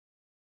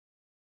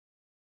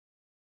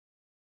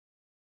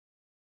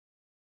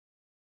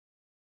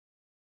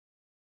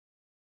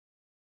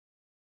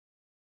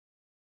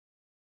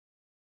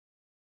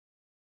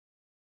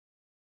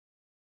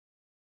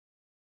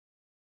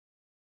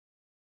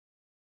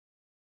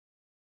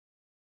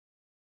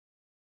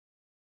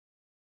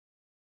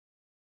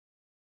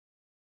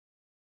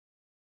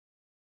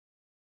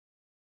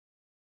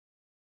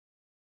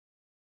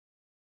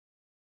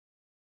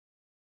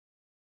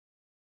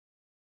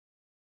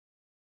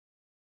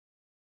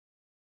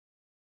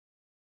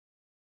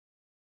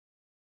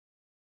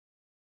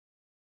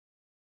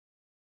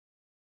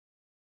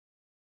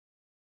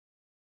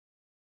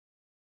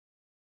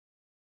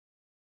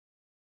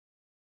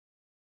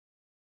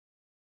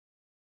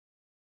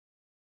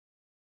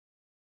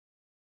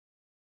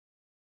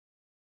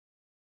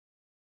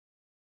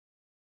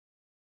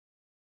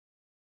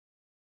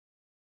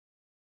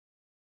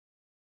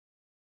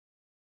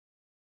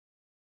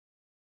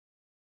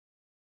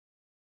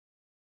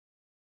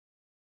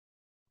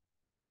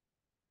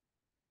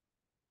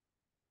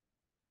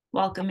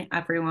Welcome,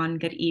 everyone.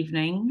 Good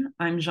evening.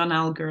 I'm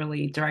Janelle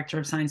Gurley, Director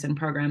of Science and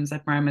Programs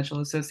at Brown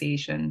Mitchell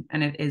Association,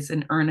 and it is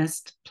an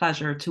earnest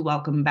pleasure to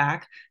welcome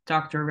back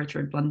Dr.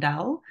 Richard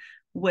Blundell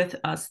with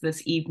us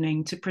this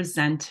evening to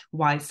present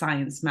why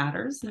science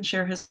matters and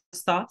share his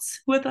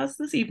thoughts with us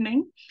this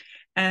evening.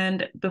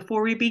 And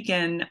before we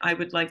begin, I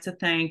would like to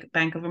thank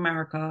Bank of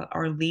America,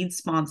 our lead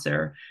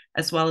sponsor,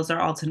 as well as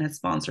our alternate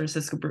sponsor,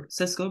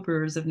 Cisco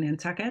Brewers of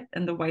Nantucket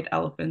and the White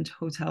Elephant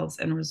Hotels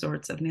and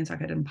Resorts of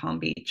Nantucket and Palm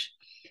Beach.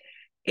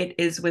 It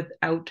is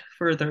without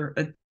further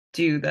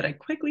ado that I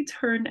quickly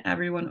turn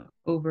everyone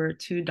over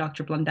to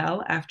Dr.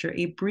 Blundell after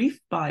a brief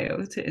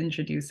bio to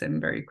introduce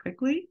him very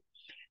quickly.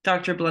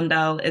 Dr.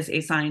 Blundell is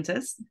a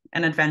scientist,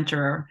 an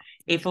adventurer,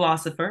 a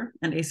philosopher,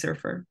 and a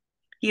surfer.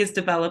 He has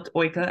developed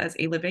Oika as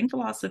a living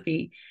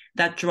philosophy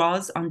that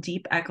draws on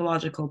deep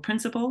ecological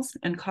principles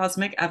and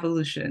cosmic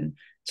evolution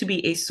to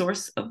be a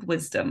source of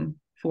wisdom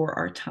for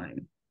our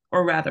time.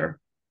 Or rather,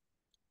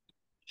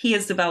 he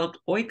has developed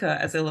Oika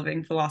as a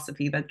living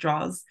philosophy that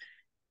draws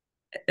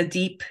a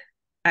deep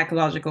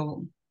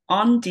ecological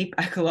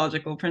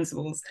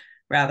principles,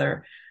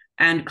 rather,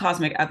 and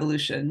cosmic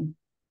evolution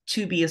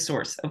to be a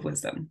source of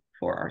wisdom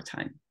for our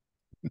time.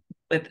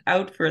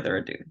 Without further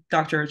ado,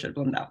 Dr. Richard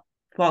Blundell,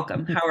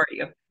 welcome. How are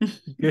you?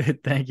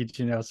 Good, thank you,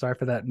 Janelle. Sorry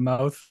for that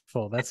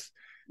mouthful. That's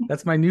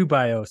my new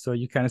bio, so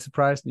you kind of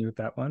surprised me with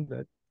that one,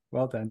 but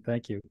well done.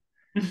 Thank you.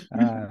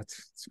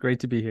 It's great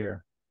to be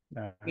here.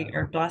 We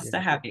are blessed to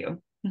have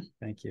you.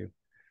 Thank you.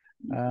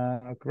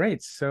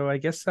 Great. So I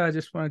guess I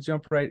just want to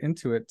jump right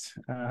into it.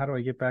 How do I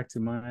get back to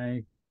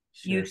my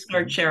You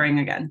start sharing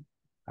again.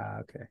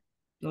 Okay.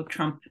 You'll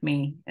trump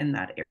me in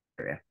that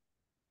area.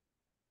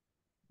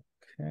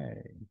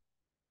 Okay.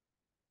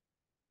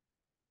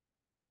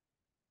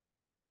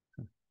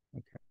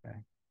 Okay.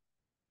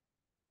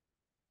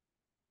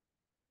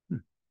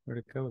 Where'd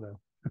it go, though?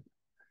 For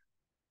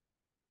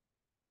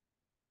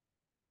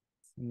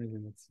some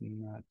reason it's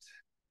not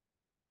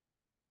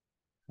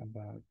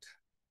about...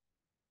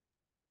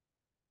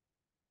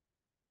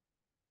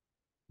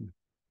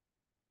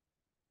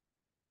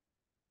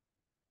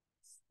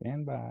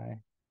 Stand by.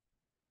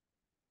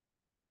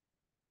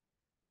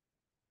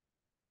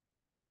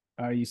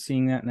 Are you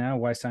seeing that now?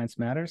 Why science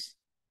matters?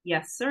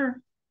 Yes, sir.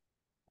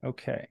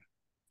 Okay.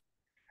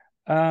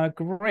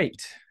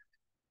 Great.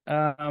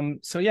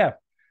 So yeah,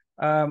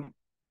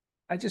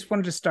 I just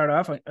wanted to start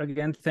off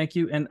again. Thank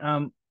you, and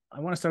I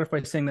want to start off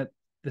by saying that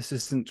this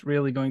isn't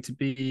really going to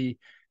be,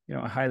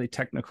 a highly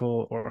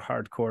technical or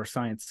hardcore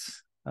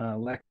science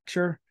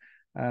lecture,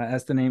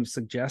 as the name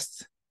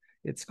suggests.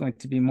 It's going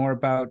to be more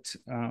about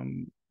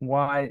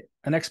why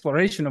an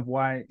exploration of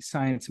why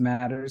science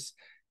matters,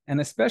 and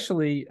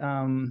especially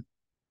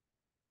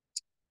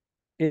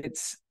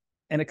it's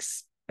an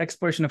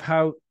exploration of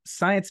how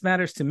science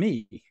matters to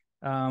me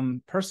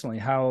personally.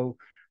 How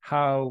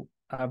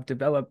I've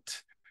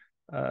developed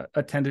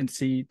a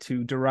tendency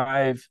to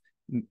derive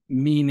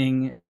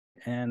meaning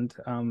and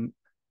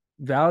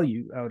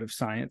value out of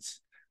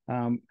science,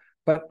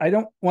 but I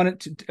don't want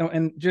it to.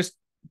 And just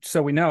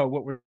so we know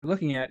what we're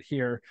looking at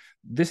here,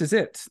 this is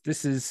it.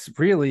 This is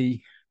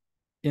really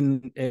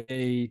in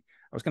I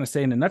was going to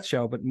say in a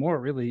nutshell, but more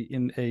really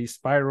in a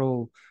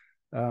spiral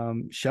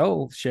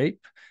shell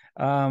shape.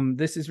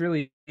 This is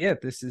really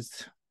it. This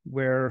is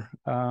where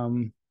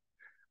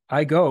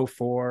I go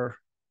for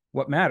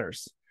what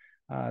matters.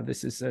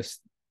 This is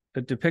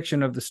a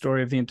depiction of the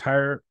story of the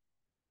entire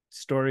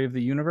story of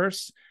the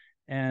universe.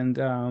 And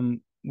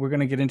we're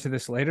going to get into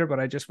this later, but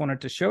I just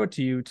wanted to show it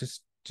to you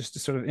just to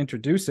sort of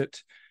introduce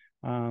it,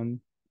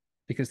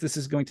 because this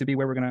is going to be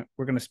where we're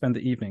going to spend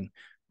the evening,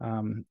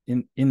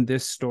 in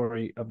this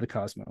story of the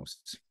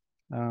cosmos.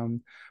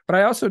 But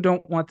I also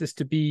don't want this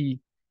to be,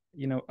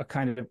 a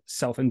kind of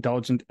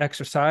self-indulgent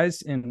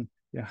exercise in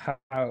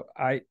how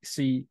I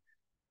see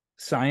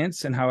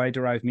science and how I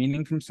derive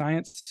meaning from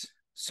science.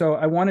 So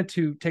I wanted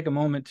to take a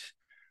moment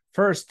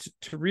first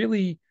to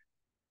really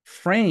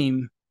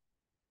frame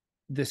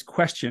this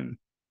question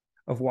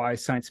of why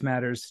science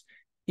matters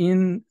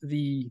in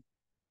the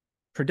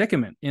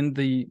predicament, in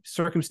the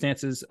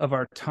circumstances of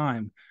our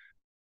time,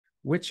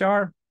 which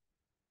are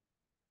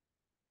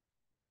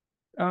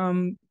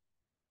the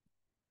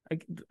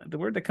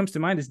word that comes to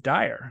mind is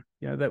dire.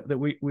 That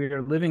we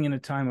are living in a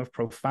time of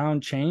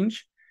profound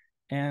change,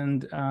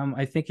 and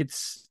I think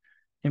it's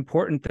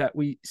important that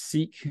we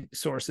seek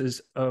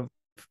sources of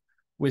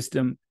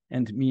wisdom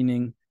and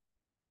meaning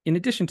in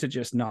addition to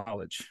just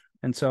knowledge.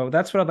 And so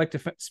that's what I'd like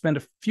to spend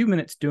a few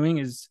minutes doing,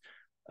 is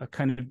a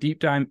kind of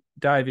deep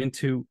dive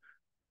into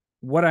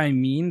what I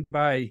mean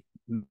by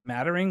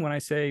mattering when I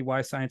say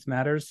why science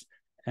matters,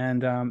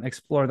 and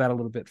explore that a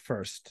little bit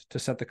first to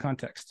set the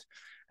context.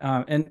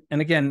 And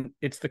again,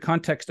 it's the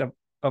context of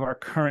our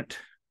current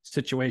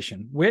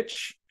situation,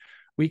 which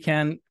we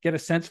can get a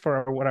sense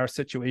for what our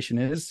situation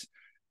is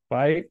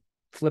by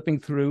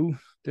flipping through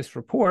this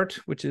report,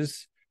 which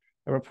is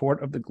a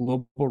report of the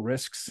global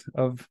risks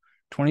of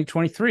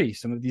 2023,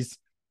 some of these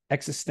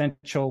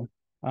existential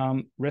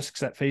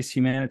risks that face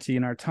humanity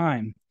in our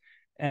time.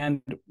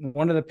 And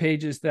one of the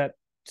pages that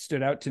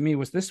stood out to me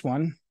was this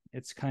one.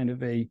 It's kind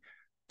of a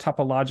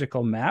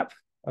topological map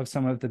of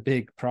some of the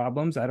big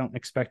problems. I don't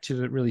expect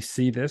you to really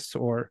see this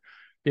or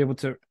be able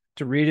to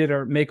read it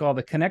or make all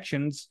the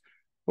connections.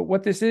 But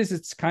what this is,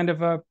 it's kind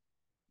of a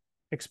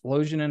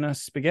explosion in a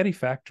spaghetti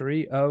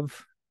factory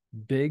of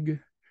big,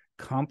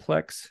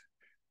 complex,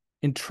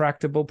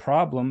 intractable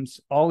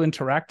problems all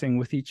interacting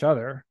with each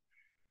other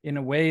in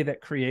a way that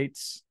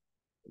creates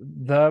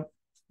the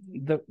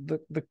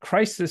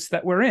crisis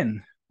that we're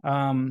in.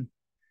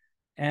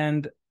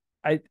 And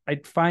I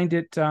find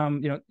it,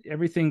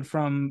 everything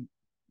from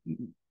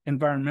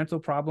environmental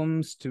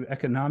problems to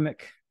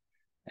economic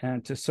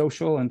and to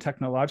social and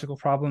technological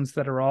problems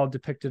that are all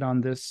depicted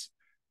on this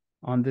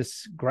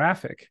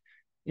graphic.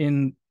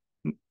 When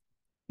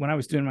I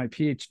was doing my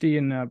PhD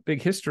in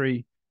big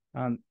history,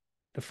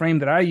 the frame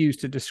that I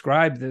used to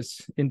describe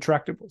this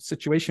intractable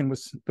situation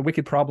was the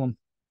wicked problem.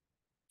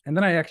 And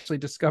then I actually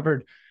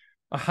discovered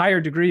a higher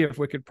degree of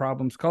wicked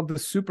problems called the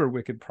super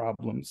wicked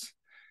problems.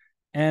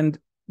 And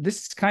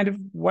this is kind of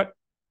what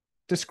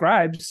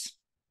describes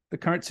the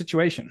current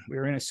situation.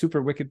 We're in a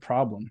super wicked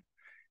problem.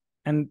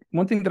 And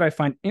one thing that I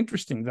find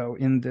interesting, though,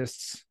 in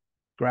this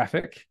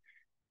graphic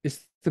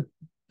is the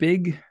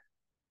big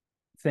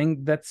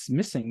thing that's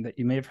missing that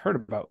you may have heard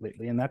about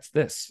lately, and that's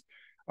this: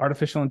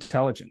 artificial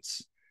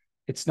intelligence.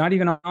 It's not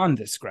even on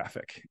this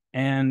graphic.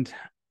 And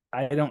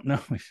I don't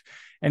know if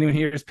anyone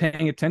here is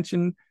paying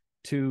attention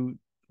to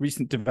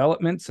recent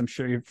developments. I'm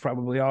sure you've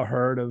probably all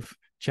heard of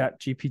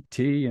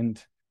ChatGPT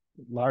and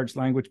large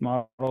language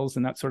models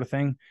and that sort of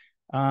thing.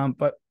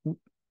 But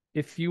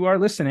if you are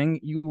listening,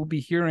 you will be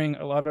hearing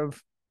a lot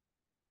of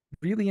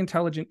really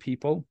intelligent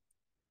people,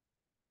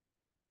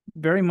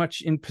 very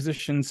much in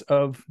positions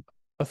of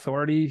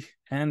authority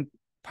and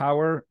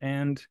power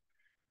and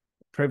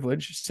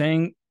privilege,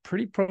 saying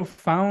pretty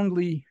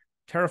profoundly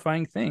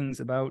terrifying things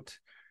about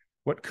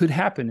what could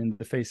happen in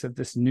the face of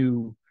this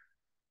new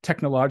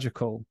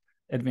technological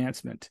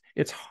advancement.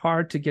 It's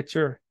hard to get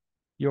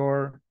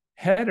your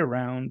head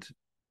around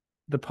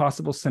the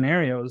possible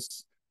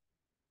scenarios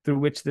through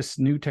which this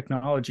new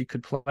technology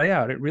could play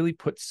out. It really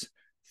puts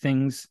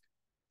things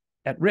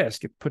at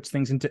risk. It puts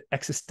things into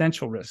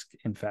existential risk,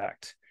 in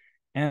fact.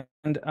 And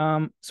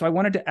so I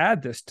wanted to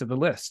add this to the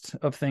list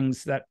of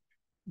things that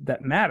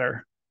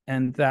matter,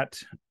 and that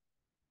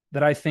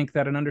I think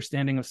that an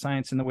understanding of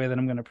science in the way that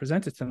I'm going to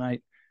present it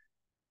tonight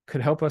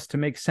could help us to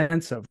make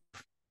sense of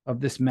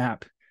this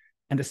map,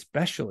 and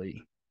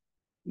especially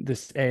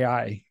this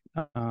AI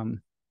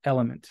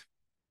element.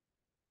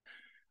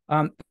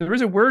 There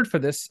is a word for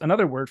this,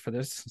 another word for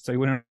this, so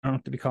we don't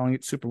have to be calling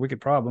it super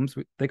wicked problems.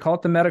 They call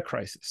it the meta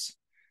crisis.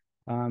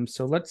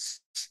 So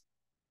let's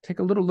take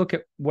a little look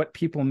at what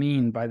people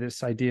mean by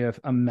this idea of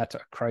a meta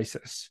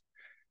crisis.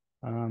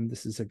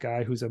 This is a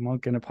guy who's a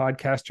monk and a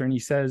podcaster, and he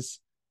says,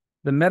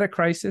 the meta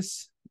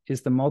crisis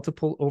is the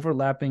multiple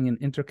overlapping and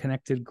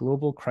interconnected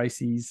global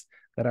crises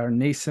that our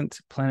nascent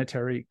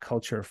planetary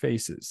culture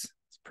faces.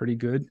 It's a pretty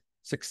good,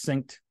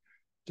 succinct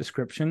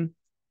description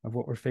of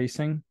what we're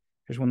facing.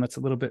 Here's one that's a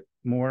little bit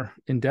more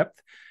in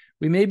depth.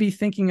 We may be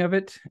thinking of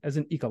it as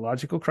an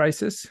ecological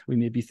crisis. We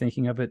may be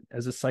thinking of it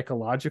as a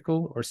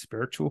psychological or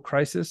spiritual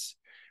crisis.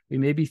 We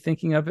may be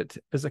thinking of it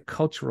as a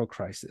cultural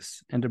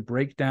crisis and a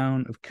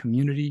breakdown of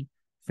community,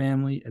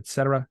 family,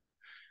 etc.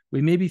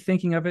 We may be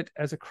thinking of it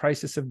as a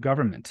crisis of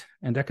government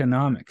and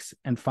economics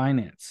and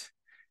finance.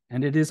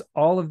 And it is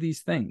all of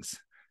these things,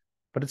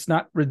 but it's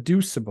not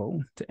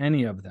reducible to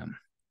any of them.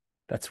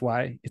 That's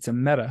why it's a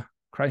meta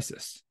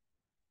crisis.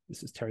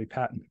 This is Terry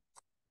Patton,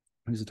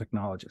 who's a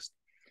technologist.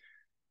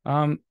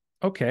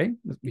 Okay,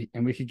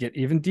 and we could get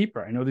even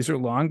deeper. I know these are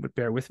long, but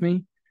bear with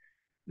me.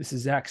 This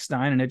is Zach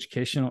Stein, an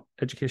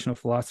educational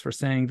philosopher,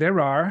 saying there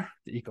are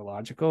the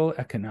ecological,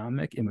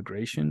 economic,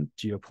 immigration,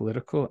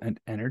 geopolitical, and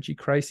energy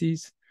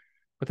crises,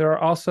 but there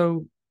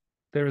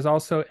is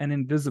also an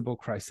invisible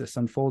crisis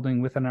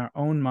unfolding within our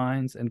own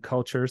minds and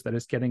cultures that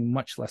is getting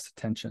much less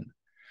attention.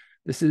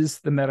 This is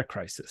the meta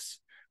crisis,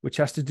 which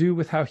has to do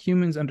with how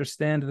humans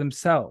understand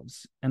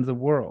themselves and the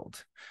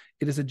world.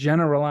 It is a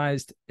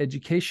generalized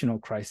educational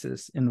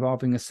crisis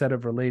involving a set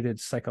of related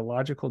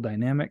psychological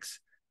dynamics,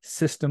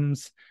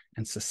 systems,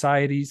 and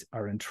societies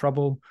are in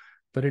trouble,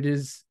 but it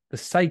is the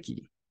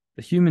psyche,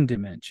 the human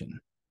dimension,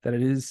 that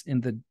it is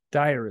in the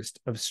direst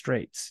of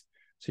straits.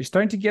 So you're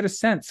starting to get a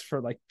sense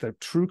for like the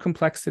true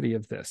complexity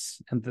of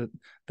this, and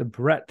the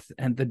breadth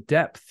and the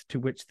depth to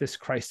which this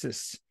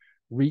crisis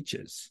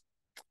reaches.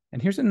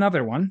 And here's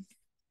another one.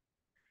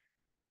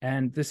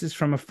 And this is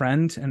from a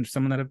friend and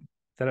someone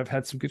that I've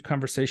had some good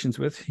conversations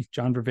with,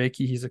 John Vervaeke.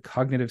 He's a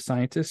cognitive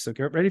scientist. So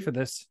get ready for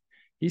this.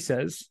 He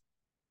says,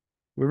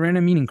 we're in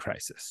a meaning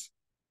crisis.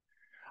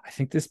 I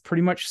think this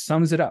pretty much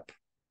sums it up.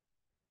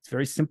 It's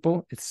very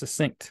simple. It's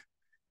succinct.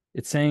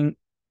 It's saying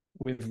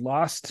we've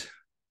lost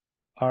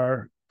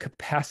our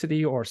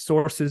capacity or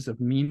sources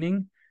of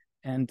meaning.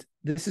 And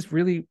this is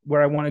really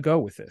where I want to go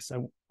with this,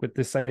 with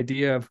this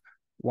idea of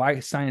why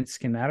science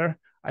can matter.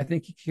 I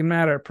think it can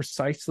matter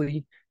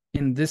precisely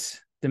in this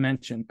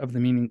dimension of the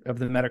meaning of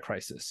the meta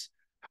crisis.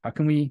 How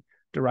can we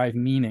derive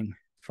meaning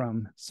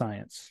from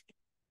science?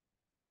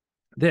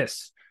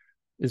 This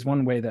is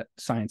one way that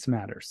science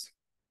matters.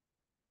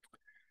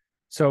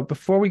 So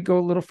before we go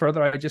a little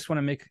further, I just want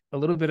to make a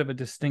little bit of a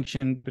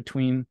distinction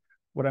between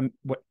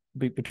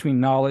between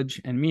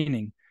knowledge and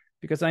meaning,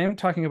 because I am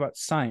talking about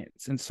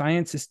science, and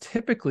science is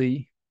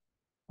typically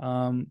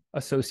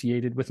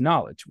associated with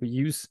knowledge. We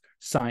use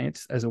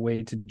science as a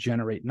way to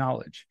generate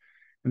knowledge.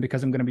 And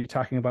because I'm going to be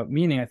talking about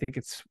meaning, I think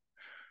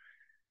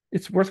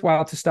it's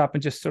worthwhile to stop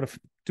and just sort of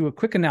do a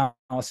quick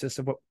analysis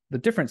of what the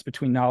difference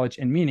between knowledge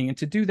and meaning. And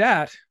to do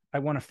that, I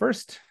want to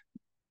first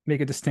make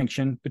a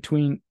distinction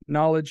between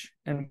knowledge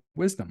and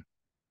wisdom.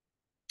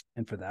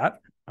 And for that,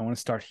 I want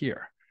to start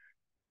here.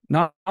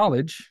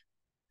 Knowledge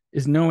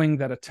is knowing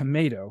that a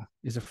tomato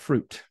is a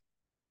fruit.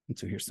 And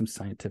so here's some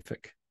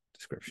scientific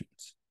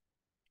descriptions.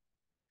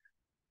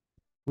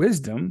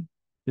 Wisdom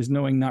is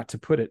knowing not to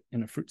put it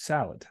in a fruit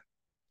salad.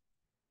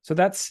 So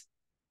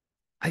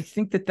I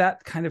think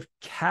that kind of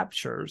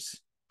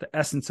captures the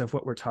essence of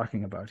what we're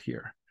talking about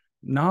here.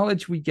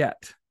 Knowledge we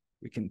get.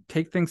 We can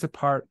take things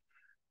apart.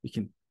 We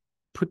can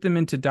put them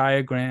into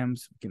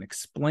diagrams. We can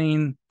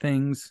explain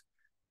things.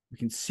 We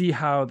can see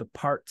how the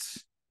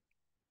parts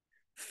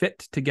fit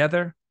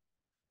together.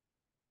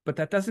 But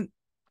that doesn't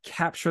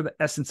capture the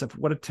essence of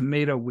what a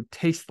tomato would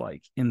taste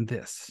like in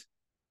this.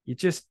 You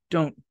just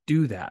don't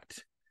do that.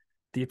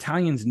 The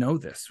Italians know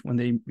this when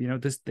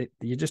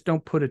you just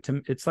don't put it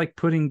to, it's like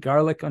putting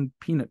garlic on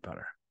peanut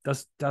butter.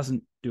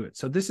 Doesn't do it.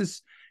 So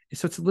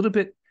it's a little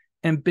bit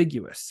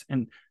ambiguous,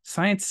 and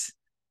science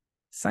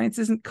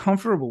isn't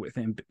comfortable with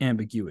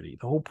ambiguity.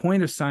 The whole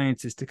point of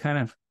science is to kind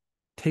of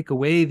take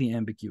away the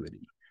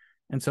ambiguity.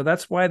 And so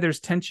that's why there's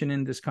tension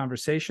in this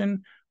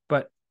conversation.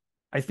 But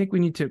I think we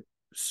need to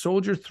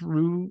soldier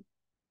through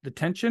the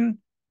tension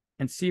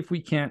and see if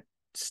we can't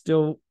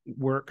still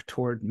work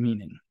toward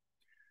meaning.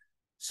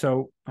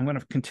 So I'm going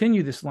to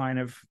continue this line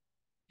of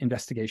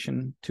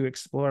investigation to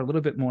explore a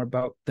little bit more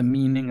about the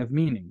meaning of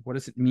meaning. What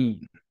does it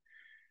mean?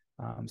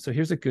 So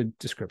here's a good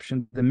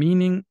description. The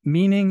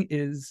meaning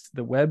is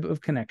the web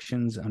of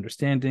connections,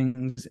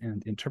 understandings,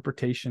 and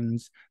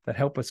interpretations that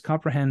help us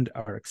comprehend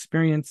our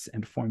experience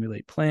and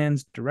formulate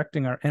plans,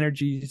 directing our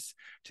energies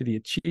to the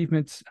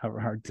achievements of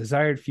our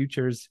desired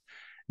futures.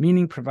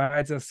 Meaning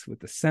provides us with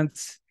the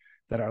sense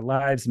that our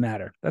lives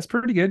matter. That's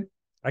pretty good.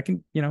 I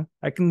can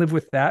live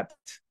with that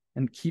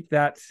and keep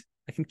that.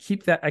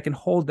 I can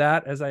hold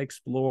that as I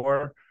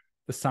explore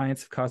the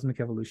science of cosmic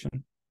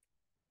evolution.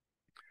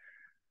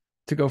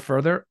 To go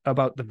further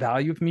about the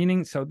value of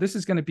meaning. So this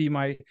is going to be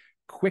my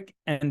quick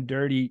and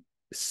dirty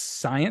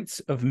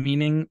science of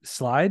meaning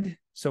slide.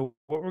 So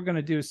what we're going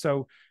to do,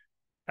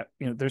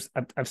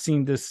 I've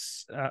seen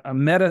this a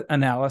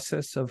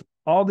meta-analysis of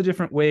all the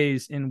different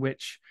ways in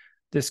which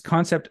this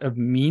concept of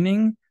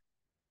meaning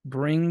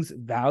brings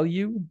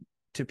value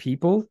to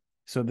people.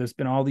 So there's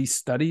been all these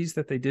studies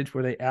that they did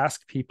where they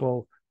ask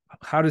people,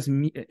 how does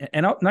and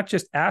not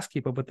just ask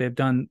people, but they've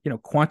done,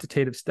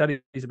 quantitative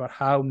studies about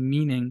how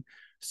meaning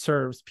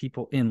serves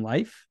people in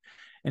life.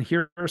 And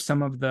here are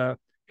some of the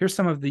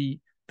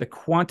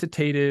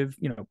quantitative,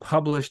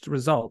 published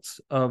results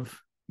of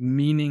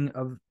meaning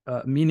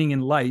in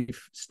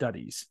life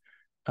studies.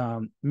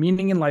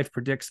 Meaning in life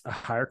predicts a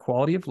higher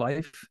quality of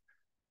life,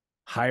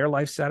 higher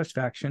life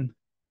satisfaction,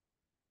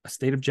 a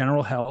state of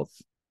general health,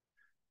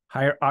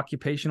 higher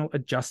occupational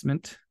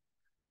adjustment,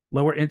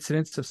 lower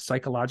incidence of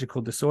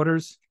psychological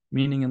disorders.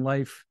 Meaning in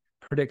life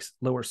predicts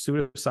lower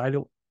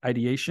suicidal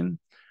ideation.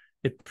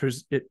 It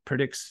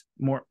predicts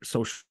more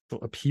social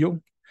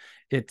appeal.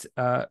 It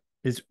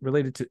is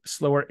related to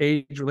slower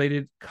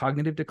age-related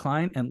cognitive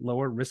decline and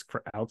lower risk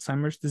for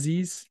Alzheimer's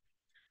disease.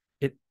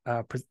 It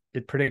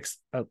predicts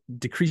a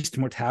decreased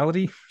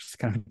mortality, which is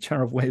kind of a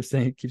general way of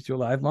saying it keeps you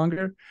alive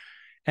longer.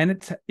 And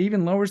it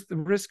even lowers the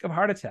risk of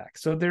heart attack.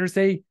 So there's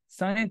a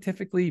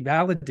scientifically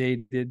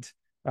validated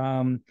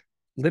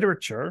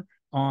literature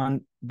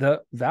on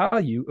the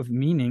value of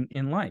meaning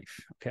in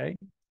life, okay?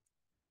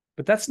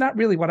 But that's not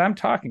really what I'm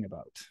talking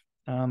about.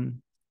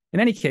 In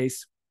any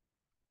case,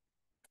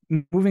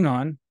 moving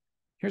on,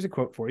 here's a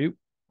quote for you.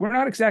 We're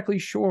not exactly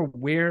sure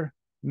where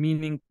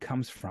meaning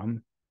comes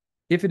from,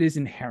 if it is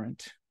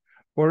inherent,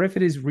 or if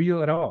it is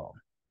real at all.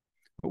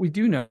 What we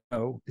do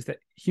know is that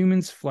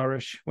humans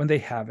flourish when they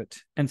have it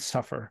and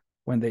suffer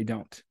when they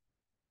don't.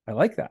 I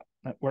like that.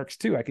 That works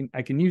too. I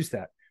can use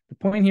that. The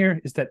point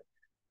here is that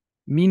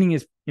meaning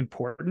is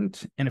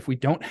important, and if we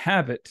don't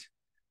have it,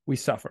 we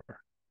suffer.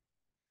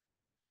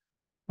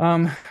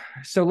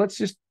 So let's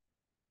just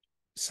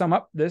sum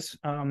up this.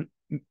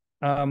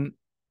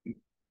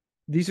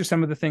 These are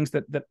some of the things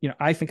that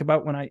I think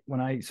about when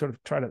I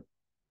try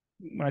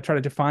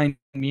to define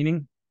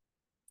meaning.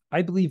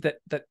 I believe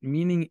that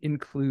meaning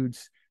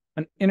includes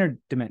an inner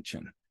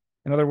dimension.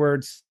 In other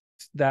words,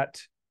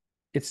 that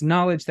it's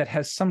knowledge that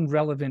has some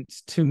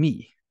relevance to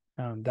me.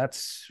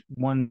 That's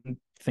one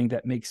thing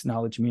that makes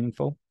knowledge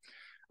meaningful.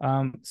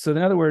 So in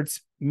other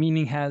words,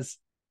 meaning has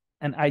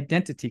an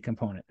identity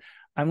component.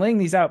 I'm laying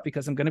these out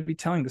because I'm going to be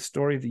telling the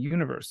story of the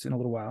universe in a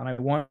little while, and I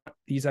want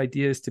these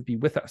ideas to be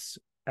with us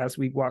as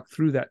we walk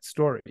through that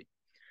story.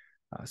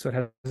 So it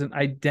has an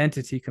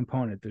identity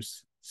component.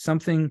 There's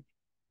something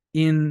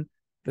in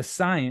the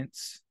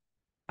science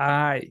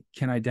I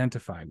can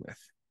identify with.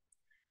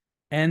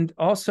 And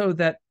also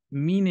that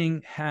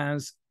meaning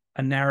has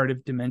a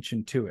narrative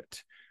dimension to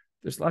it.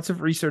 There's lots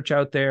of research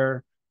out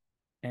there,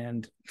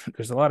 and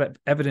there's a lot of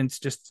evidence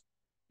just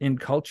in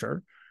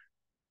culture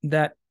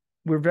that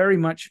we're very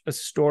much a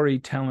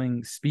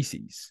storytelling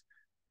species.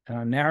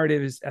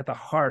 Narrative is at the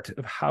heart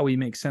of how we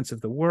make sense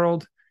of the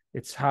world.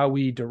 It's how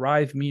we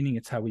derive meaning.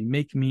 It's how we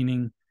make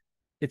meaning.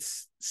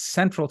 It's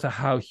central to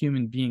how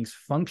human beings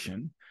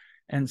function.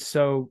 And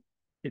so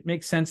it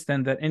makes sense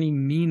then that any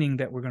meaning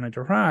that we're going to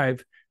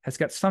derive has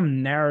got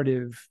some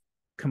narrative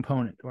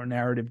component or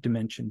narrative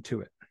dimension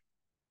to it.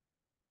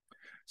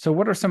 So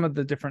what are some of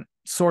the different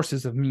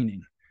sources of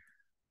meaning?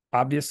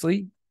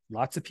 Obviously,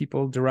 lots of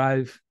people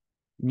derive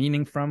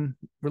meaning from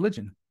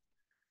religion.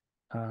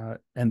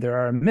 And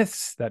there are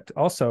myths that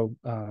also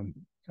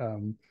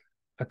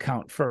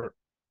account for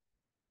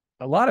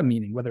a lot of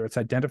meaning, whether it's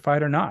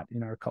identified or not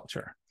in our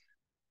culture.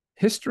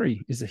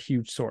 History is a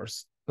huge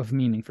source of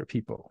meaning for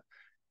people.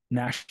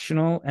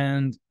 National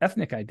and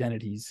ethnic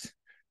identities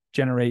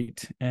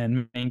generate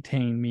and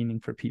maintain meaning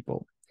for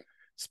people.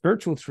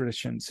 Spiritual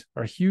traditions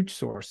are a huge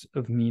source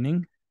of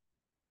meaning.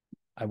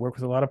 I work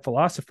with a lot of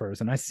philosophers,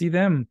 and I see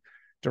them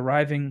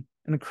deriving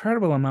an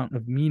incredible amount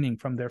of meaning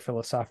from their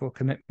philosophical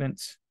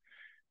commitments.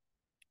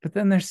 But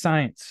then there's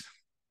science.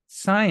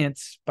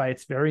 Science, by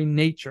its very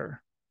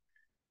nature,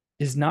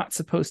 is not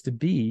supposed to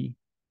be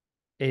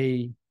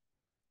a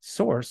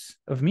source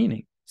of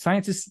meaning.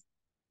 Science is,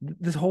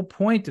 the whole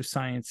point of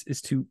science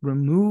is to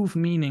remove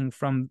meaning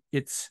from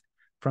its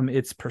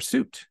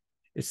pursuit.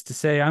 It's to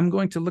say, I'm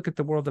going to look at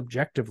the world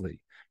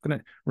objectively. I'm going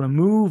to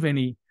remove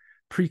any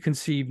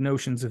preconceived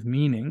notions of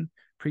meaning,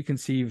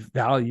 preconceived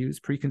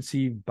values,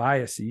 preconceived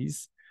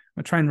biases.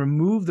 I'm going to try and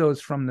remove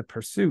those from the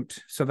pursuit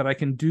so that I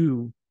can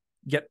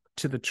get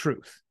to the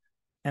truth.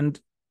 And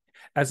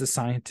as a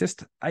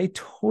scientist, I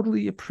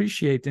totally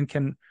appreciate and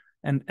can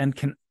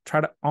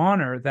try to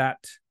honor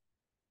that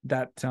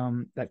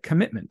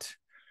commitment.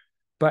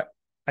 But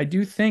I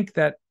do think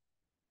that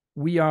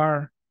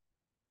we're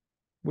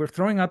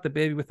throwing out the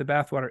baby with the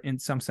bathwater in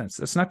some sense.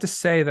 That's not to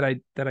say that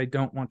I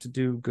don't want to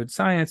do good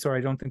science, or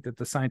I don't think that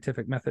the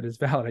scientific method is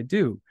valid. I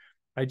do.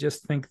 I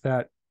just think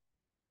that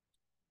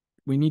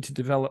we need to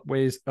develop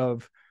ways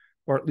of,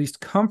 or at least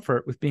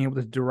comfort with being able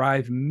to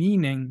derive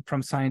meaning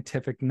from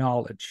scientific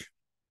knowledge.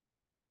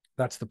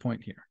 That's the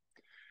point here.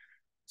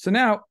 So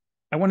now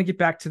I want to get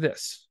back to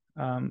this.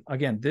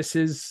 Again, this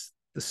is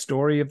the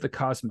story of the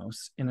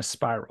cosmos in a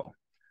spiral.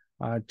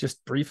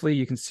 Just briefly,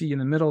 you can see in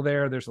the middle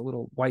there's a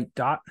little white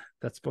dot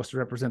that's supposed to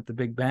represent the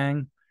Big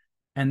Bang.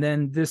 And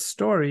then this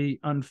story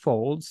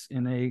unfolds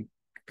in a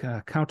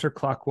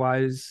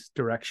counterclockwise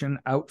direction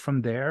out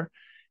from there.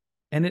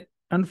 And it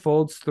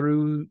unfolds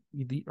through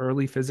the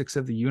early physics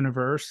of the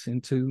universe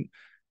into,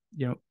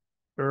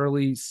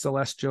 early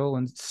celestial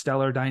and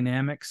stellar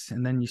dynamics.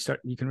 And then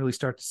you can really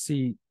start to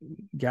see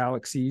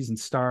galaxies and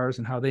stars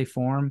and how they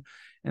form.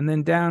 And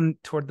then down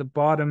toward the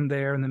bottom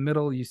there in the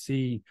middle, you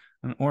see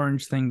an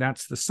orange thing.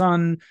 That's the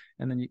sun.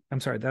 And then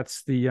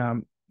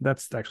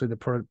that's actually the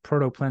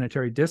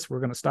protoplanetary disk. We're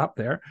going to stop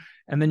there.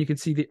 And then you can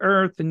see the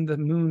Earth and the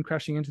moon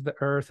crashing into the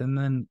Earth.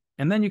 And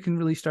then you can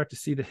really start to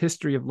see the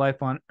history of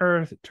life on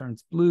Earth. It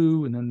turns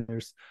blue. And then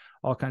there's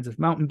all kinds of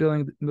mountain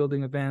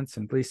building events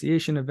and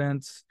glaciation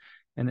events.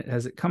 And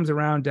as it comes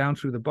around down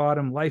through the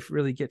bottom, life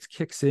really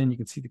kicks in. You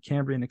can see the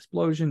Cambrian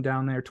explosion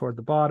down there toward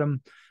the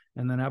bottom,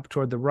 and then up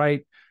toward the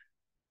right,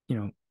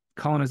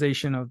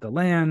 colonization of the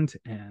land,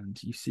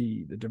 and you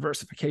see the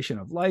diversification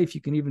of life. You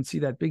can even see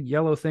that big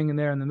yellow thing in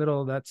there in the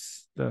middle.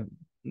 That's the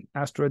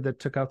asteroid that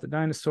took out the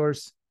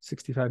dinosaurs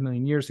 65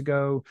 million years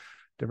ago.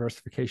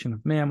 Diversification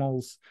of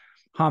mammals,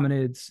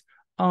 hominids,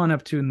 on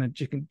up to, and then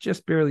you can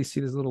just barely see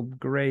this little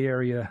gray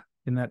area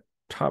in that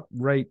top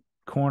right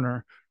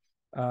corner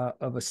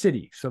of a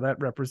city. So that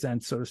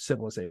represents sort of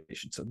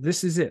civilization. So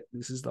this is it.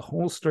 This is the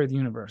whole story of the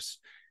universe.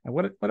 And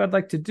what I'd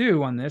like to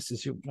do on this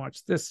is, you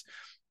watch this.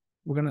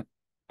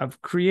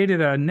 I've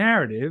created a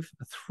narrative,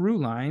 a through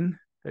line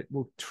that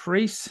will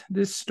trace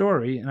this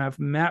story, and I've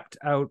mapped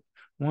out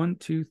 1,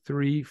 2,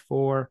 3,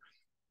 4,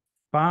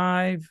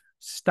 5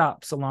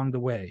 stops along the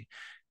way.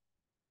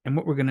 And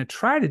what we're going to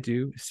try to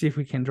do is see if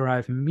we can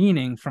derive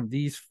meaning from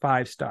these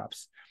 5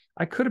 stops.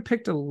 I could have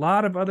picked a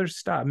lot of other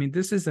stops. I mean,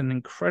 this is an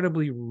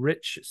incredibly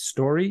rich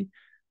story.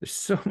 There's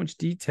so much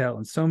detail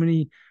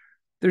and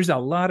there's a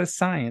lot of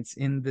science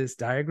in this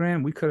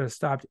diagram. We could have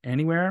stopped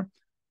anywhere,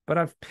 but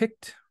I've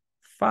picked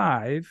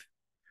 5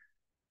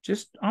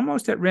 just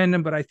almost at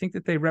random, but I think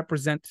that they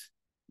represent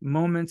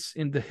moments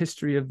in the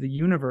history of the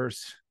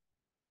universe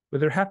where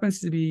there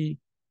happens to be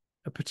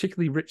a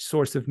particularly rich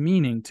source of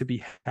meaning to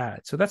be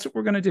had. So that's what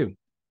we're going to do.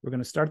 We're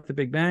going to start at the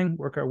Big Bang,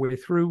 work our way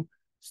through,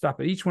 stop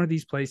at each one of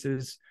these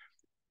places.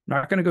 I'm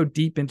not going to go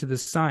deep into the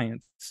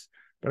science,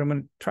 but I'm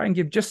going to try and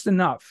give just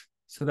enough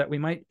so that we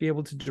might be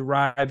able to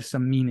derive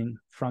some meaning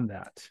from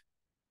that.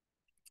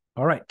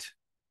 All right.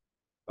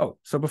 Oh,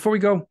 so before we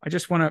go, I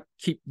just want to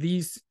keep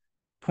these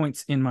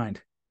points in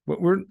mind.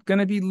 What we're going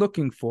to be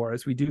looking for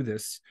as we do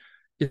this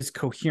is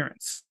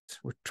coherence.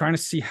 We're trying to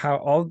see how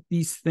all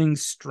these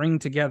things string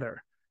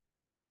together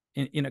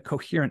in a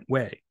coherent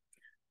way.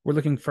 We're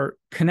looking for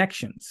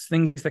connections,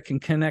 things that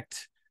can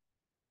connect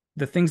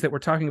the things that we're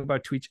talking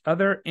about to each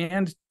other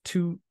and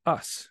to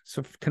us.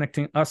 So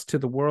connecting us to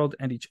the world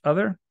and each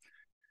other.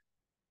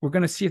 We're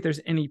going to see if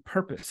there's any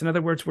purpose. In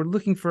other words, we're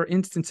looking for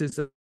instances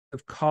of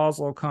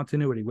causal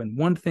continuity, when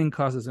one thing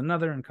causes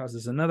another and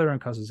causes another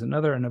and causes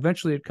another, and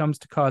eventually it comes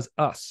to cause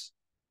us.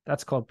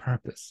 That's called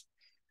purpose.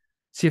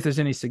 See if there's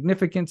any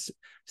significance.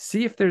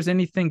 See if there's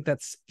anything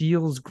that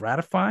feels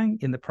gratifying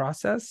in the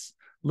process.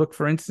 Look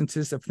for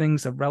instances of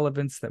things of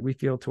relevance that we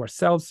feel to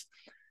ourselves.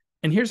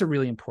 And here's a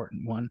really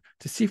important one,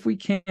 to see if we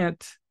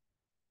can't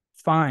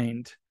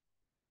find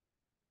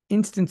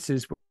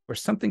instances where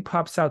something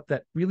pops out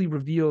that really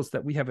reveals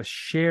that we have a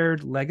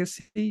shared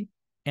legacy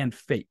and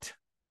fate.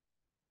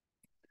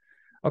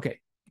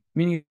 Okay,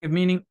 meaning of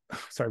meaning.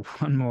 Sorry,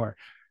 one more.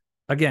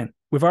 Again,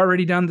 we've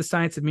already done the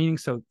science of meaning.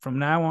 So from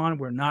now on,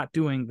 we're not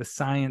doing the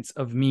science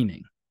of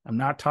meaning. I'm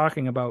not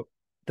talking about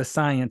the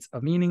science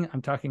of meaning.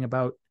 I'm talking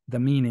about the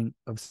meaning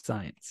of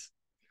science.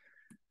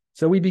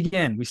 So we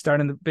begin. We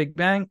start in the Big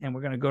Bang, and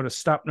we're going to go to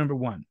stop number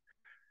 1.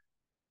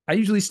 I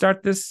usually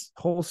start this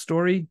whole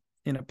story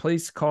in a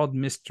place called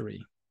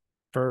mystery.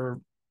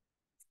 For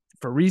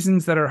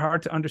reasons that are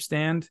hard to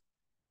understand,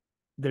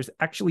 there's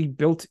actually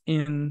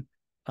built-in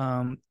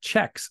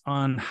checks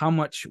on how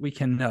much we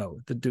can know,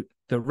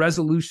 the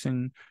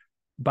resolution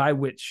by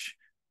which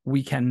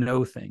we can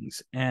know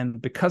things.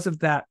 And because of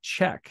that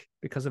check,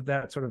 because of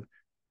that sort of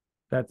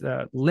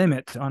that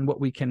limit on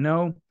what we can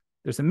know,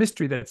 there's a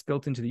mystery that's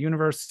built into the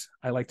universe.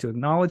 I like to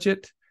acknowledge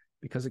it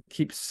because it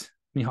keeps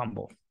me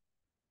humble.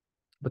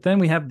 But then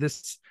we have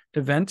this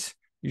event,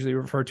 usually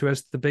referred to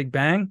as the Big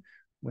Bang,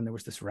 when there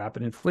was this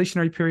rapid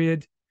inflationary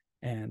period,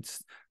 and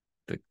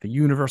the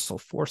universal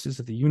forces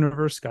of the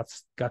universe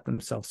got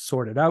themselves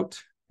sorted out,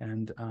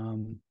 and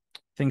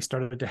things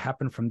started to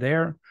happen from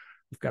there.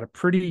 We've got a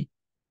pretty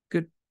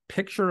good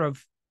picture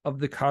of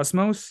the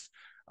cosmos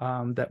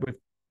that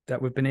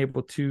we've been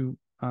able to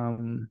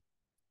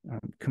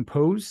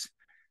compose.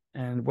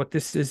 And what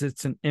this is,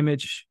 it's an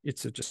image,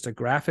 it's just a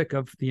graphic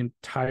of the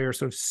entire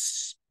sort of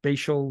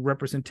spatial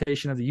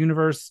representation of the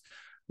universe,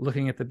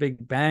 looking at the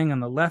Big Bang on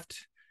the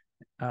left,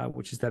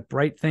 which is that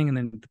bright thing, and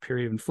then the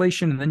period of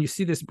inflation, and then you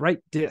see this bright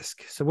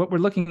disk. So what we're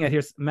looking at here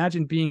is,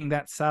 imagine being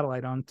that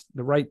satellite on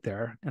the right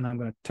there, and I'm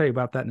going to tell you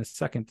about that in a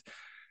second,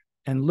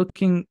 and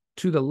looking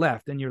to the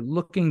left, and you're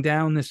looking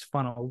down this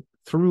funnel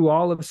through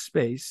all of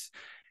space,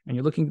 and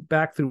you're looking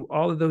back through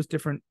all of those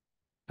different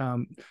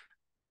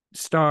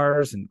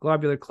stars and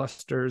globular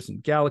clusters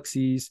and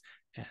galaxies,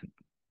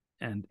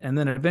 and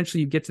then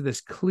eventually you get to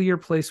this clear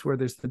place where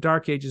there's the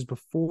dark ages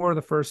before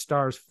the first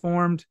stars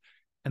formed,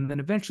 and then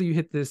eventually you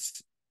hit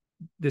this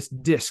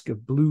disk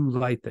of blue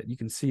light that you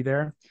can see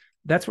there.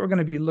 That's what we're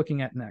going to be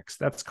looking at next.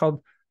 That's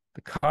called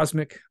the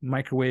cosmic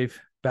microwave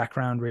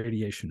background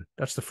radiation.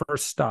 That's the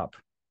first stop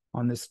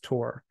on this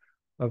tour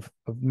of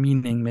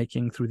meaning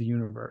making through the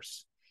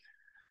universe.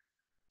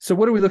 So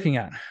what are we looking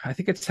at? I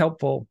think it's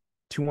helpful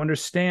to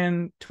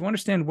understand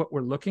what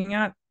we're looking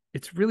at.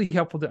 It's really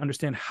helpful to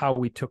understand how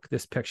we took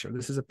this picture.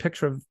 This is a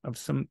picture of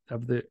some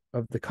of the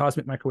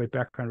cosmic microwave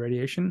background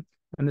radiation,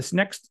 and this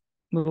next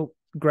little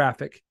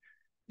graphic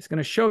is going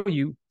to show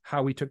you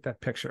how we took that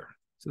picture.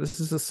 So this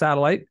is a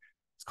satellite.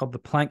 It's called the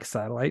Planck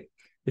satellite.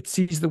 It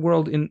sees the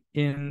world in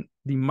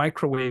the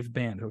microwave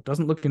band. So it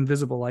doesn't look in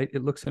visible light.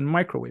 It looks in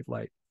microwave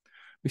light.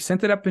 We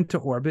sent it up into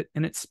orbit,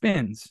 and it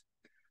spins.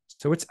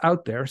 So it's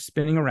out there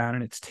spinning around,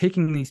 and it's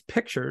taking these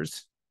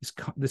pictures,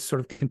 this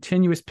sort of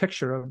continuous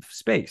picture of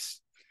space.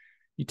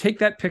 You take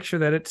that picture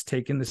that it's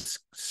taken, this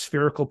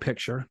spherical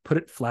picture, put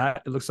it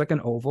flat. It looks like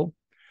an oval.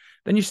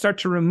 Then you start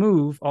to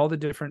remove all the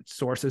different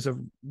sources of,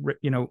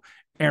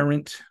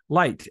 errant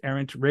light,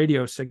 errant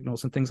radio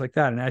signals and things like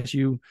that. And as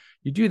you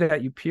do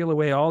that, you peel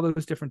away all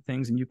those different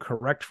things, and you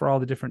correct for all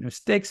the different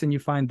mistakes, and you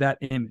find that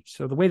image.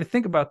 So the way to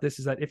think about this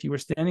is that if you were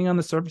standing on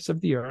the surface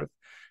of the Earth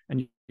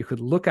and you could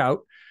look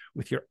out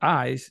with your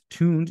eyes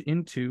tuned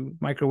into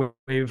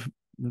microwave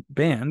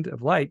band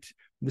of light,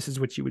 this is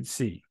what you would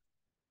see.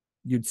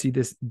 You'd see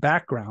this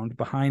background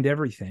behind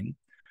everything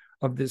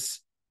of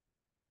this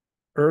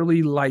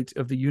early light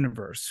of the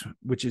universe,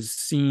 which is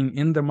seen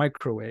in the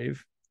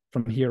microwave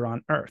from here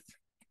on Earth.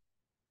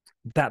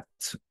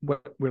 That's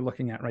what we're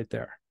looking at right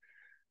there.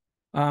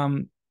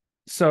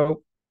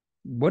 So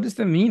what is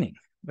the meaning?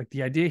 Like,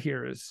 the idea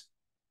here is,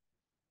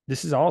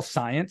 this is all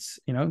science.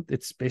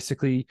 It's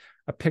basically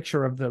a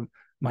picture of the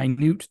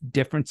minute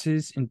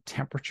differences in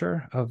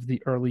temperature of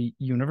the early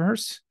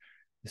universe.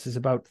 This is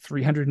about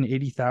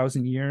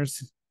 380,000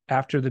 years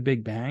after the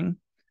Big Bang.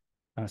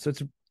 So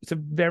it's a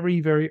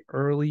very, very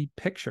early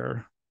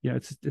picture.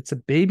 It's a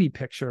baby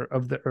picture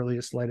of the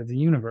earliest light of the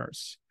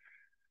universe.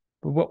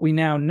 But what we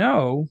now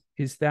know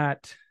is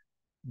that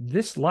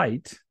this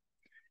light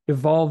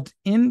evolved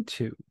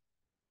into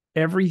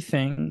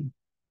everything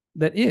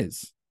that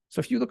is. So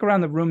if you look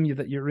around the room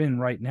that you're in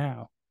right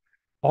now,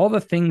 all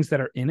the things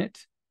that are in it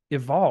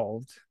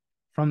evolved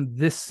from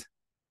this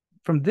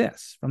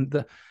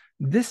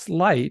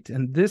light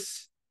and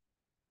this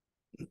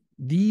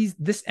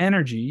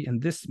energy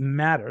and this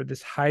matter,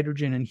 this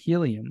hydrogen and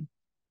helium,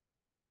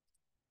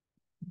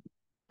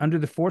 under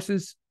the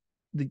forces,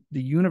 the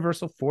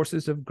universal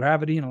forces of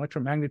gravity and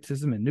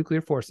electromagnetism and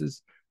nuclear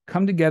forces,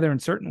 come together in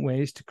certain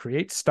ways to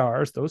create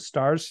stars. Those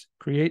stars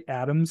create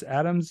atoms.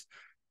 Atoms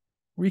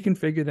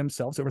reconfigure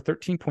themselves over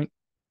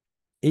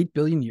 13.8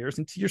 billion years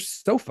into your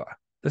sofa.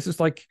 This is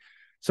like,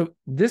 so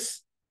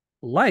this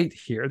light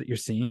here that you're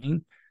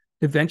seeing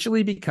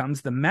eventually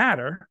becomes the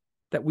matter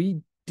that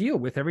we deal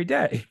with every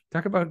day.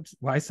 Talk about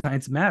why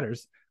science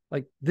matters.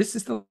 Like, this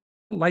is the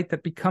light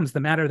that becomes the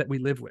matter that we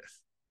live with.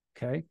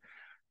 Okay.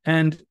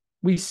 And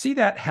we see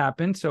that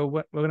happen. So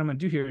what I'm going to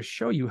do here is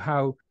show you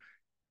how,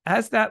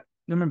 as that,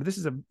 remember,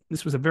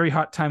 this was a very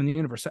hot time in the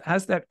universe. So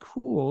as that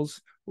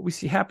cools, what we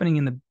see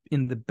happening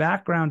in the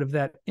background of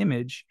that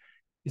image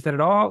is that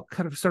it all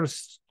kind of sort of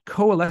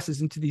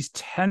coalesces into these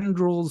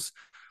tendrils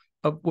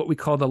of what we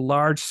call the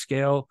large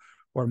scale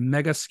or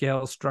mega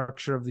scale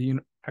structure of the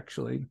universe.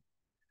 Actually,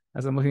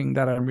 as I'm looking at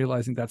that, I'm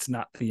realizing that's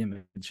not the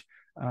image.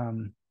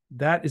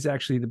 That is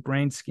actually the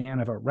brain scan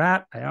of a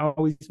rat. I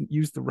always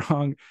use the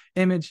wrong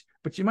image,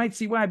 but you might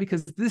see why,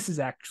 because this is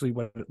actually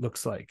what it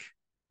looks like.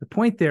 The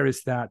point there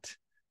is that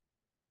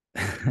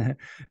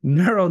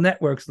neural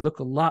networks look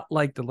a lot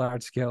like the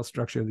large scale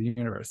structure of the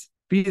universe.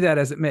 Be that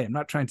as it may, I'm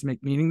not trying to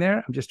make meaning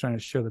there. I'm just trying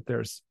to show that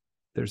there's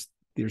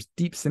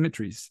deep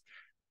symmetries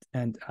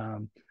and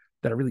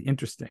that are really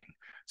interesting.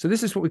 So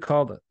this is what we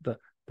call the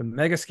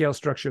mega scale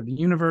structure of the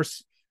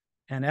universe.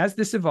 And as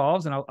this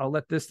evolves, and I'll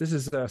let this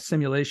is a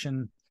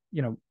simulation,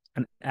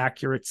 an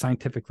accurate,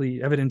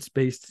 scientifically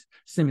evidence-based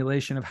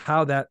simulation of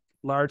how that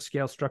large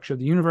scale structure of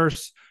the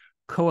universe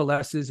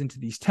coalesces into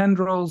these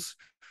tendrils.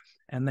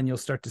 And then you'll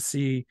start to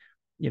see,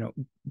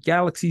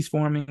 galaxies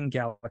forming,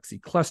 galaxy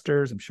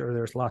clusters. I'm sure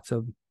there's lots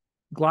of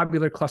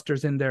globular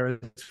clusters in there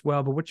as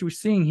well. But what you're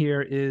seeing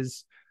here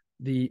is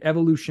the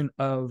evolution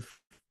of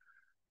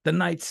the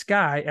night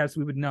sky as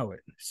we would know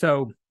it.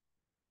 So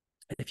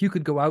if you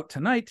could go out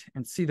tonight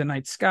and see the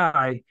night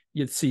sky,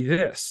 you'd see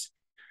this.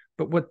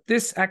 But what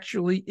this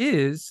actually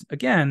is,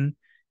 again,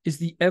 is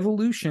the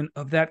evolution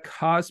of that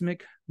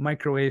cosmic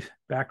microwave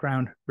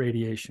background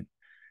radiation.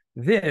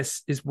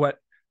 This is what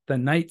the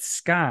night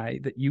sky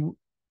that you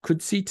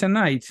could see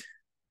tonight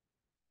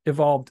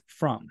evolved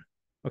from.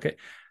 Okay.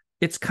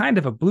 It's kind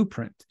of a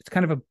blueprint. It's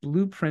kind of a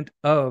blueprint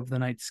of the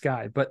night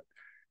sky. But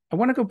I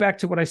want to go back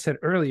to what I said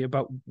earlier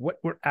about what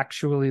we're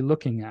actually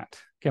looking at.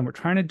 Again, we're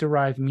trying to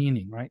derive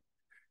meaning, right?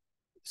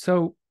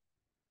 So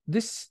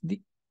this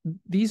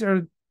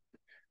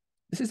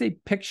is a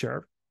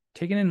picture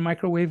taken in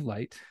microwave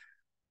light.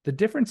 The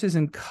differences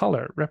in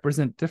color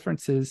represent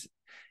differences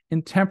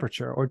in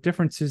temperature or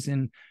differences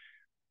in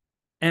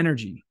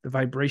energy, the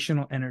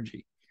vibrational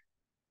energy.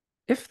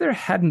 If there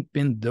hadn't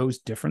been those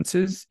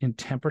differences in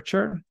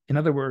temperature, in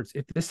other words,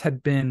 if this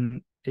had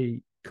been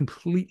a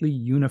completely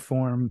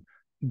uniform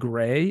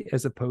gray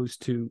as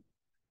opposed to,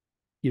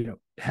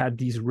 had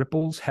these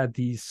ripples, had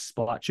these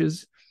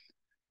splotches,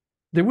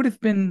 there would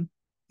have been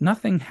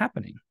nothing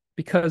happening,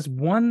 because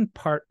one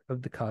part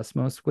of the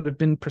cosmos would have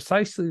been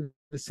precisely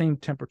the same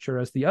temperature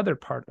as the other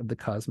part of the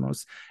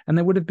cosmos, and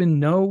there would have been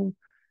no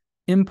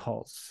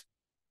impulse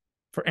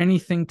for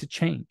anything to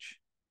change.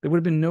 There would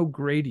have been no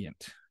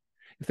gradient.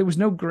 If there was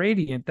no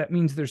gradient, that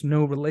means there's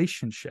no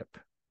relationship.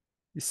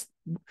 This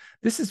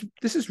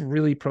is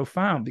really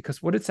profound,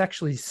 because what it's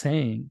actually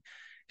saying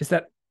is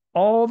that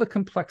all the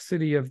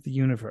complexity of the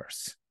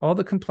universe, all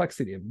the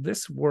complexity of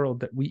this world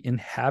that we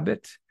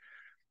inhabit,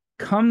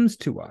 comes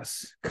to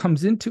us,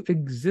 comes into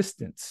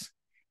existence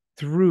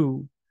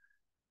through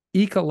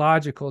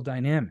ecological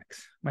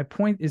dynamics. My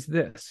point is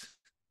this: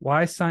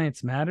 why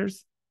science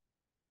matters.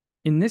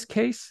 In this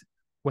case,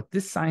 what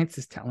this science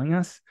is telling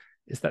us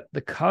is that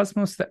the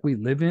cosmos that we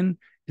live in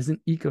is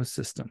an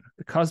ecosystem.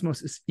 The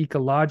cosmos is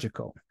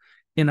ecological.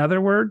 In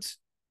other words,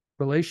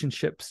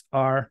 relationships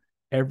are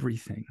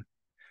everything.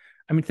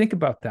 I mean, think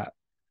about that.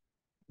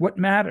 What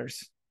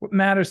matters? What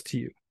matters to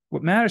you?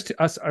 What matters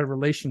to us are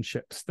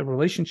relationships, the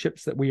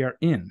relationships that we are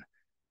in.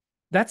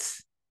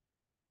 That's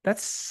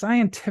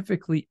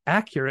scientifically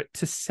accurate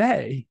to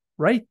say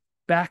right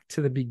back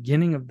to the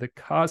beginning of the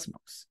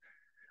cosmos.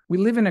 We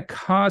live in a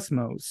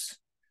cosmos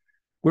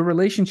where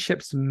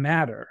relationships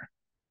matter,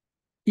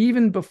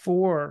 even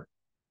before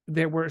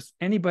there was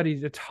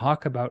anybody to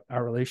talk about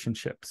our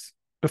relationships.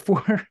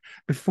 Before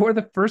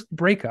the first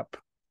breakup,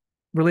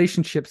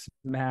 relationships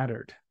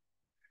mattered.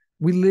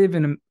 We live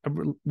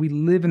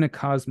in a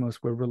cosmos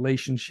where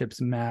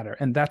relationships matter,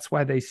 and that's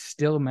why they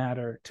still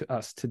matter to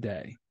us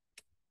today.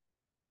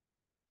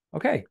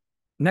 Okay,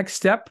 next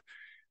step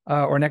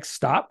or next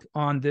stop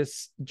on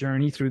this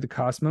journey through the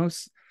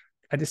cosmos,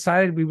 I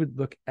decided we would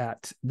look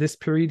at this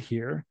period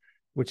here,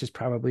 which is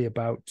probably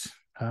about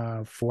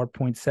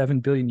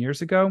 4.7 billion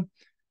years ago,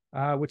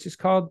 which is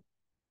called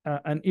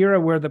an era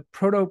where the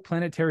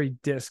protoplanetary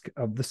disk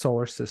of the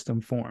solar system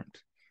formed.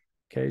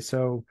 Okay,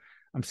 so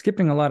I'm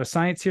skipping a lot of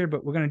science here,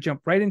 but we're going to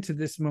jump right into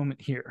this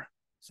moment here.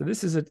 So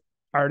this is an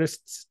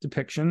artist's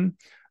depiction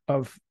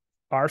of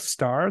our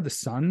star, the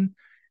sun.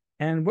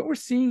 And what we're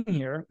seeing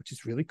here, which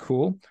is really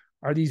cool,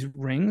 are these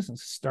rings.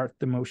 Let's start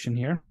the motion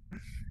here.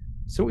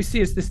 So what we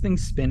see is this thing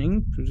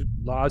spinning through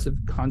laws of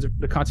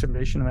the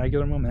conservation of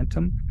angular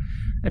momentum.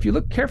 And if you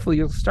look carefully,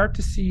 you'll start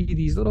to see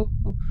these little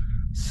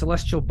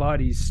celestial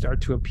bodies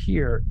start to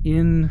appear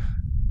in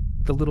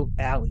the little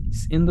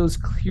alleys, in those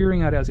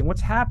clearing out alleys. And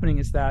what's happening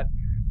is that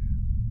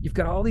you've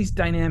got all these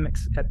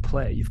dynamics at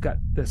play. You've got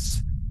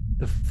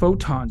the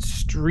photons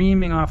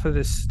streaming off of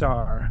this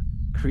star,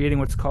 creating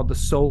what's called the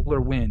solar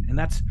wind. And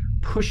that's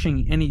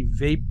pushing any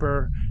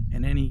vapor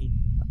and any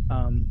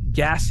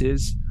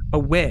gases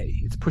away.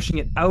 It's pushing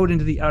it out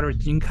into the outer.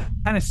 You can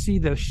kind of see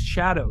the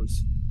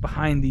shadows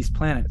behind these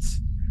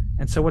planets.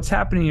 And so what's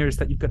happening here is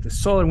that you've got the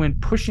solar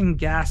wind pushing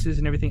gases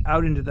and everything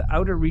out into the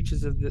outer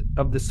reaches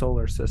of the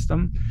solar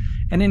system.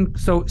 And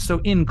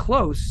in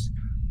close,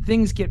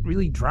 things get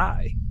really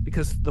dry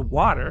because the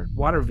water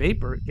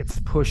vapor gets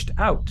pushed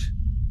out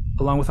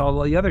along with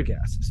all the other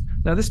gases.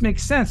 Now, this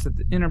makes sense that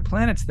the inner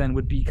planets then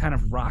would be kind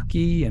of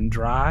rocky and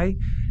dry.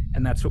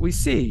 And that's what we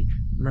see.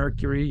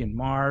 Mercury and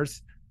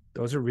Mars,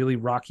 those are really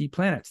rocky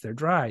planets. They're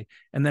dry.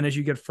 And then as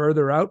you get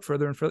further out,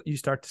 further and further, you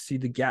start to see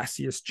the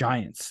gaseous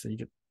giants. So you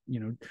get,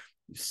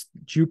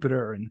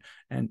 Jupiter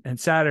and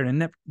Saturn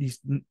and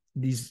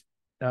these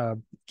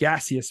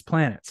gaseous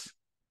planets.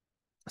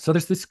 So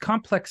there's this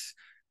complex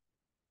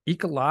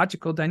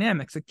ecological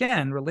dynamics,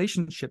 again,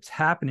 relationships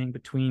happening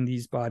between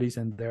these bodies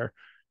and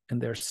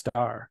their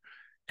star.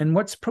 And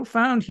what's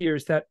profound here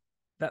is that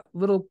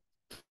little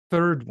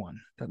third one,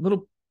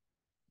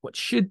 what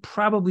should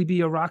probably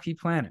be a rocky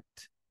planet,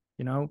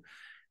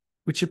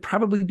 which should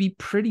probably be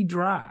pretty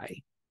dry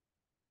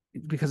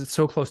because it's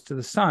so close to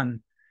the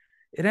sun,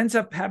 it ends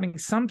up having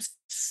some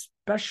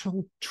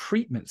special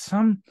treatment,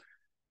 some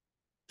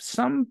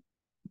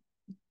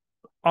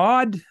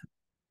odd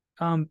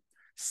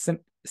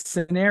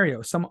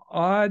scenario, some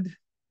odd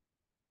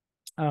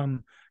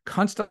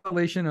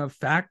constellation of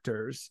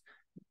factors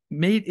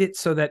made it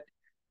so that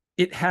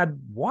it had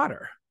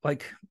water.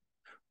 Like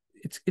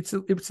it's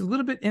a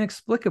little bit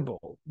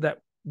inexplicable that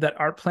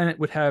our planet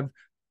would have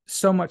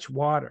so much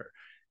water.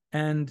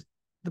 And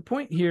the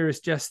point here is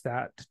just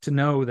that, to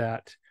know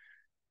that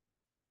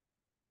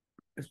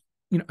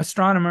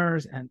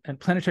astronomers and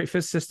planetary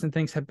physicists and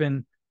things have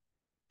been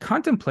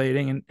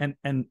contemplating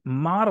and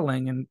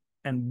modeling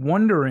and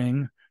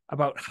wondering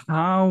about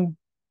how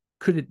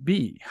could it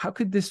be? How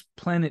could this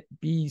planet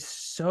be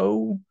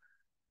so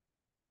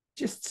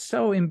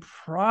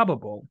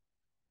improbable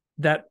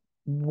that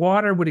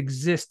water would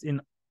exist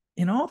in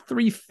all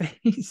three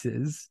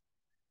phases?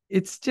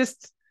 It's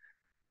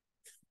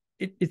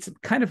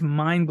kind of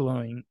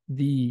mind-blowing,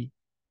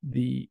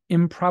 the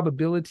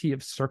improbability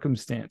of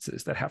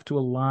circumstances that have to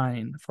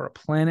align for a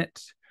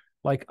planet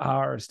like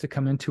ours to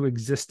come into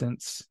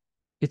existence.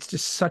 It's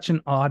just such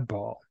an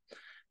oddball.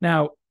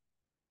 Now,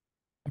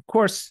 of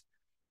course,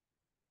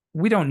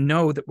 we don't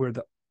know that we're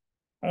the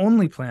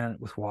only planet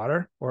with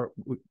water, or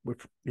we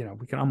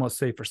can almost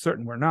say for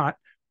certain we're not.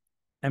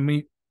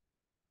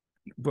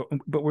 But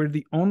we're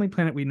the only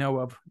planet we know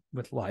of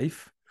with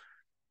life.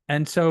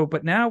 And so,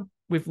 but now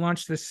we've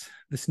launched this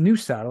new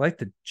satellite,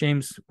 the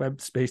James Webb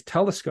Space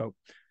Telescope,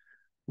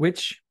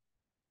 which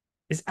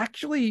is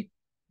actually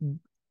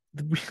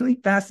the really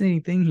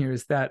fascinating thing here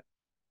is that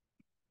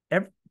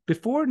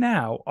before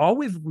now, all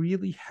we've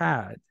really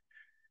had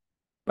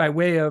by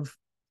way of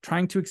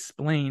trying to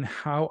explain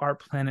how our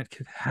planet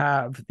could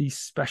have these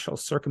special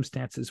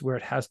circumstances where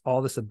it has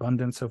all this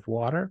abundance of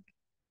water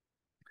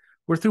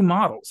were through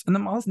models. And the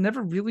models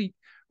never really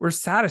were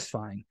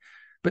satisfying.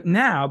 But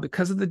now,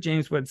 because of the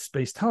James Webb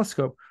Space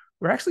Telescope,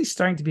 we're actually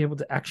starting to be able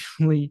to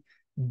actually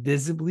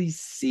visibly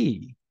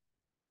see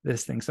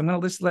this thing. So I'm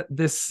going to just let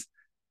this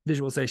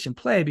visualization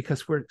play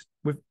because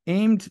we've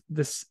aimed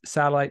this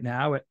satellite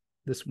now at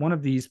this one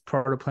of these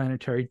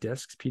protoplanetary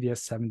disks,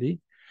 PDS-70,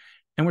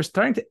 and we're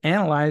starting to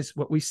analyze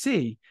what we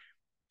see.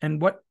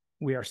 And what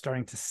we are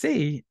starting to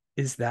see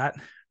is that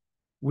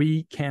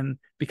we can,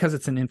 because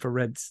it's an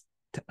infrared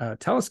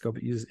telescope,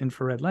 it uses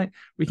infrared light,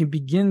 we can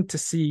begin to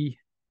see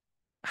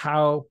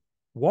how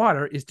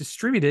water is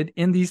distributed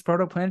in these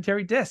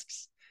protoplanetary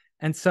disks.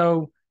 And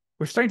so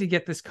we're starting to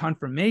get this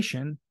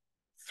confirmation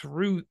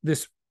through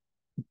this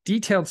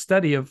detailed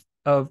study of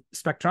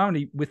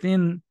spectrometry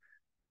within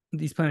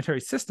these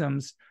planetary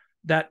systems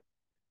that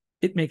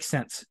it makes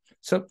sense.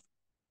 So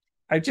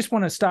I just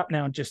want to stop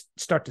now and just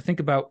start to think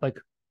about, like,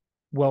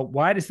 well,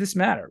 why does this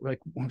matter? Like,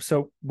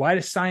 so why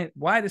does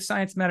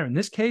science matter in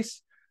this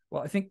case?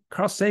 Well, I think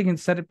Carl Sagan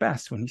said it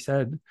best when he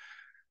said,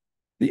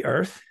 the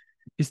Earth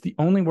is the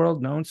only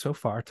world known so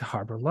far to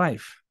harbor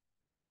life.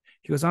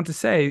 He goes on to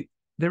say,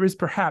 there is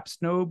perhaps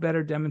no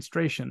better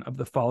demonstration of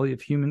the folly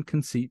of human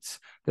conceits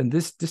than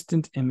this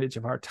distant image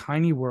of our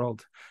tiny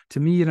world. To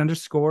me, it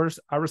underscores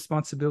our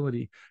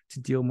responsibility to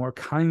deal more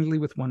kindly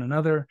with one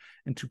another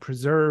and to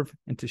preserve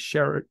and to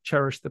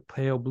cherish the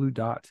pale blue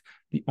dot,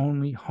 the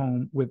only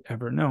home we've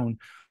ever known.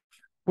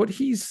 What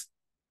he's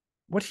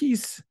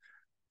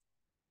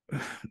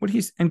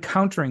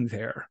encountering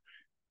there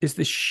is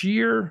the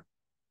sheer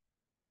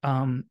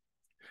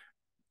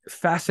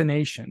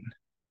fascination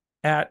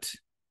at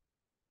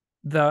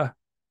the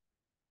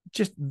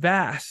just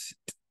vast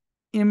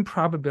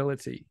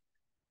improbability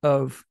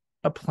of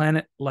a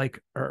planet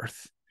like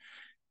Earth.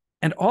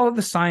 And all of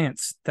the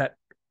science that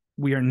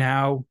we are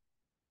now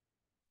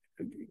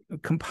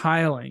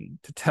compiling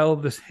to tell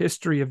this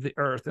history of the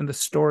Earth and the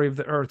story of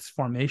the Earth's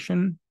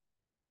formation,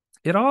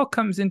 it all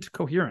comes into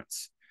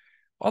coherence.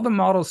 All the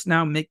models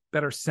now make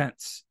better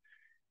sense.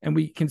 And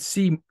we can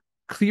see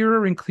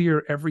clearer and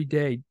clearer every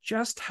day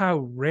just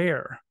how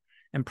rare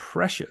and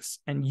precious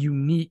and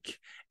unique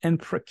and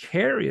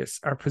precarious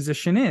our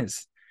position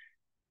is.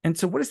 And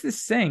so what is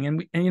this saying?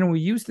 And we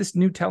use this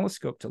new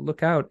telescope to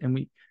look out,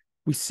 and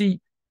we're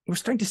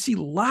starting to see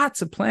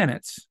lots of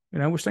planets.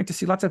 We're starting to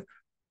see lots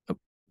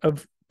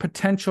of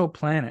potential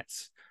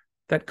planets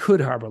that could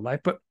harbor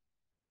life, but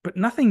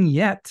nothing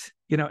yet,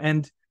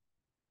 and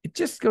it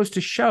just goes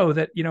to show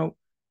that,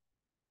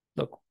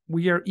 look,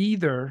 we are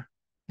either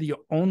the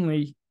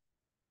only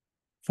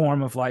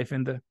form of life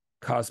in the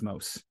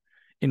cosmos,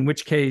 in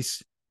which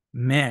case,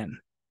 man,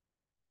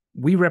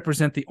 we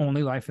represent the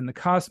only life in the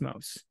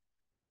cosmos,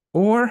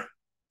 or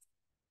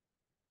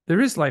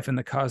there is life in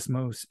the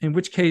cosmos, in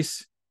which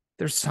case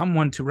there's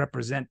someone to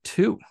represent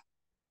too,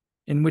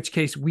 in which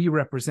case we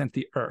represent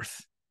the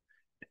Earth.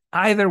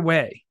 Either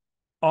way,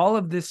 all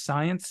of this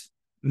science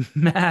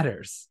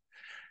matters.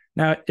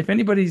 Now, if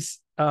anybody's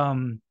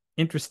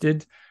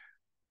interested,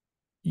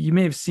 you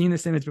may have seen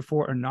this image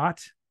before or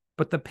not,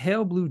 but the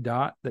pale blue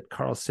dot that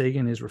Carl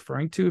Sagan is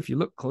referring to, if you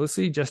look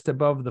closely, just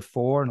above the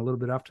 4 and a little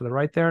bit off to the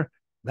right there,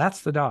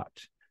 that's the dot.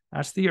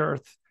 That's the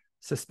Earth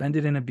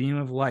suspended in a beam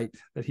of light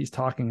that he's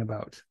talking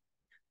about.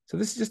 So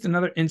this is just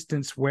another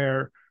instance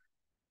where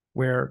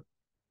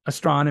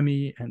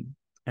astronomy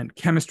and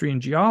chemistry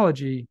and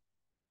geology,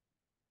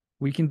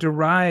 we can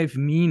derive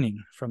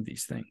meaning from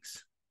these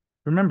things.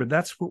 Remember,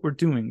 that's what we're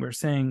doing. We're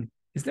saying,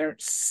 is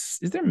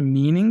there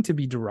meaning to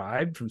be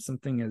derived from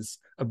something as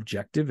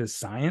objective as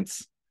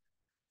science?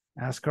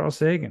 Ask Carl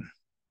Sagan.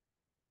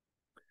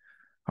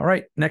 All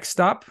right, next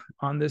stop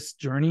on this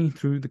journey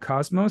through the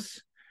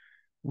cosmos,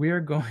 we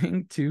are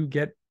going to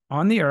get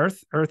on the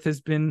Earth. Earth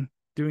has been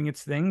doing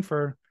its thing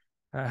for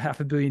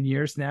 500 million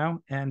years now,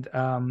 and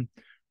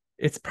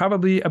it's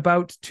probably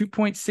about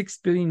 2.6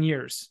 billion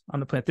years on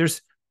the planet.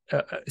 There's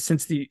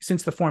since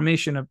the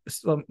formation of,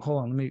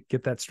 hold on, let me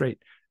get that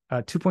straight.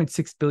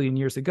 2.6 billion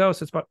years ago,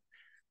 so it's about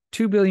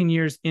 2 billion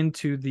years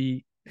into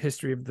the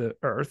history of the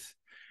Earth.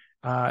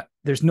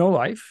 There's no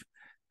life.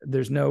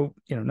 There's no,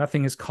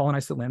 nothing has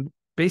colonized the land.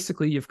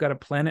 Basically, you've got a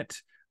planet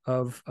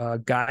of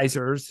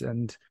geysers,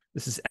 and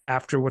this is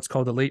after what's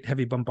called the late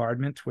heavy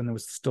bombardment, when there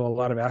was still a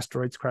lot of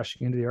asteroids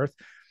crashing into the Earth.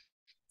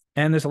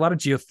 And there's a lot of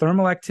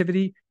geothermal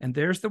activity, and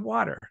there's the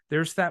water.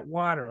 There's that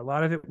water. A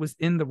lot of it was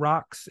in the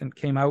rocks and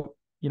came out,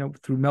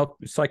 through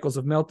cycles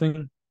of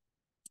melting.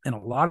 And a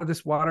lot of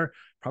this water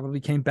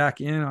probably came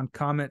back in on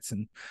comets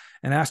and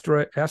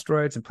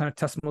asteroids and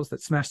planetesimals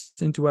that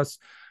smashed into us.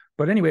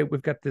 But anyway,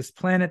 we've got this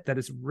planet that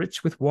is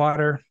rich with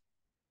water.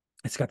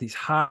 It's got these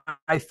high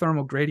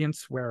thermal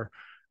gradients where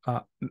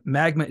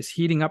magma is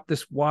heating up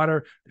this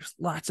water. There's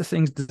lots of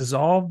things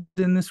dissolved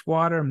in this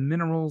water,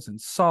 minerals and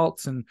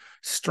salts and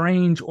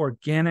strange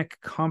organic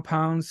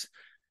compounds,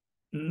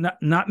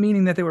 not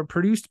meaning that they were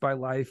produced by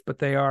life, but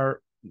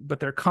they're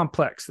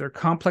complex. They're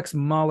complex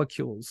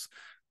molecules,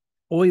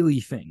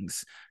 oily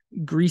things,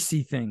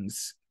 greasy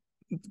things,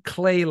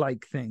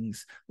 clay-like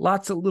things,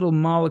 lots of little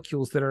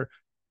molecules that are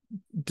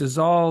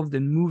dissolved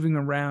and moving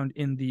around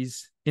in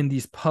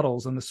these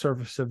puddles on the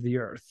surface of the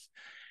Earth.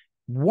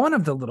 One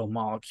of the little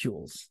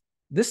molecules,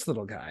 this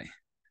little guy,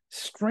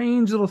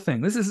 strange little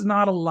thing. This is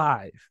not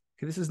alive.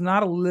 Okay, this is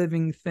not a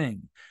living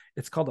thing.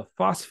 It's called a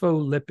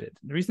phospholipid.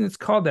 The reason it's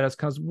called that is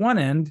because one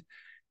end,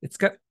 it's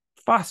got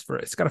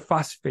phosphorus. It's got a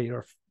phosphate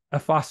or a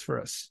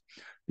phosphorus.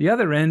 The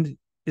other end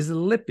is a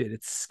lipid.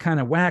 It's kind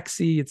of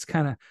waxy. It's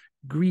kind of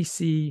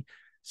greasy.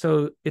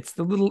 So it's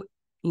the little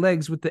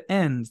legs with the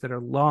ends that are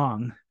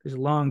long. There's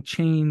long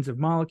chains of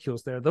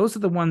molecules there. Those are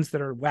the ones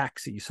that are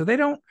waxy. So they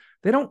don't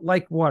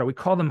like water. We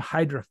call them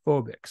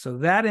hydrophobic. So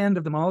that end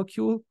of the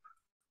molecule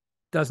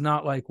does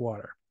not like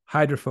water.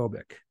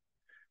 Hydrophobic.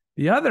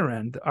 The other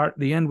end,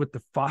 the end with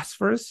the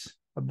phosphorus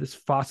of this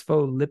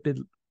phospholipid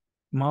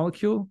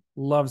molecule,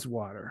 loves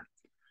water.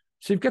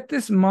 So you've got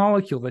this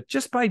molecule that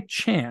just by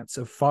chance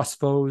of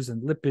phosphos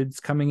and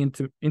lipids coming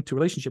into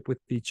relationship with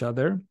each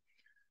other,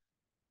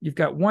 you've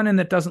got one end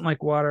that doesn't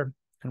like water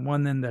and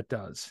one end that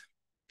does.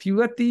 If you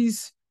let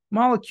these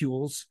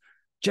molecules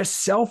just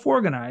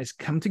self-organize,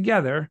 come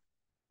together,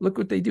 look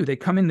what they do. They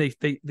come in,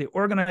 they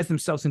organize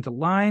themselves into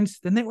lines,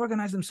 then they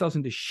organize themselves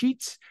into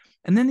sheets,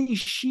 and then these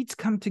sheets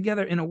come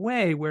together in a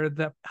way where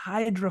the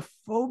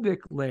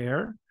hydrophobic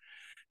layer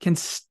can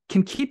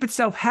keep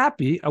itself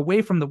happy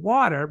away from the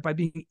water by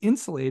being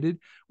insulated,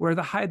 where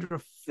the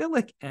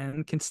hydrophilic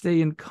end can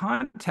stay in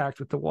contact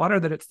with the water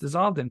that it's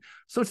dissolved in.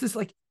 So it's this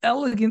like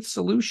elegant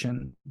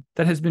solution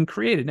that has been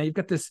created. Now you've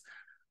got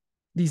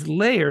these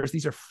layers,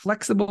 these are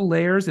flexible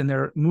layers, and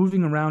they're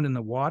moving around in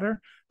the water.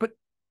 But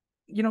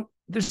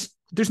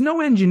there's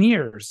no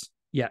engineers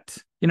yet.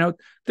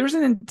 There's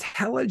an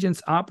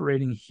intelligence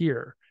operating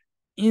here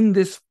in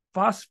this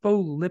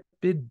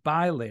phospholipid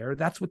bilayer.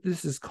 That's what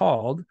this is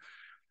called,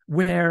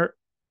 where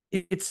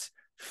it's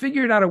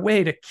figured out a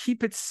way to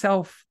keep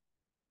itself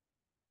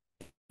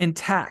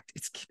intact.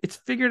 It's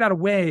figured out a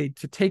way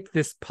to take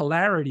this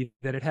polarity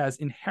that it has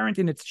inherent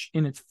in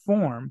its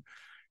form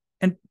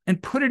and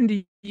put it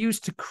into use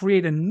to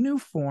create a new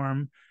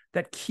form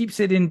that keeps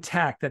it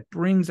intact, that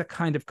brings a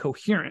kind of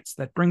coherence,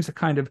 that brings a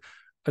kind of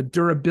a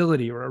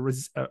durability or a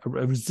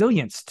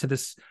resilience to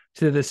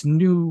this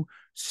new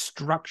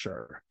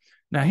structure.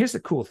 Now, here's the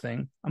cool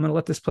thing. I'm going to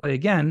let this play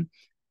again.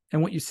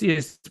 And what you see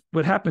is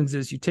what happens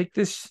is you take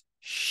this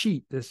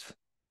sheet, this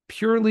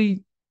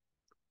purely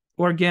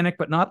organic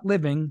but not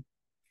living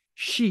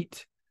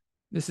sheet.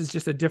 This is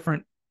just a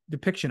different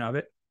depiction of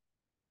it.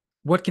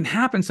 What can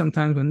happen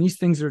sometimes when these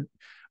things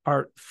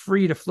are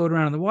free to float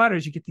around in the water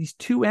is you get these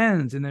two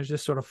ends, and they're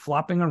just sort of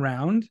flopping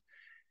around.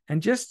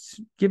 And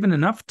just given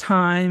enough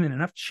time and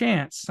enough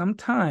chance,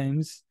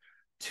 sometimes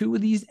two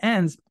of these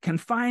ends can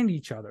find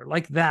each other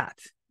like that.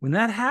 When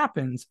that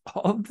happens,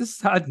 all of a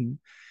sudden,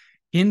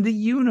 in the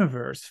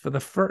universe, for the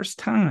first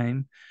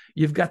time,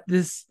 you've got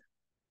this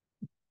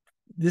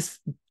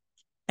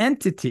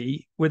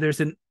entity where there's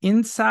an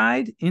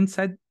inside, and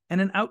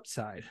an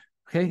outside.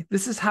 Okay,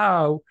 this is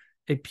how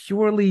a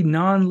purely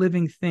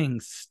non-living thing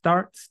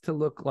starts to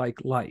look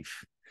like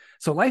life.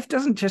 So life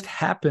doesn't just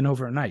happen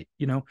overnight.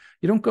 You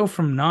don't go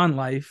from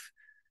non-life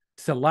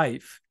to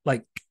life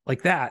like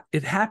that.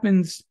 It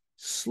happens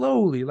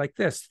slowly, like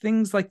this.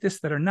 Things like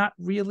this that are not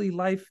really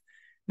life.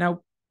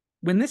 Now,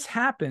 when this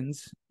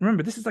happens,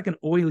 remember, this is like an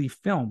oily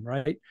film,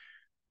 right?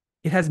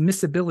 It has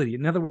miscibility.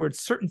 In other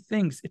words, certain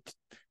things,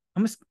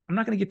 I'm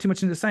not going to get too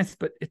much into science,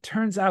 but it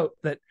turns out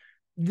that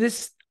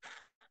this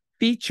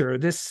feature,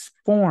 this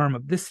form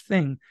of this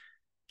thing,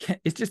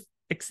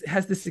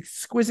 has this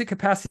exquisite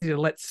capacity to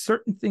let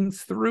certain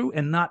things through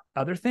and not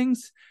other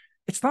things.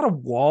 It's not a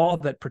wall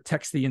that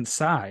protects the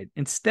inside.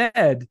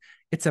 Instead,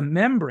 it's a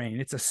membrane.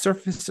 It's a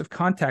surface of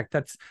contact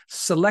that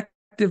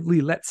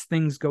selectively lets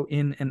things go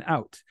in and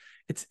out.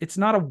 It's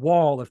not a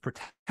wall of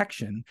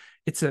protection.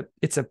 It's a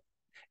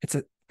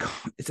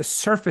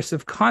surface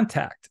of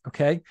contact.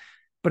 Okay,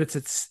 but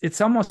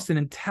it's almost an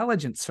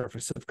intelligent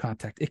surface of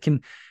contact. It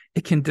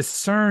can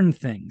discern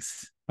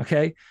things.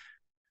 Okay.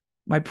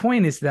 My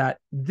point is that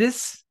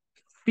this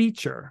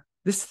feature,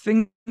 this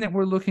thing that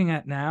we're looking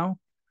at now,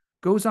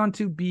 goes on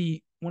to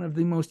be one of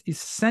the most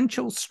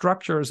essential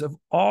structures of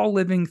all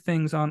living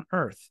things on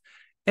Earth.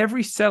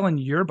 Every cell in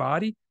your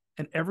body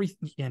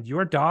and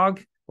your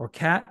dog or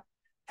cat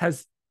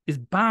is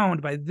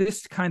bound by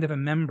this kind of a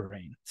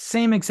membrane.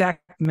 Same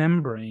exact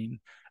membrane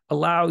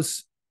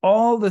allows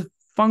all the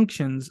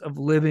functions of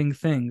living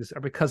things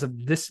are because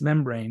of this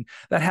membrane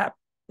that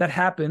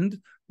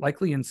happened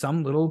likely in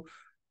some little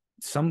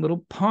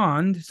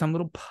pond, some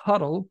little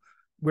puddle,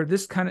 where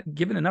this kind of,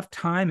 given enough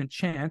time and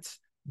chance,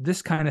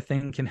 this kind of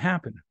thing can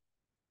happen.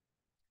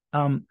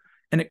 And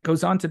it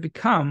goes on to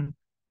become,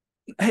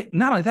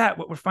 not only that,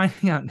 what we're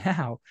finding out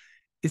now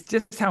is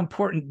just how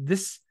important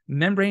this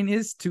membrane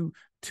is to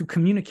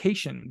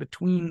communication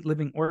between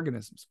living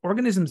organisms.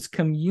 Organisms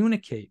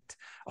communicate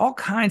all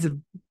kinds of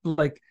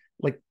like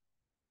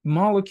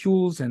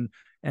molecules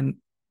and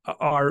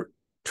are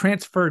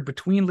transferred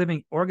between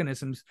living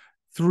organisms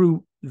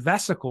through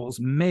vesicles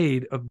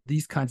made of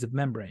these kinds of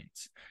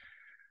membranes.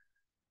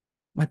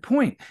 My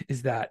point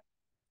is that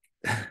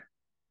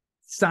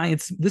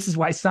this is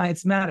why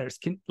science matters.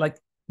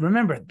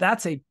 Remember,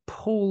 that's a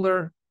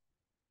polar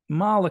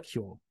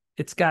molecule.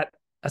 It's got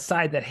a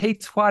side that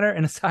hates water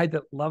and a side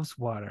that loves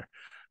water.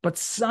 But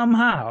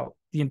somehow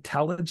the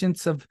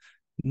intelligence of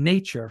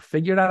nature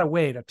figured out a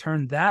way to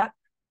turn that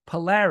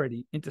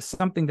polarity into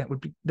something that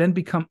would then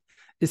become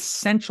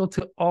essential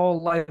to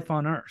all life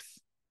on Earth.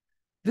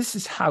 This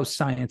is how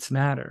science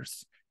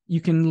matters.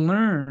 You can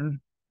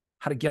learn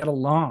how to get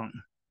along,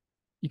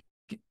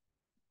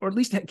 or at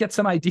least get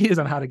some ideas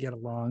on how to get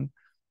along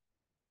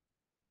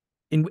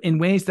in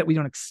ways that we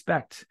don't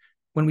expect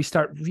when we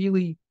start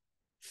really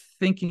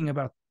thinking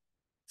about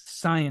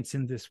science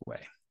in this way.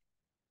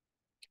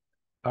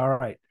 All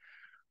right,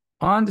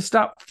 on to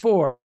stop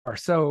 4.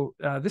 So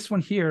this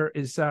one here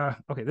is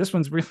okay. This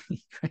one's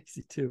really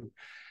crazy too.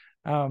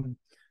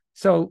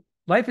 So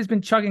life has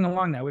been chugging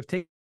along now. We've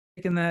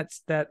taken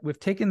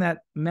that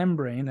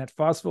membrane, that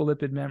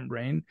phospholipid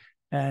membrane,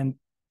 and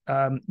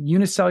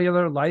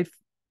unicellular life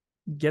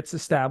gets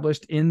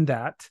established in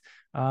that.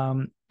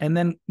 And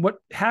then what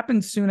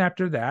happens soon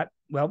after that?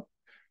 Well,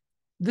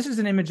 this is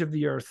an image of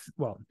the Earth.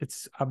 Well,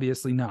 it's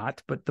obviously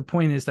not, but the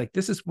point is, like,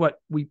 this is what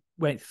we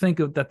might think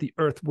of that the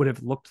Earth would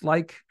have looked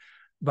like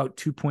about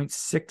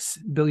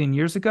 2.6 billion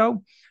years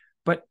ago.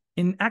 But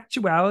in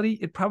actuality,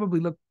 it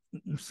probably looked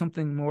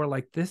something more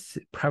like this.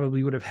 It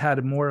probably would have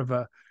had more of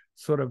a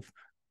sort of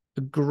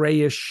a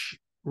grayish,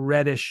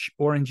 reddish,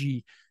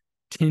 orangey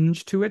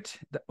tinge to it.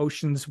 The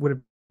oceans would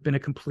have been a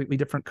completely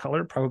different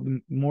color,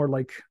 probably more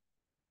like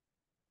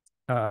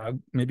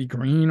maybe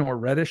green or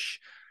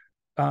reddish.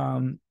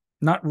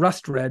 Not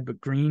rust red, but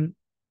green.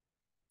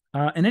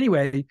 And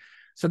anyway,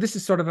 so this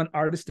is sort of an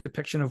artist's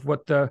depiction of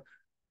what the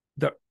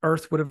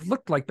Earth would have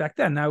looked like back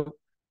then. Now,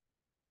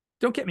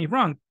 don't get me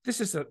wrong. This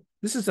is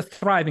a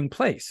thriving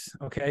place.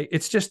 Okay,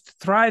 it's just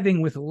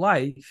thriving with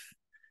life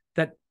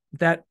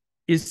that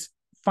is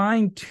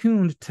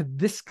fine-tuned to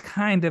this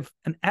kind of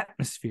an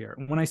atmosphere.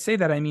 And when I say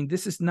that, I mean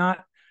this is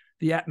not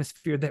the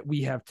atmosphere that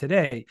we have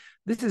today.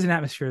 This is an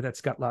atmosphere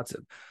that's got lots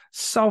of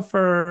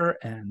sulfur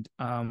and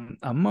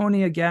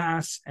ammonia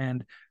gas,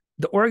 and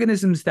the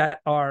organisms that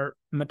are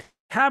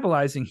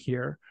metabolizing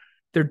here,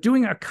 they're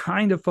doing a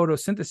kind of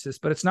photosynthesis,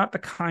 but it's not the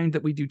kind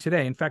that we do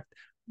today. In fact,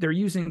 they're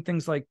using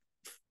things like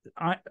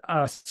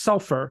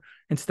sulfur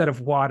instead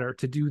of water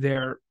to do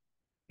their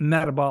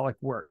metabolic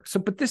work. So,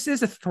 but this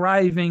is a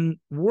thriving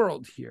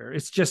world here.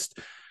 It's just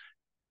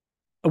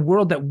a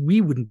world that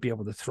we wouldn't be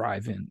able to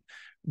thrive in.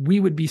 We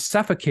would be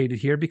suffocated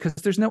here because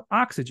there's no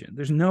oxygen.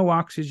 There's no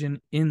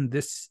oxygen in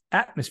this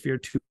atmosphere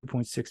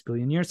 2.6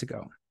 billion years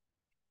ago.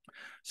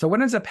 So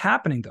what ends up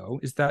happening, though,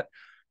 is that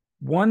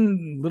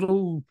one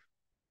little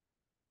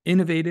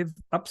innovative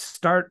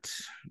upstart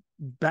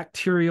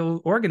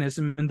bacterial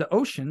organism in the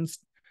oceans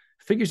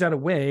figures out a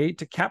way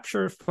to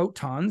capture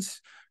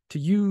photons, to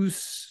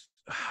use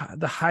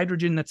the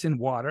hydrogen that's in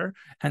water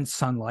and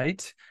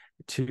sunlight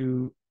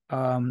to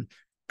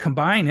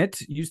combine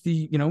it, use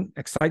the,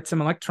 excite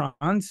some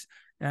electrons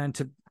and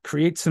to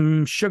create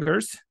some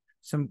sugars,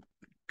 some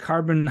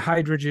carbon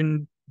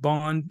hydrogen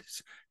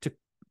bonds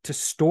to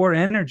store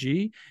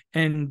energy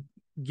and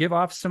give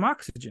off some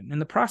oxygen in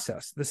the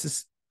process. This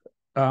is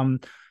oxygen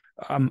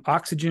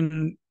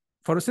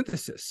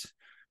photosynthesis.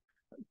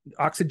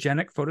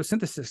 Oxygenic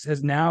photosynthesis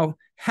has now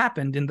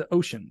happened in the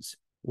oceans.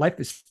 Life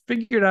has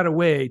figured out a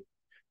way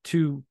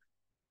to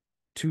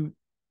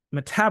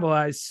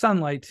metabolize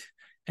sunlight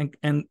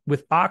and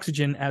with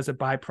oxygen as a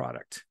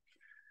byproduct.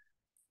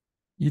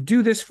 You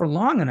do this for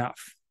long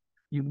enough,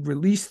 you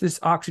release this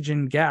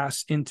oxygen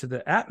gas into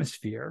the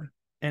atmosphere,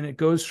 and it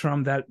goes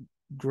from that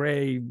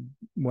gray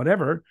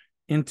whatever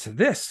into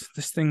this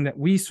thing that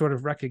we sort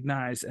of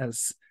recognize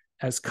as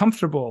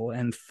comfortable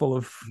and full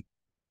of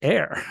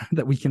air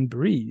that we can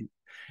breathe.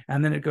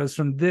 And then it goes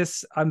from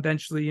this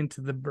eventually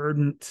into the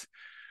verdant,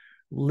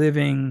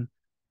 living,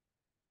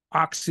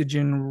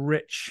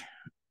 oxygen-rich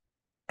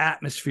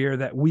atmosphere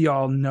that we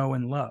all know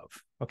and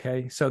love.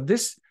 Okay, so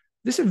this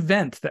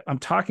event that I'm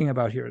talking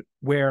about here,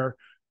 where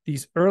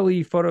these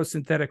early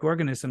photosynthetic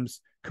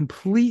organisms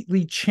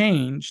completely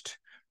changed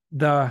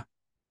the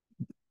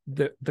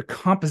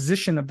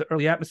composition of the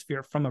early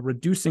atmosphere from a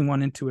reducing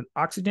one into an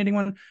oxygenating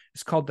one,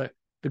 is called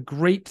the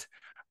Great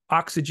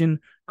Oxygen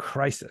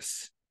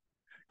Crisis.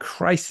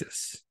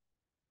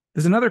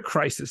 There's another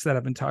crisis that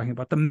I've been talking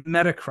about, the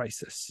meta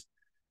crisis.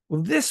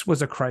 Well, this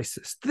was a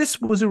crisis.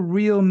 This was a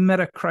real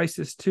meta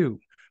crisis too.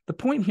 The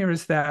point here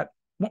is that,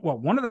 well,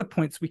 one of the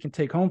points we can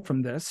take home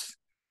from this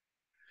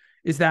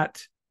is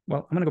that,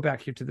 well, I'm going to go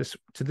back here to this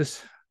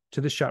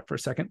shot for a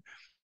second.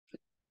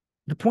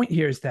 The point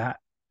here is that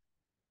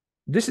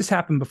this has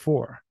happened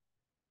before.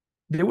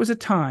 There was a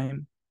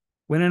time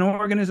when an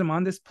organism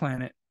on this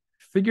planet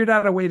figured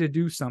out a way to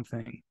do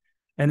something,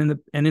 and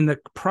in the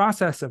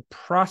process of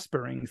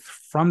prospering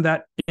from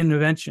that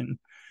invention,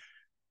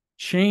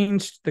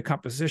 changed the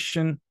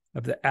composition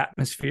of the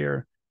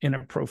atmosphere in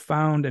a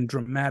profound and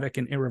dramatic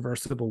and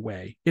irreversible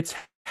way. It's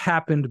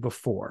happened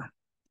before.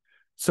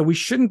 So we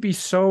shouldn't be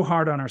so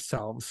hard on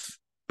ourselves,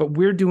 but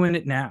we're doing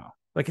it now.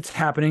 Like, it's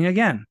happening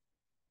again,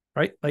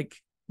 right? Like,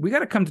 we got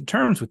to come to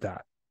terms with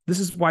that. This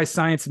is why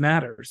science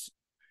matters,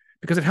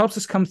 because it helps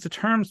us come to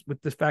terms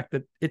with the fact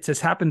that it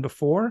has happened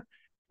before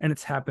and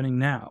it's happening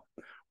now.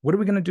 What are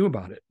we going to do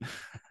about it?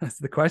 That's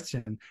the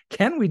question.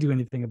 Can we do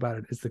anything about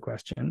it is the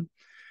question.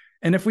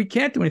 And if we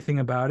can't do anything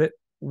about it,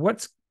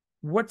 what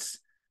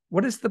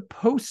does the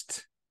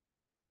post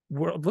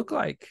world look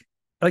like?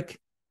 Like,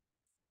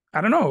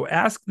 I don't know.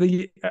 Ask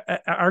the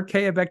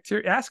archaea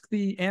bacteria. Ask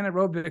the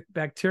anaerobic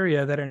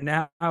bacteria that are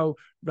now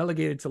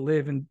relegated to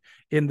live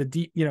in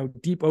the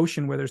deep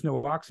ocean where there's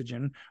no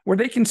oxygen, where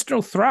they can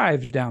still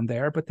thrive down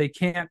there, but they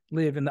can't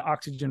live in the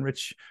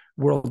oxygen-rich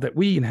world that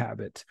we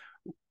inhabit.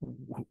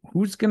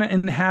 Who's going to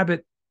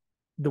inhabit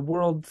the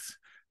worlds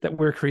that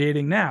we're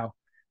creating now?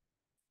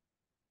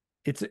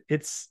 It's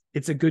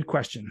a good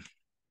question.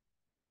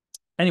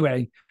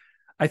 Anyway,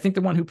 I think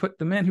the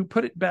man who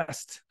put it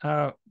best,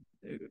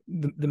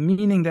 the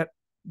meaning that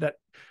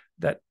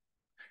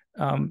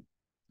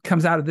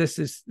comes out of this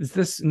is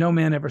this: no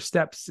man ever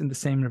steps in the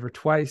same river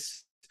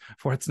twice,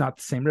 for it's not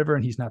the same river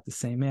and he's not the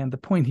same man. The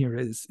point here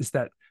is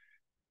that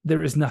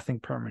there is nothing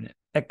permanent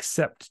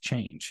except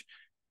change.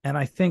 And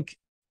I think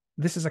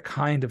this is a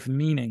kind of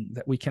meaning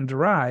that we can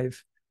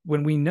derive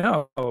when we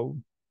know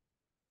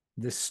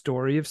this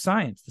story of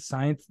science,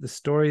 the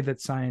story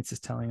that science is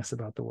telling us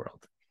about the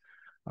world.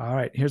 All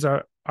right, here's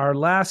our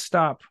last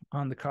stop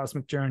on the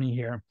cosmic journey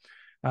here.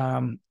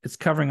 It's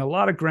covering a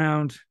lot of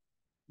ground.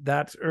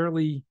 That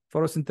early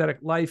photosynthetic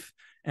life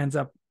ends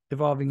up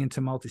evolving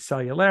into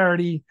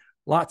multicellularity.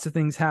 Lots of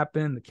things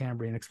happen. The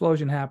Cambrian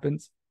explosion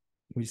happens.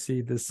 We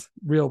see this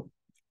real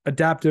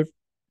adaptive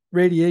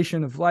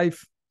radiation of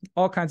life,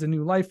 all kinds of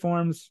new life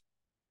forms,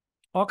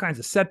 all kinds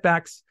of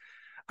setbacks,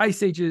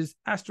 ice ages,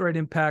 asteroid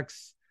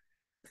impacts,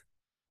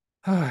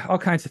 all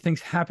kinds of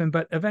things happen.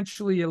 But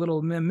eventually a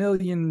little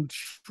mammalian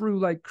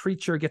shrew-like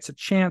creature gets a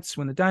chance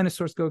when the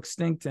dinosaurs go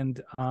extinct,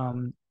 and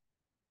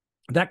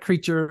that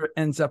creature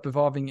ends up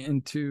evolving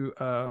into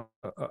a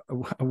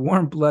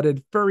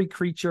warm-blooded furry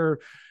creature.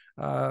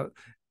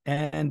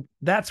 And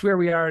that's where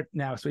we are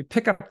now. So we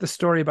pick up the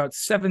story about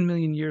 7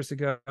 million years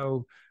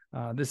ago.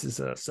 This is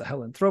a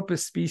Sahelanthropus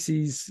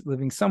species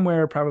living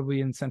somewhere,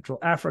 probably in Central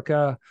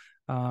Africa.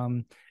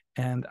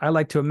 And I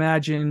like to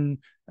imagine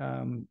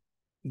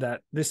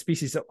that this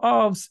species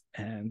evolves,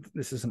 and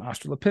this is an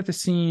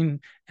Australopithecine,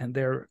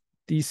 and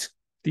these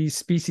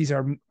species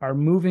are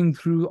moving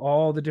through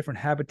all the different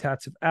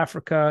habitats of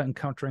Africa,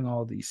 encountering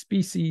all these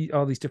species,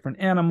 all these different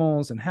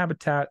animals and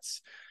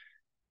habitats.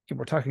 And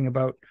we're talking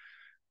about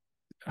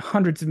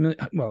hundreds of million,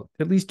 well,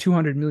 at least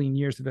 200 million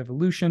years of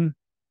evolution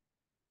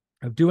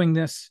of doing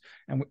this.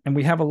 And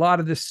we have a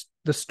lot of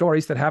the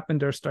stories that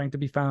happened are starting to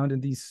be found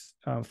in these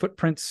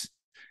footprints,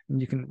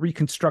 and you can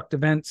reconstruct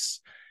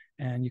events,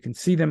 and you can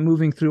see them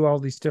moving through all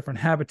these different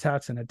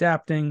habitats and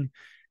adapting.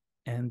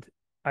 And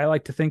I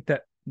like to think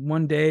that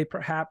one day,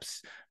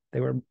 perhaps,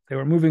 they were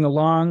moving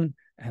along,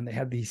 and they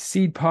had these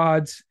seed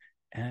pods,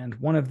 and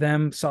one of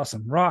them saw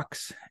some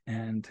rocks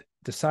and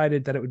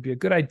decided that it would be a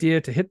good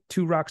idea to hit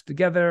two rocks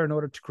together in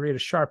order to create a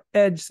sharp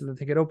edge so that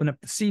they could open up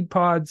the seed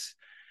pods.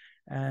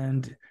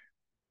 And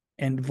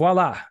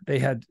voila, they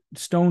had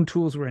stone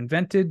tools were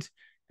invented.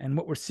 And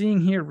what we're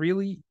seeing here,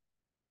 really,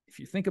 if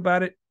you think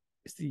about it,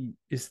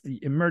 is the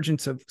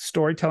emergence of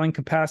storytelling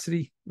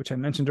capacity, which I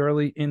mentioned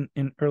early in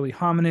early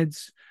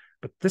hominids.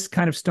 But this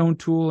kind of stone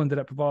tool ended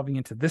up evolving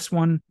into this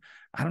one.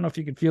 I don't know if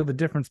you can feel the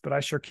difference, but I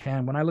sure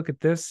can. When I look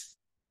at this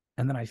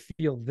and then I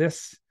feel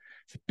this,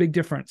 it's a big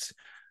difference.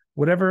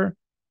 Whatever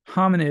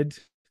hominid,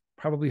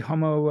 probably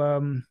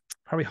Homo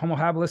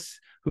habilis,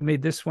 who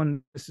made this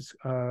one, this is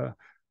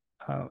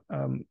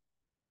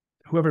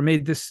whoever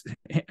made this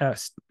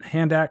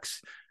hand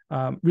axe,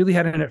 really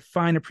had a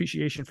fine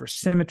appreciation for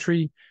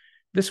symmetry.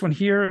 This one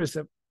here is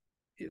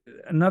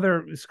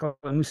another, it's called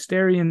a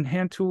Mousterian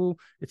hand tool.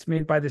 It's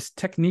made by this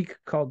technique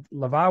called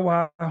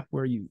lavawa,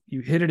 where you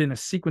hit it in a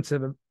sequence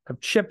of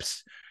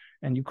chips,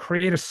 and you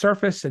create a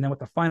surface, and then with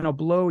the final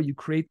blow, you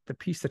create the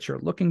piece that you're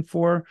looking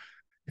for.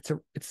 It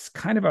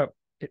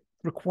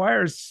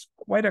requires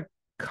quite a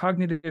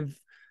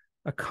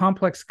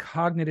complex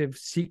cognitive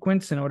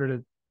sequence in order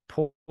to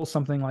pull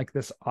something like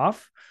this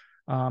off.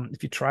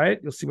 If you try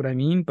it, you'll see what I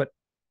mean. But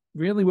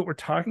really what we're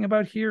talking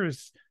about here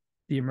is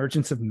the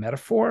emergence of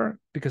metaphor,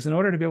 because in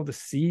order to be able to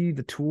see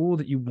the tool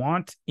that you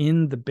want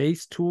in the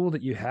base tool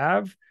that you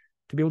have,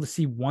 to be able to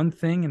see one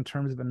thing in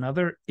terms of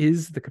another,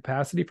 is the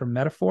capacity for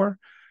metaphor.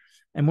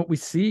 And what we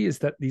see is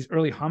that these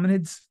early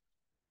hominids,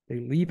 they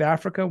leave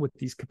Africa with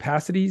these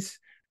capacities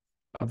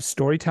of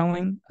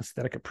storytelling,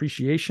 aesthetic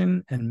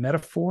appreciation, and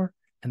metaphor,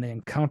 and they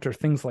encounter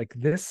things like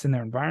this in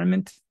their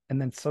environment,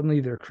 and then suddenly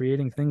they're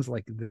creating things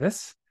like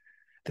this.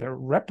 They're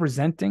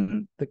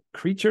representing the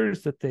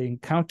creatures that they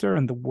encounter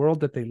and the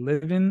world that they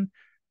live in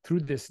through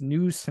this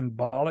new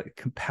symbolic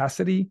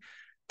capacity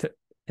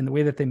in the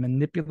way that they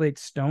manipulate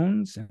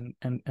stones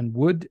and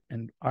wood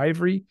and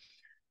ivory.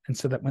 And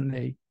so that when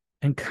they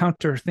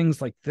encounter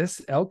things like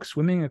this, elk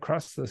swimming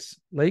across this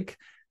lake,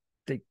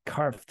 they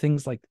carve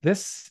things like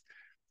this,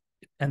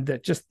 and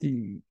that just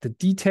the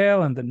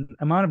detail and the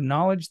amount of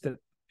knowledge that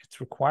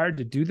it's required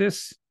to do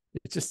this,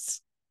 it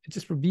just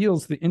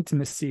reveals the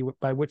intimacy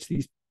by which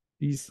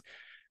these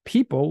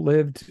people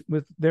lived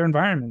with their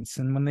environments.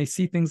 And when they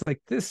see things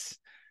like this,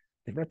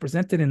 they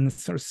represent it in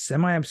this sort of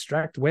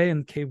semi-abstract way in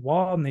the cave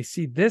wall, and they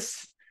see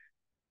this,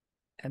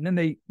 and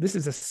then this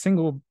is a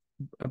single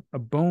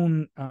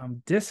bone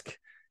disc,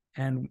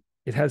 and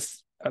it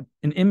has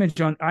an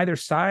image on either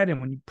side. And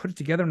when you put it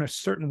together in a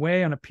certain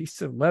way on a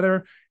piece of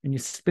leather and you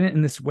spin it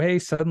in this way,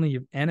 suddenly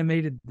you've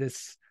animated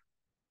this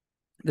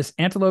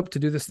antelope to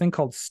do this thing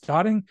called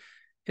stotting.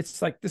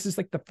 It's like, this is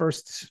like the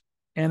first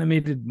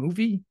animated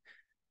movie.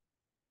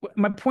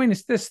 My point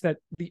is this, that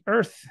the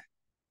earth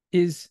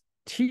is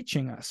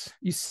teaching us.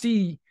 You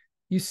see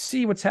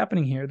what's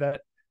happening here,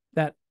 that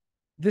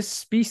this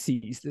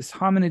species, this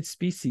hominid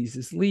species,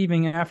 is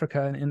leaving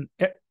Africa, and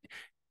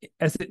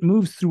as it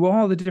moves through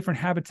all the different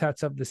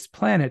habitats of this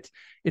planet,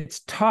 it's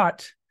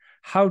taught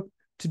how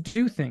to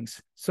do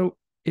things. So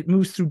It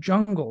moves through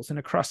jungles and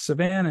across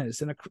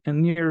savannas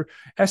and near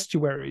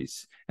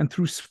estuaries and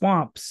through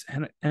swamps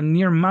and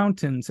near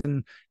mountains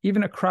and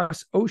even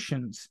across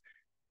oceans.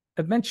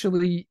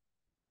 Eventually,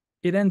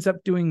 it ends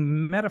up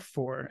doing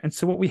metaphor. And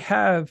so what we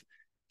have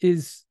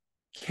is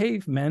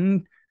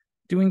cavemen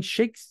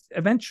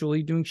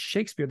eventually doing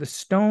Shakespeare. The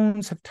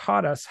stones have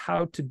taught us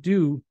how to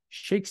do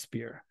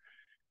Shakespeare.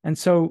 And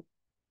so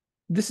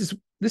this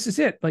is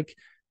it. Like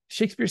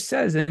Shakespeare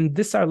says, "And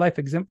this our life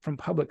exempt from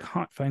public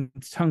haunt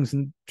finds tongues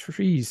and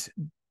trees,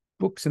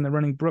 books in the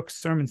running brooks,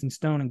 sermons in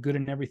stone, and good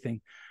in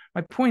everything."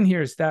 My point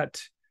here is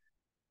that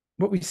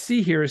what we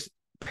see here is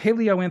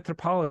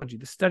paleoanthropology,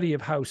 the study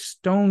of how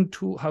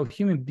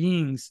human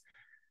beings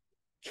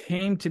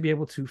came to be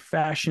able to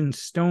fashion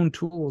stone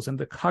tools and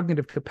the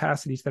cognitive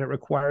capacities that it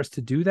requires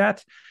to do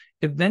that,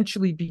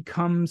 eventually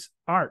becomes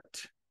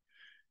art.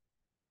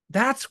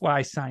 That's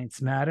why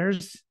science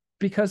matters,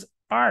 because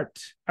art.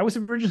 I was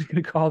originally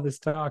going to call this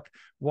talk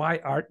 "Why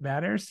Art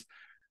Matters."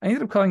 I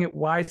ended up calling it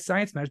 "Why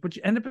Science Matters," but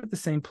you end up at the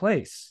same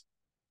place.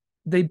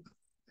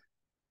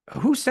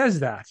 Who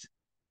says that?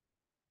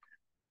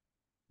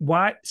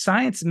 Why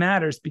science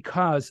matters?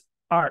 Because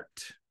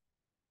art.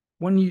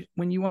 When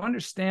you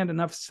understand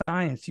enough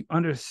science, you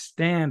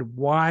understand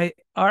why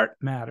art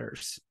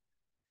matters.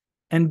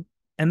 And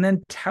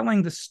then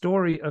telling the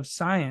story of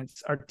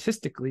science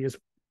artistically is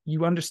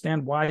you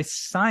understand why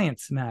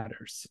science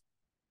matters.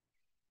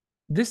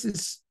 This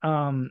is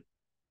all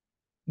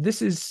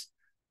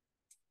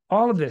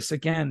of this,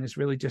 again, is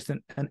really just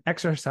an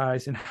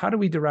exercise in how do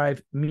we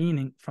derive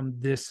meaning from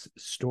this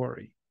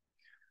story.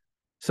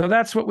 So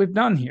that's what we've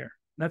done here.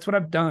 That's what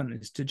I've done,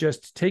 is to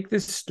just take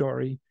this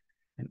story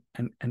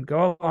and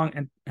go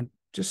along and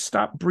just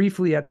stop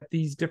briefly at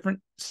these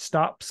different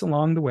stops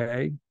along the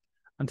way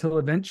until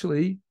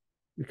eventually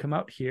we come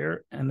out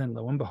here, and then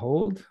lo and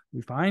behold,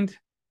 we find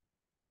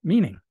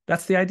meaning.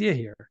 That's the idea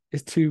here,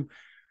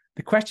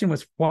 the question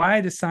was,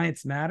 why does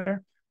science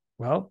matter?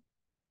 Well,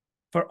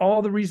 for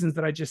all the reasons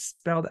that I just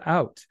spelled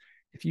out.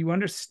 If you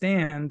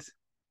understand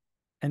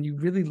and you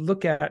really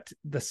look at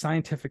the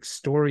scientific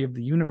story of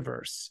the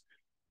universe,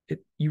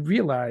 you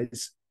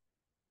realize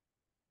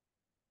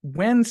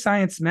when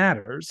science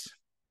matters,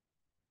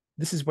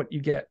 this is what you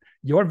get.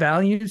 Your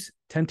values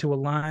tend to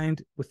align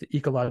with the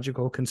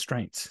ecological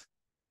constraints.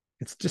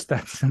 It's just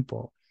that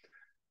simple.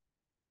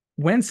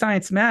 When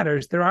science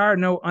matters, there are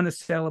no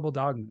unassailable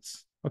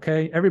dogmas.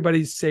 Okay,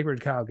 everybody's sacred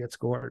cow gets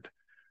gored.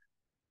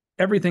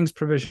 Everything's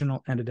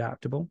provisional and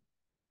adaptable.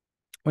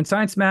 When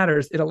science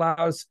matters, it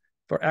allows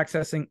for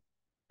accessing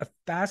a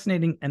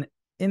fascinating and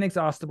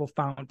inexhaustible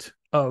fount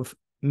of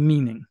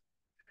meaning.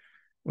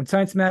 When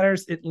science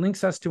matters, it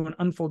links us to an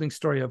unfolding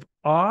story of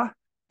awe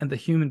and the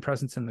human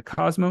presence in the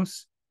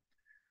cosmos.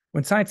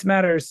 When science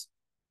matters,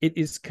 it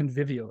is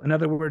convivial. In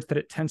other words, that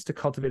it tends to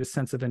cultivate a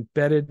sense of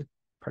embedded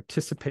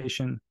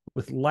participation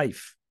with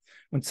life.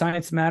 When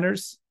science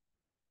matters,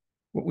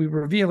 what we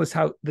reveal is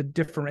how the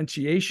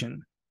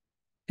differentiation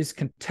is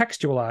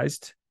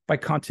contextualized by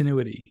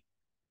continuity.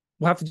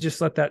 We'll have to just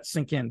let that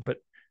sink in. But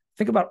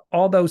think about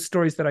all those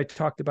stories that I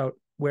talked about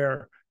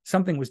where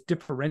something was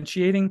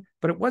differentiating,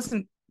 but it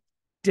wasn't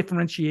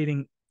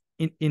differentiating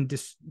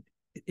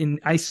in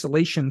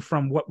isolation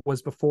from what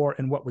was before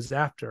and what was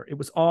after. It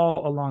was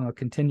all along a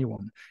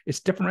continuum.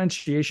 It's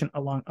differentiation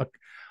along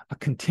a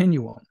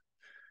continuum.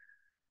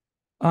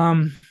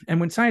 And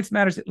when science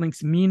matters, it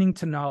links meaning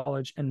to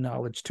knowledge and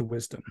knowledge to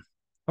wisdom.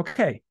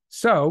 Okay,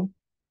 so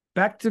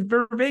back to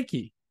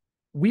Vervaeke.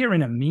 We are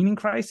in a meaning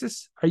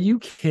crisis. Are you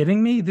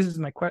kidding me? This is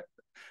my question.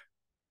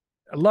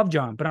 I love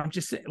John, but I'm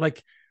just saying,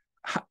 like,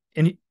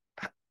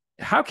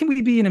 how can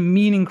we be in a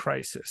meaning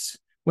crisis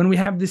when we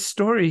have this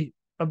story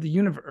of the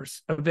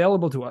universe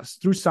available to us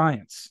through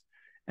science?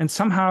 And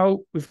somehow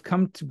we've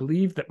come to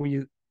believe that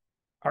we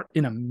are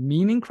in a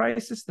meaning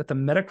crisis, that the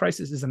meta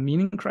crisis is a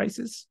meaning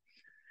crisis.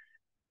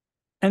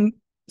 And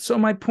so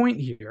my point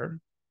here,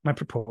 my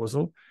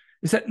proposal,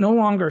 is that no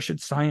longer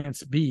should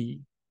science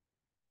be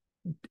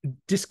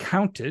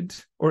discounted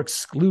or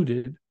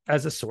excluded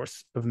as a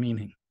source of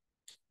meaning.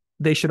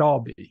 They should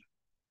all be.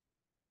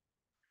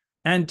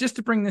 And just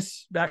to bring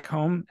this back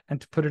home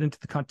and to put it into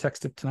the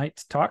context of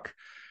tonight's talk,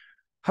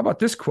 how about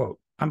this quote?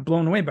 I'm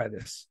blown away by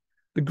this.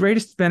 The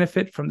greatest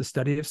benefit from the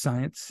study of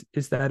science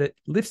is that it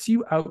lifts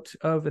you out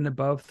of and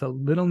above the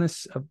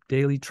littleness of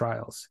daily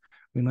trials.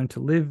 We learn to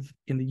live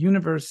in the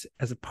universe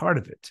as a part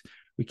of it.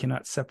 We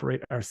cannot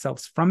separate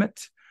ourselves from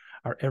it.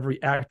 Our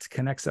every act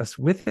connects us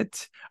with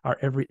it. Our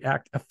every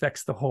act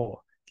affects the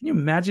whole. Can you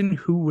imagine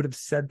who would have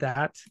said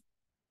that?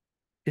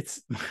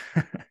 It's,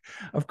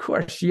 of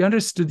course, she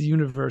understood the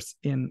universe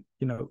in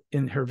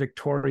her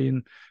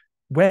Victorian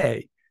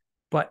way.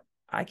 But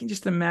I can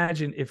just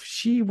imagine if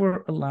she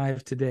were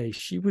alive today,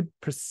 she would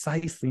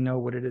precisely know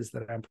what it is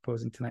that I'm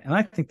proposing tonight. And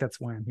I think that's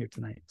why I'm here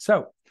tonight.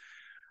 So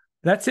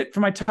that's it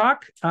for my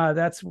talk.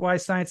 That's why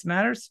science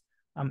matters.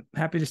 I'm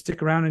happy to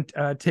stick around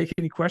and take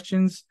any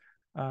questions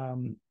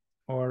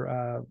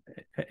or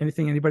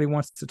anything anybody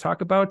wants to talk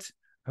about.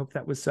 I hope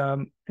that was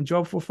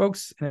enjoyable for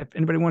folks. And if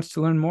anybody wants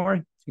to learn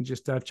more, You can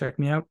just check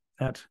me out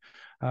at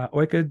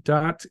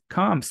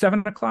oika.com,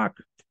 7 o'clock.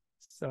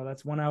 So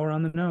that's 1 hour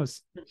on the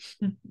nose.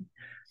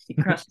 You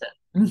crushed it.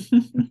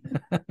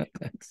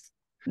 Thanks.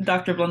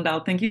 Dr.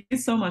 Blundell, thank you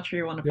so much for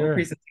your wonderful Sure.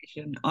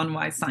 presentation on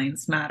why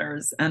science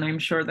matters. And I'm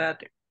sure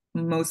that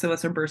most of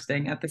us are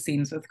bursting at the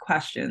seams with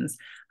questions.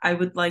 I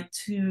would like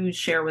to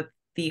share with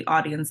the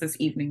audience this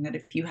evening that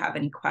if you have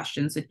any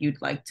questions that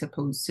you'd like to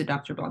pose to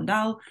Dr.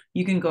 Blundell,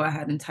 you can go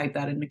ahead and type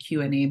that in the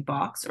Q&A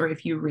box, or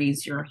if you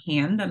raise your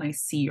hand and I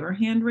see your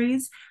hand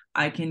raised,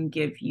 I can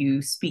give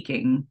you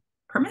speaking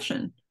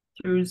permission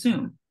through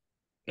Zoom,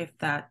 if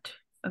that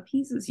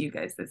appeases you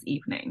guys this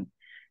evening.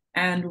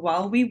 And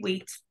while we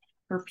wait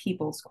for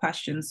people's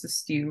questions to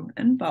stew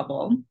and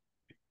bubble,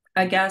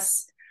 I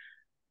guess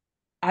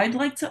I'd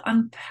like to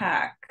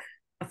unpack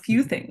a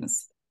few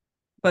things.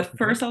 But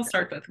first, I'll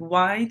start with,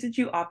 why did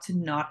you opt to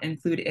not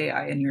include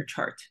AI in your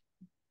chart?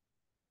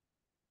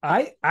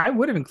 I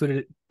would have included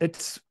it.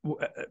 It's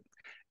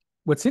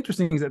what's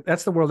interesting is that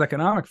that's the World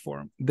Economic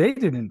Forum. They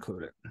didn't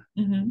include it.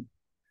 Mm-hmm.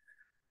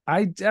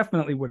 I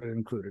definitely would have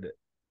included it.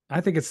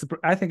 I think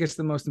it's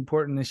the most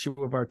important issue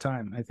of our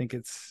time. I think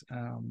it's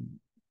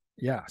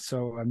yeah.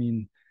 So I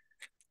mean,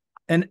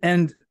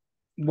 and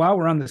while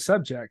we're on the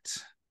subject,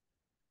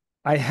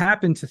 I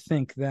happen to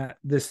think that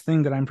this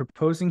thing that I'm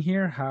proposing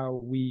here,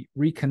 how we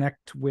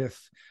reconnect with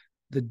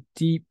the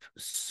deep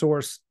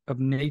source of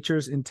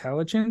nature's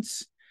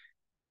intelligence,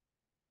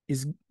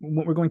 is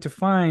what we're going to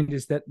find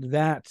is that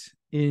that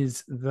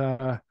is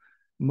the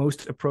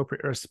most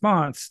appropriate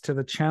response to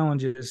the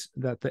challenges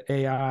that the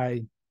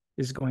AI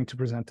is going to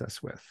present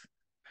us with.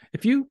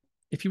 If you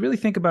really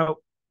think about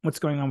what's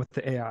going on with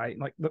the AI,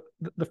 like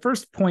the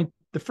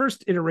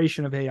first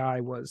iteration of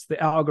AI was the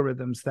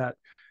algorithms that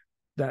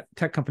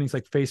tech companies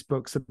like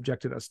Facebook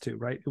subjected us to,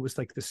 right? It was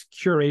like this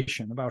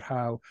curation about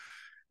how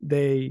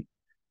they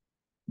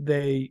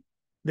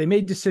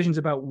made decisions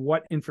about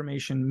what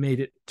information made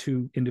it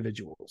to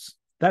individuals.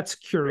 That's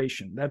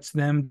curation. That's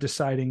them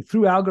deciding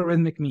through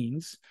algorithmic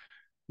means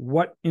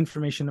what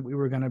information that we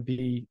were going to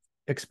be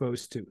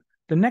exposed to.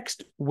 The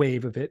next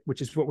wave of it,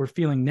 which is what we're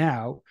feeling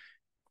now,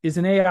 is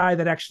an AI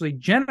that actually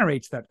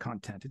generates that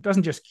content. It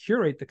doesn't just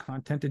curate the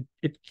content,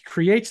 it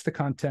creates the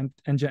content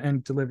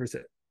and delivers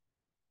it.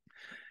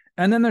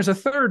 And then there's a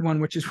third one,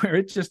 which is where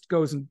it just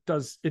goes and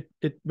does it.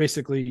 It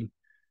basically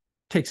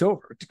takes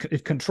over.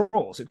 It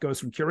controls. It goes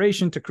from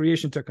curation to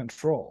creation to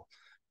control.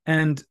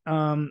 And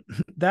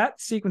that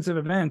sequence of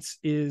events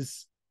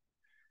is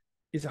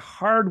a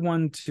hard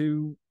one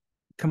to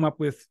come up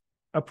with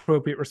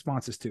appropriate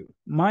responses to.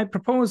 My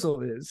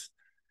proposal is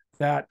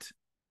that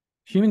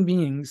human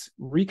beings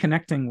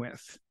reconnecting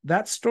with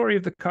that story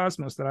of the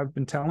cosmos that I've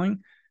been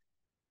telling,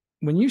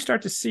 when you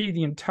start to see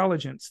the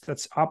intelligence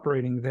that's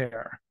operating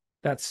there,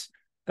 that's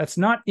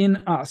not in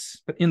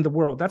us, but in the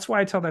world. That's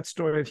why I tell that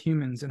story of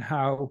humans and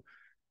how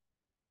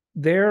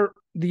there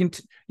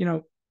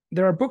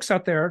are books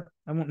out there,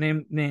 I won't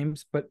name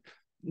names, but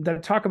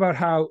that talk about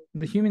how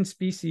the human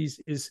species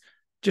is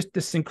just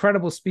this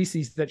incredible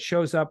species that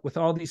shows up with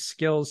all these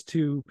skills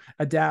to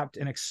adapt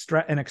and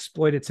extract and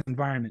exploit its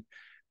environment.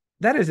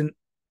 That is an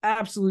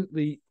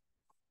absolutely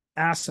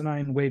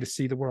asinine way to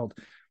see the world.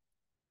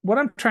 What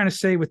I'm trying to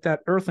say with that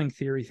earthling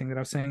theory thing that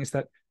I was saying is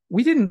that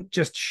we didn't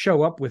just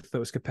show up with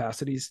those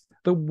capacities.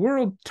 The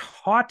world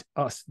taught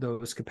us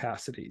those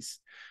capacities.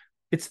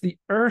 It's the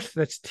earth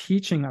that's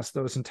teaching us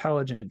those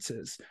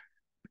intelligences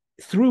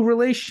through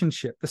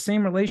relationship. The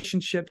same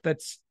relationship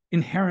that's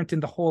inherent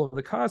in the whole of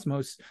the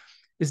cosmos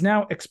is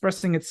now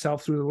expressing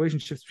itself through the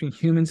relationships between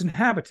humans and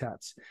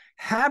habitats.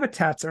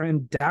 Habitats are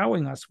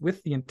endowing us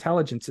with the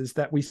intelligences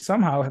that we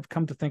somehow have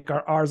come to think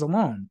are ours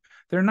alone.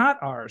 They're not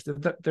ours.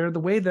 They're the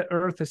way that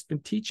Earth has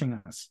been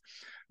teaching us.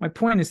 My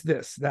point is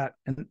this,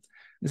 and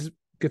this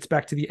gets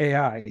back to the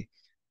AI.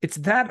 It's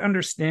that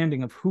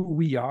understanding of who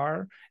we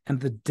are and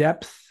the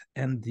depth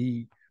and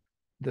the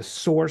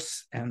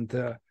source and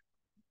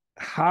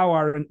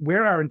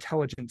where our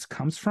intelligence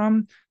comes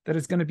from that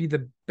is going to be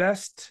the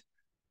best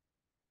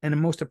and a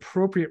most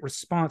appropriate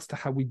response to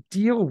how we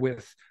deal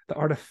with the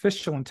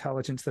artificial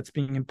intelligence that's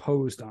being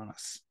imposed on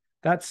us.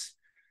 That's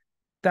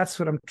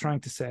what I'm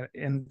trying to say.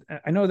 And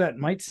I know that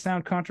might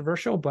sound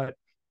controversial, but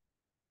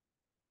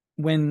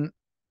when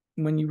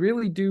you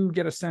really do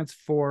get a sense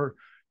for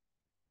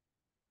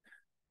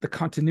the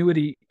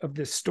continuity of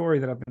this story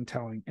that I've been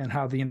telling and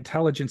how the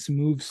intelligence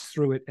moves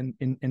through it and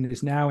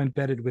is now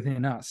embedded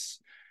within us,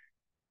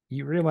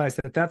 you realize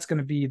that that's going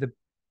to be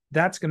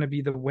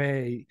the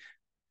way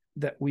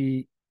that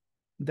we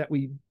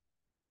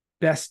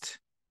best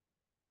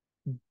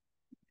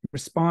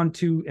respond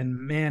to and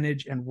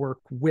manage and work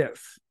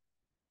with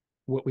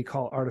what we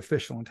call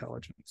artificial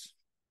intelligence.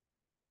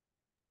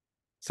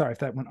 Sorry if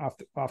that went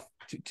off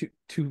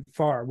too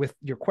far with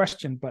your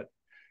question, but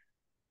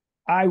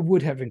I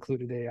would have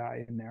included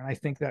AI in there. I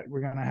think that we're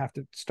going to have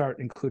to start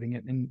including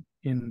it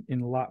in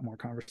a lot more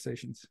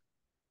conversations.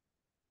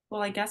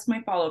 Well, I guess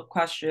my follow-up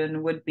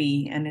question would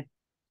be, and it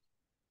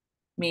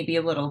may be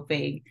a little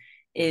vague,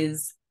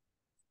 is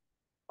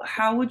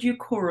how would you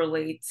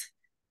correlate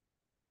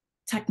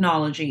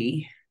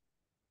technology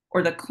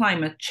or the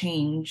climate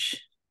change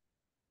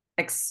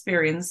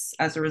experience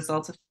as a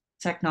result of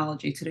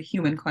technology to the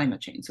human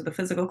climate change. So the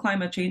physical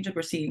climate change that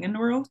we're seeing in the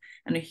world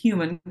and the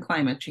human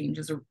climate change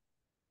as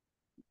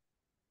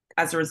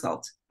a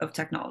result of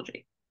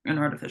technology and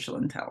artificial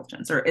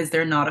intelligence? Or is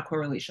there not a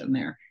correlation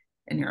there,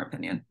 in your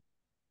opinion?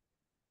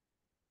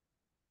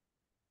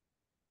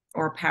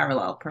 Or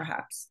parallel,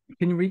 perhaps?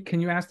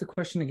 Can you ask the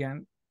question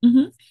again?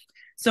 Mm-hmm.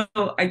 So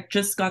I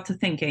just got to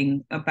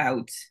thinking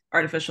about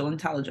artificial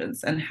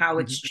intelligence and how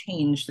it's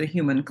changed the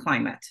human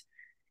climate.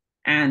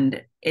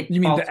 And it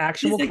You mean also the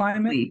actual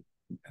climate?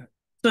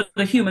 So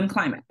the human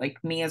climate,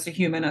 like me as a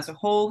human as a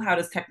whole, how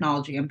does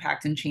technology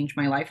impact and change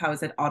my life? How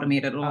has it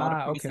automated a lot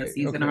of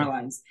processes in our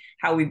lives?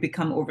 How we've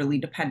become overly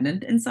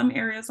dependent in some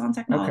areas on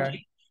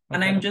technology.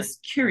 And I'm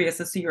just curious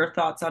as to your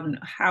thoughts on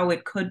how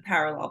it could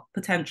parallel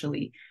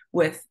potentially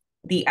with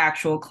the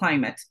actual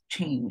climate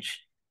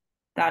change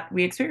that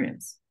we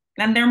experience.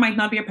 And there might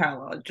not be a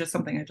parallel, just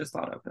something I just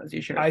thought of as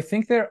you shared. I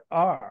think there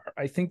are.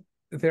 I think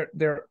there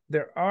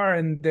are,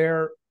 and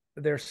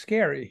they're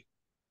scary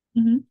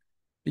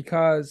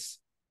because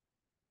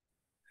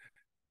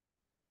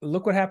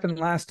look what happened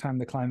last time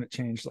the climate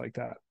changed like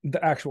that.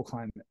 The actual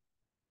climate,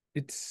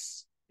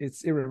 it's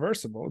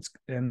irreversible.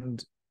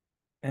 And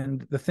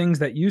the things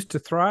that used to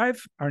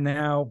thrive are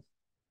now,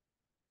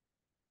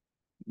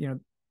 I'm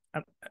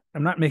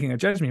not making a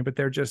judgment, but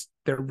they're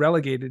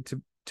relegated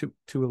to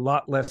a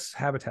lot less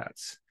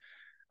habitats.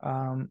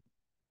 You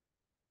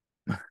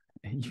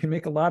can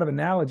make a lot of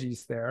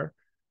analogies there,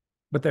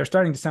 but they're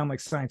starting to sound like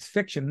science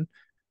fiction.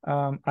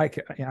 I'm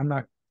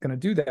not going to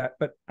do that,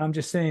 but I'm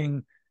just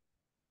saying,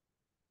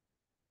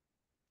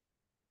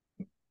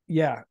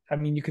 yeah, I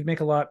mean, you could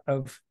make a lot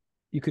of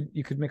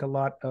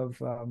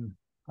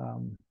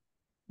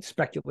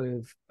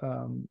speculative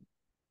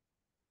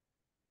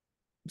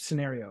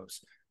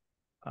scenarios.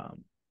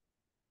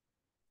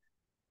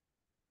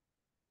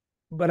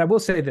 But I will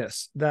say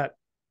this, that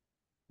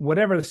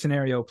whatever the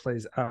scenario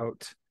plays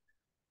out,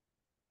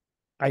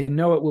 I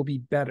know it will be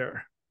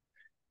better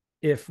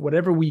if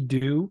whatever we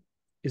do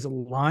is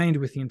aligned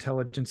with the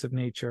intelligence of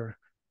nature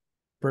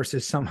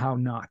versus somehow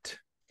not.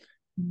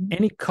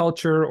 Any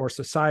culture or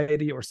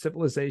society or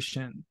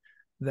civilization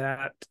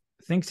that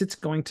thinks it's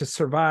going to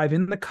survive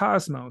in the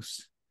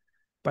cosmos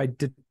by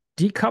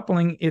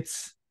decoupling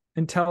its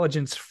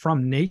intelligence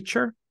from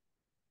nature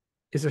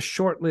is a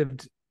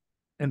short-lived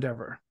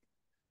endeavor.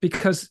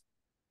 Because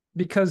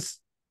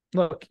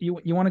look, you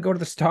want to go to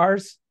the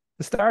stars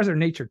are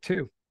nature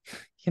too.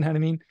 You know what I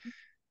mean?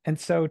 And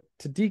so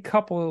to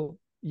decouple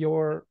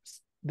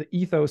the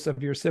ethos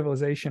of your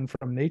civilization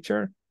from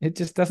nature, it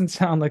just doesn't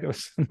sound like a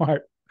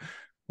smart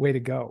way to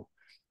go.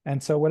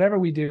 And so whatever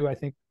we do, I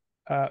think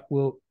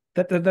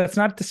that's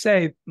not to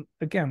say,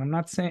 again,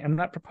 I'm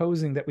not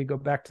proposing that we go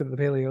back to the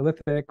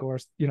Paleolithic or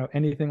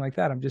anything like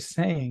that. I'm just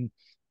saying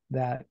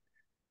that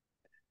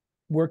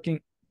working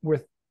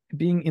with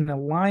being in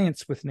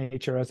alliance with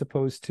nature as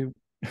opposed to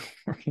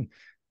working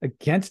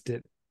against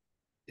it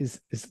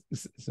is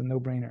a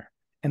no-brainer.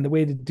 And the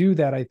way to do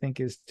that, I think,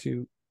 is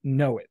to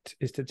know it,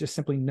 is to just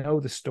simply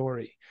know the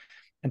story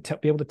and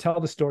be able to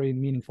tell the story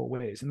in meaningful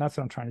ways. And that's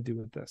what I'm trying to do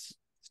with this,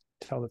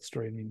 tell that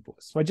story in meaningful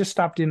ways. So I just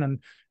stopped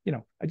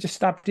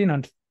in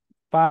on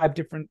 5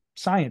 different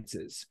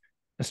sciences: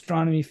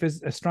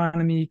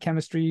 astronomy,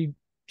 chemistry,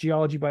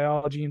 geology,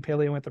 biology, and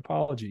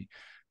paleoanthropology.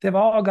 They've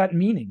all got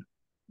meaning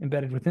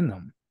embedded within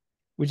them.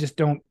 We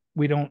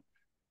don't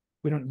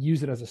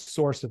use it as a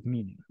source of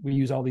meaning. We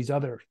use all these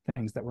other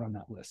things that were on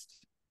that list.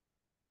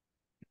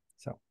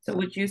 So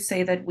would you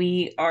say that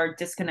we are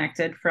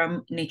disconnected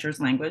from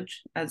nature's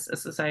language as a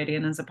society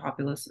and as a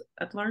populace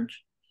at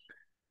large?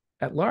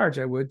 At large,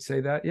 I would say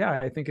that, yeah.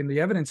 I think, and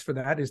the evidence for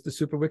that is the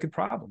super wicked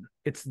problem.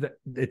 It's the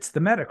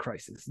meta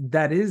crisis.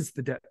 That is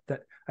that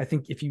I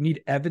think if you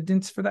need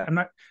evidence for that,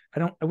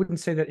 I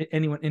wouldn't say that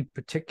anyone in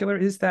particular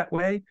is that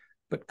way,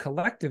 but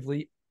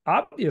collectively,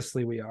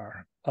 obviously we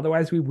are.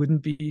 Otherwise, we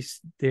wouldn't be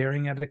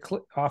staring at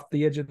off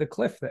the edge of the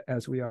cliff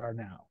as we are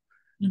now.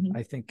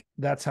 I think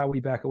that's how we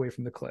back away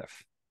from the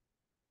cliff.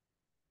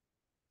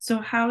 So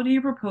how do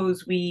you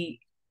propose we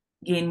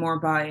gain more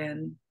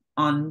buy-in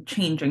on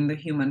changing the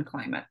human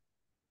climate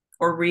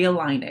or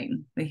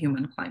realigning the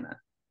human climate?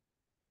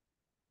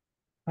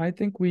 I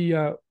think we,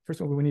 first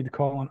of all, we need to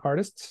call on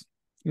artists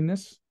in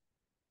this.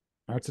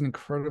 Art's an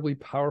incredibly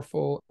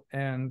powerful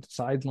and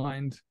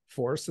sidelined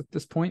force at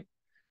this point.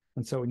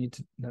 And so we need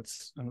to,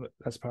 that's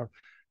powerful.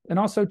 And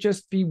also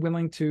just be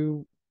willing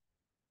to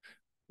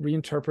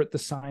reinterpret the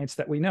science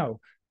that we know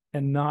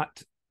and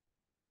not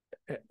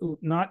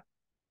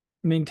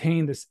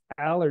maintain this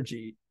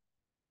allergy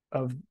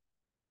of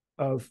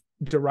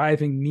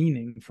deriving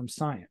meaning from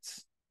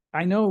science.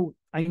 I know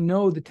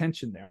the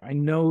tension there. I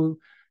know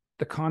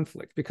the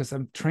conflict because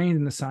I'm trained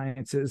in the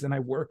sciences and I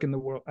work in the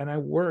world and I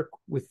work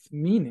with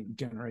meaning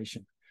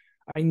generation.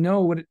 I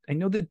know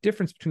the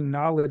difference between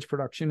knowledge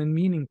production and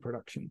meaning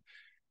production.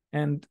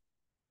 And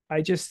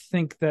I just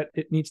think that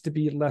it needs to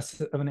be less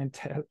of an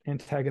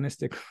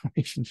antagonistic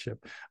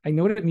relationship. I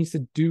know that it means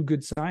to do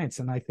good science,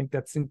 and I think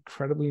that's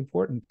incredibly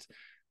important.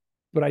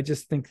 But I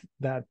just think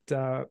that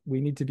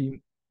we need to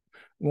be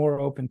more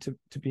open to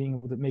being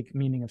able to make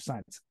meaning of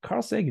science.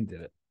 Carl Sagan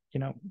did it. We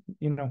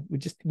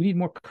need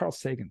more Carl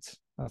Sagans.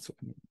 That's what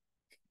I mean.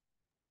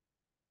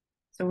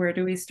 So where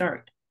do we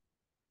start?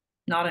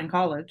 Not in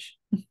college.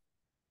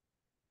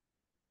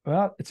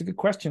 Well, it's a good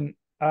question.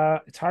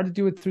 It's hard to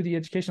do it through the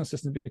educational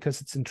system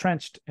because it's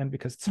entrenched and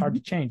because it's hard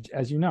to change.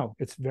 As you know,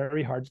 it's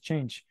very hard to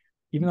change.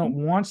 Even though it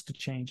wants to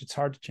change, it's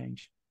hard to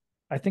change.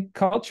 I think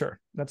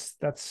culture,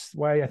 that's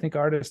why I think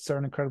artists are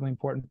an incredibly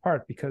important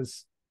part,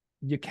 because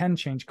you can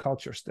change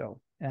culture still.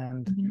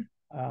 And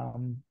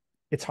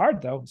it's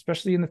hard, though,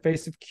 especially in the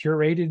face of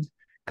curated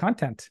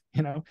content.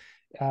 There's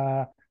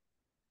a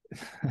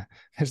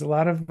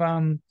lot of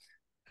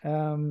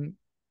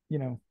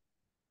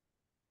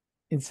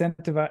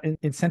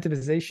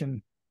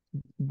incentivization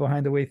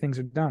behind the way things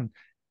are done.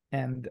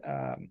 And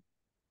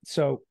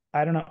so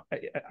I don't know.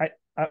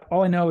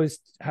 All I know is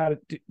how to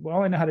do. Well,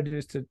 all I know how to do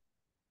is to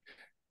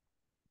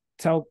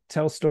tell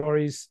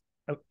stories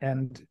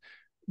and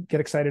get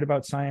excited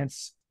about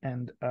science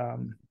and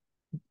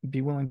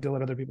be willing to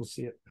let other people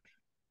see it.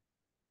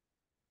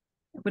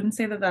 I wouldn't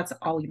say that that's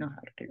all you know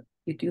how to do.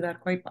 You do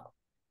that quite well.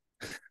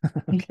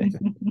 Okay.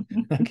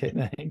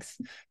 Okay. Thanks.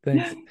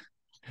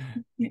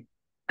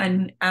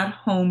 And at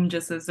home,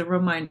 just as a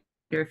reminder,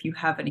 if you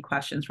have any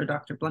questions for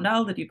Dr.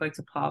 Blundell that you'd like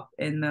to pop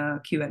in the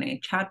Q&A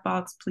chat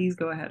box, please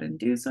go ahead and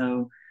do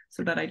so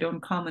that I don't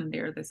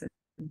commandeer this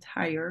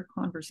entire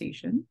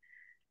conversation.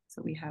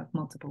 So we have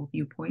multiple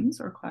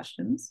viewpoints or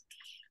questions.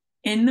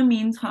 In the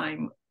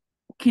meantime,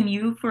 can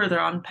you further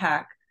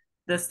unpack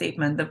the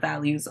statement, the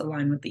values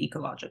align with the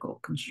ecological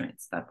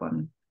constraints? That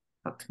one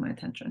hooked my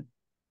attention.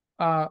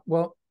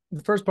 Well,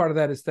 the first part of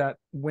that is that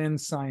when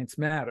science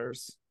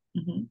matters,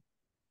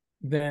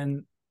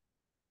 then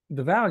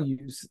the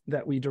values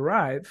that we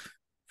derive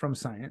from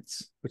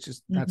science, which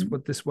is that's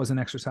what this was an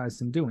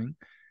exercise in doing,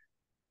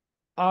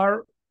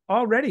 are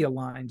already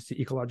aligned to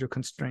ecological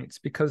constraints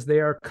because they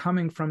are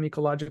coming from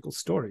ecological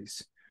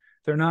stories.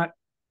 They're not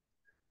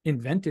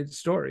invented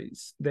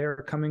stories.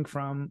 They're coming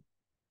from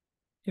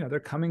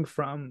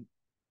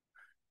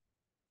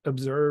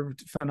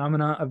observed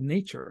phenomena of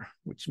nature,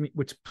 which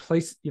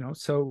place,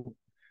 so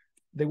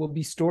they will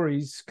be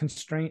stories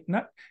constrained.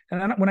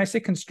 When I say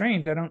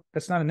constrained,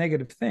 that's not a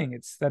negative thing.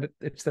 It's that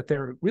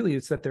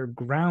they're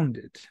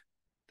grounded,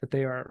 that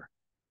they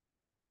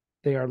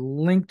are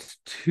linked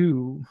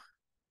to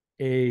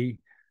a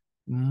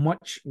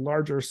much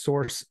larger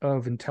source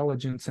of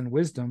intelligence and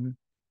wisdom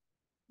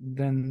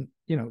than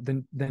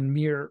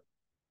mere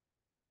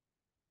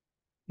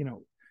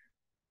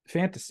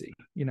fantasy.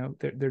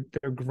 They're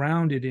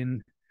grounded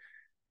in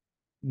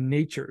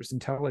nature's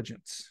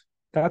intelligence.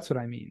 That's what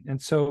I mean.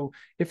 And so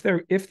if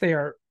they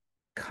are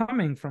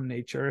coming from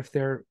nature, if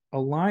they're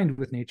aligned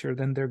with nature,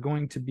 then they're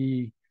going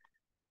to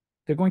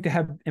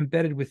have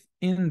embedded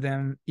within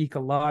them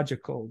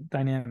ecological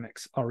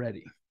dynamics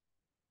already.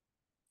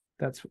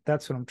 That's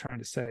what I'm trying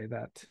to say,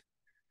 that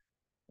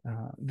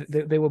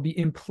they will be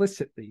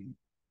implicitly,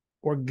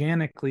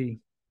 organically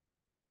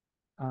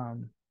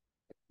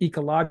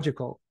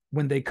ecological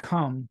when they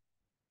come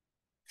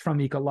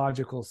from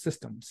ecological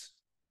systems.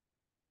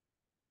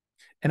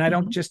 And I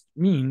don't just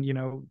mean,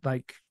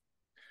 like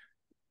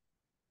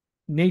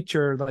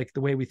nature, like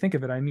the way we think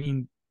of it. I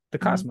mean the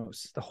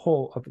cosmos. The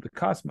whole of the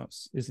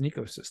cosmos is an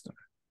ecosystem.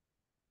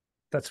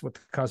 That's what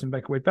the cosmic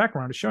microwave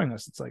background is showing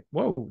us. It's like,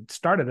 whoa, it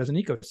started as an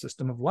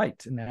ecosystem of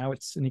light, and now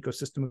it's an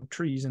ecosystem of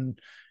trees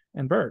and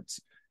birds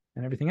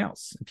and everything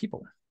else, and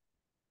people.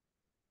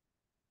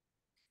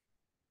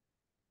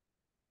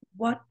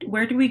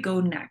 Where do we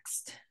go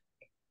next?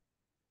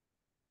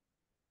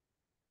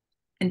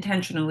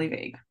 Intentionally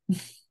vague.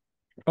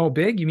 Oh,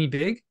 big? You mean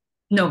big?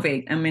 No,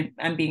 vague. I'm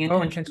being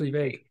intentionally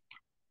vague.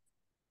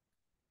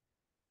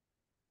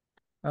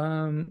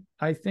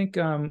 I think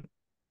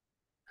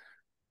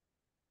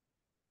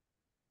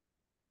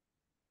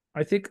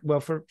well,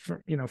 for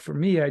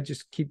me, I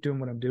just keep doing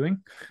what I'm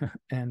doing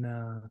and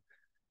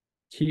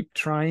keep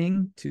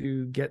trying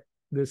to get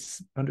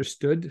this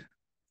understood,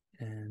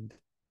 and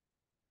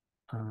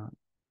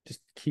just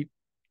keep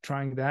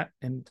trying that,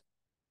 and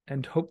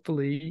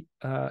hopefully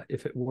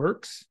if it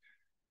works,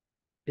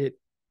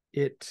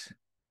 it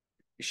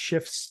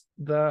shifts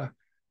the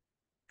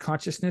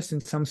consciousness in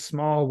some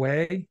small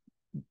way,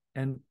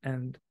 and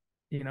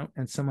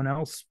someone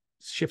else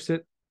shifts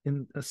it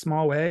in a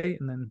small way,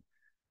 and then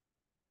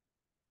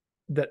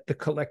that the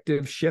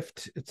collective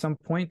shift at some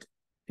point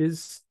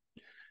is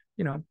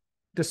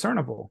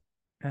discernible.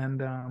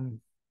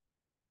 And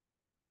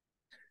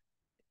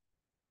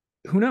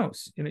who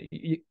knows,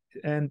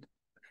 and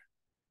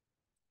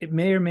it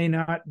may or may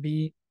not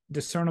be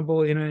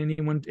discernible in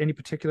any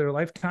particular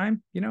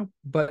lifetime,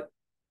 but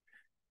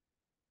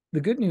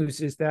the good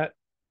news is that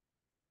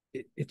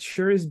it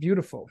sure is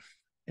beautiful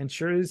and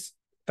sure is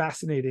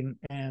fascinating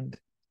and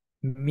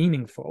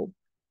meaningful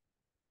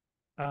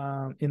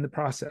in the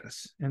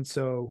process. And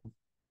so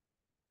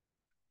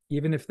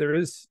even if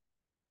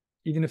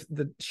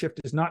the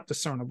shift is not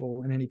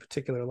discernible in any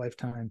particular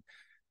lifetime,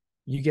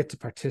 you get to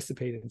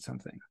participate in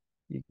something.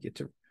 You get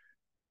to,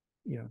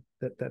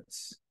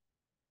 that's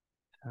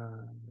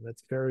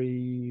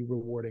very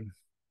rewarding.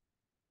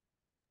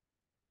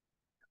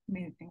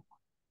 Amazing.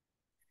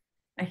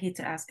 I hate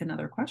to ask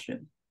another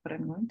question, but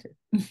I'm going to.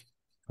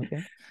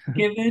 Okay.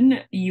 Given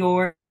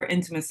your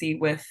intimacy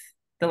with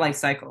the life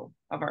cycle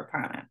of our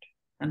planet,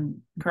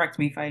 and correct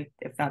me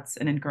if that's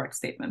an incorrect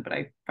statement, but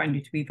I find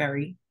you to be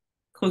very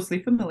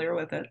closely familiar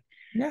with it.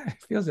 Yeah,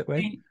 it feels that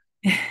way.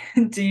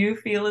 Do you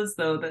feel as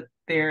though that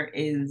there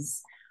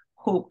is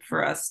hope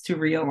for us to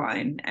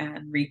realign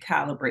and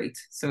recalibrate,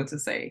 so to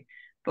say,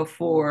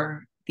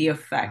 before the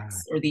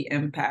effects or the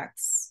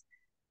impacts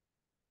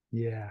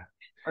Yeah,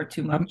 are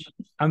too much?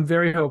 I'm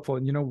very hopeful.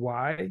 And you know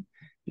why?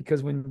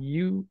 Because when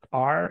you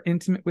are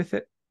intimate with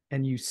it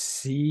and you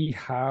see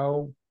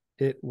how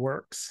it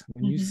works,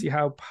 when you see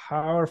how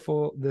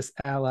powerful this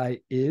ally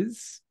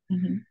is,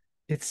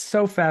 it's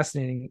so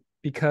fascinating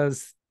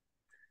because,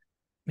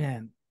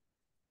 man,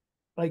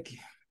 like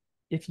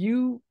if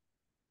you,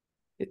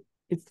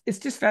 it's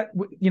just that,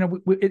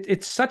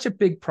 it's such a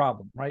big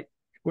problem, right?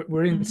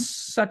 We're in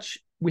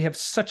we have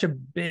such a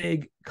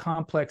big,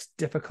 complex,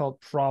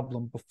 difficult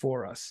problem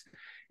before us.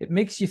 It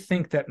makes you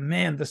think that,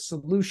 man, the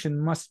solution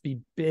must be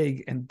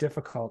big and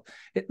difficult.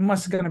 It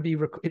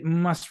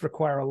must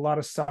require a lot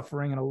of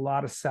suffering and a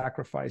lot of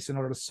sacrifice in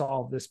order to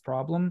solve this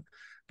problem.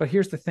 But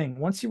here's the thing: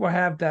 once you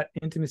have that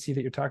intimacy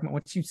that you're talking about,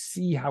 once you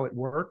see how it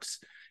works,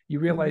 you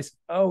realize,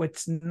 oh,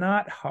 it's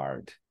not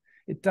hard.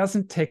 It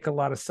doesn't take a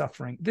lot of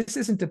suffering. This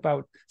isn't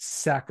about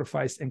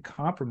sacrifice and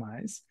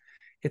compromise.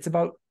 It's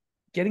about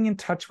getting in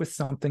touch with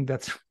something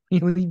that's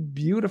really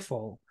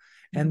beautiful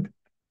and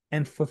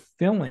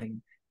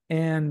fulfilling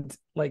and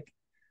like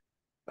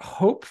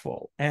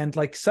hopeful, and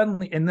like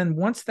suddenly, and then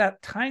once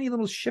that tiny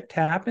little shift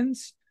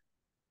happens,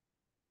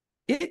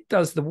 it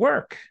does the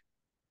work.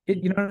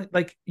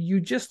 Like you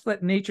just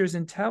let nature's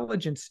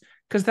intelligence,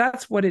 because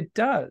that's what it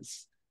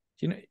does.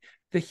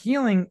 The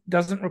healing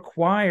doesn't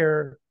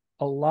require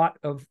a lot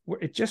of,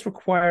 it just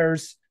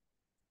requires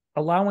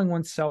allowing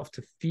oneself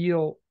to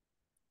feel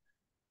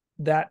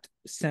that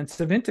sense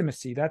of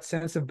intimacy, that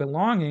sense of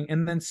belonging,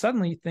 and then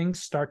suddenly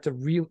things start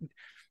to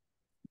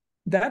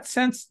that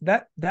sense,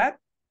 that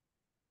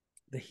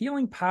the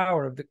healing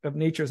power of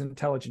nature's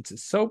intelligence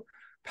is so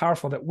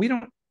powerful that we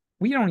don't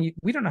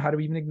know how to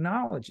even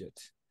acknowledge it.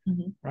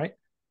 Right?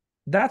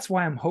 That's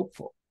why I'm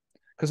hopeful,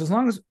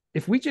 because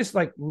if we just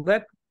like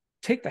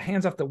take the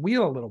hands off the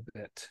wheel a little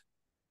bit,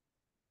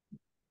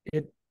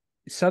 it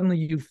suddenly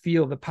you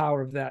feel the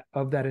power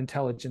of that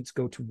intelligence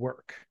go to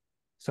work.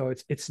 So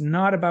it's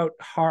not about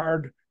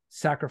hard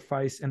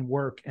sacrifice and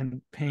work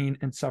and pain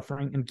and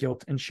suffering and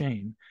guilt and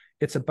shame.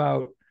 It's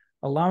about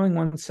allowing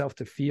oneself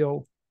to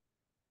feel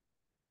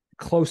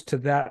close to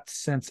that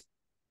sense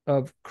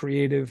of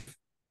creative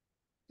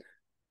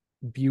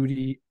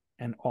beauty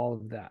and all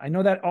of that. I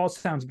know that all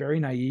sounds very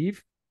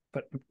naive,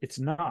 but it's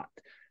not.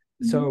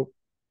 So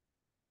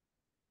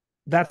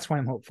that's why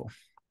I'm hopeful.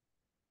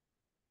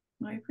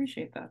 I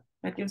appreciate that.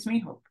 That gives me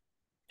hope,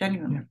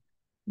 genuinely.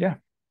 Yeah.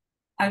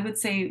 I would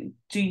say,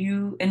 do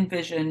you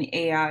envision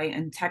AI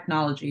and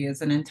technology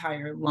as an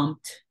entire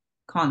lumped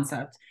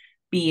concept?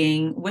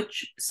 Being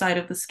which side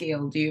of the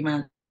scale do you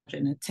imagine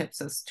it tips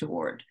us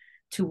toward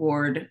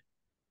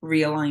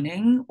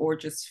realigning, or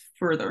just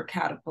further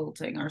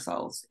catapulting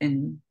ourselves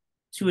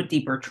into a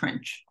deeper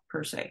trench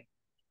per se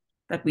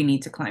that we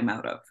need to climb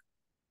out of?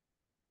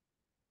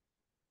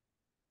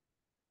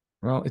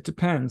 Well, it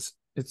depends.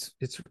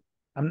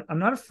 I'm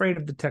not afraid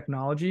of the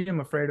technology. I'm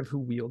afraid of who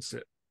wields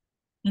it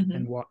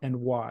and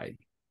why.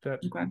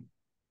 Okay.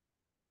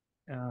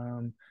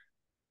 And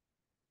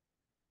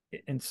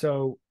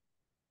so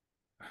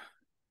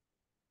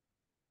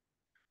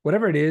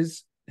whatever it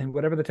is and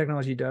whatever the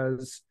technology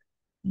does,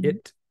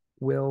 it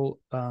will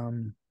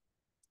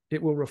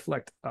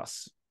reflect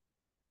us.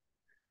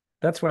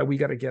 That's why we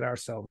got to get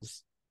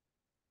ourselves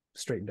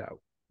straightened out.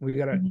 We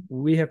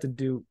have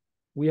to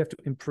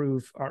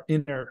improve our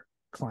inner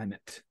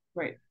climate.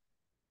 Right.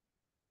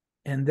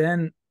 And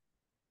then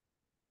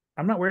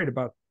I'm not worried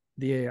about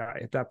the AI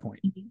at that point.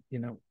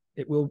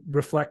 It will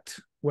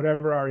reflect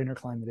whatever our inner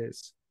climate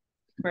is.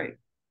 Right.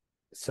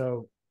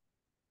 So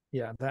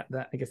yeah, that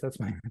I guess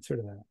that's my answer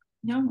to that.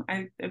 No,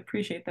 I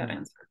appreciate that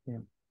answer. Yeah.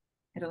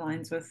 It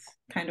aligns with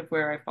kind of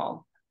where I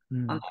fall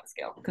on that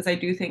scale. Because I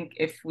do think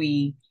if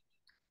we,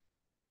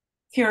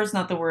 here is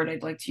not the word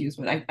I'd like to use,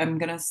 but I'm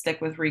going to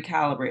stick with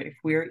recalibrate. If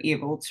we're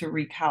able to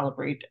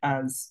recalibrate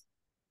as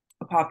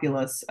a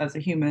populace, as a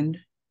human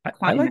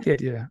I like the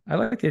idea. I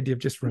like the idea of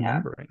just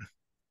remembering.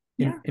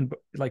 In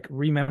like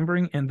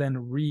remembering and then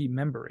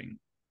remembering.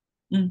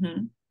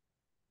 And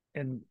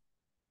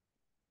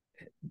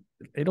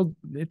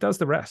it does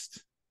the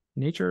rest.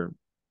 Nature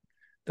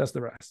does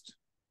the rest.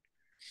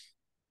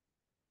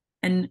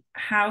 And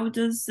how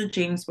does the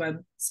James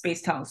Webb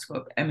Space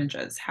Telescope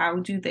images, how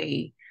do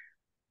they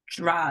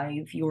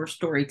drive your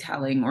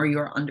storytelling or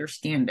your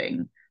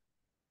understanding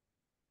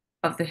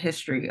of the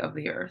history of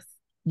the Earth?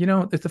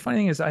 The funny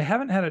thing is I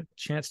haven't had a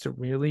chance to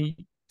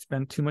really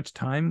spend too much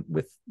time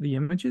with the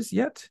images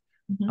yet.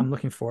 Mm-hmm. I'm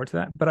looking forward to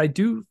that. But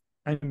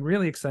I'm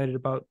really excited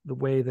about the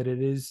way that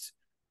it is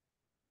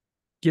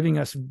giving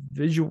us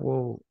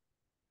visual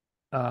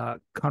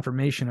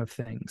confirmation of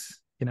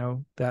things,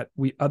 that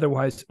we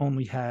otherwise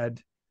only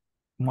had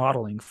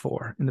modeling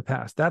for in the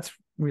past. That's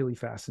really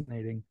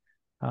fascinating.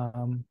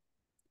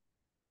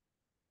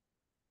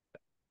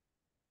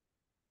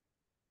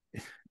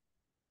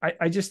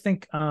 I just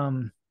think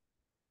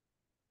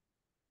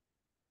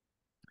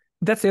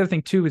that's the other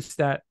thing too, is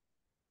that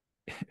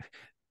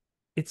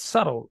it's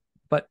subtle,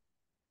 but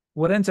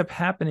what ends up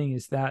happening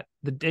is that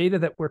the data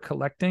that we're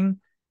collecting,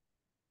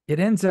 it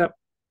ends up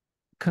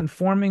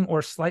conforming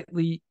or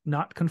slightly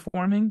not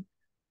conforming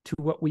to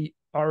what we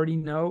already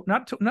know,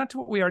 not to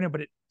what we already know,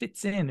 but it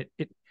fits in.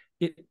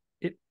 It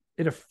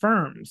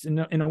affirms in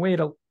a way.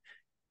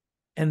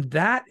 And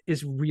that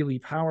is really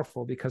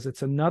powerful because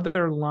it's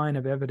another line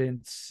of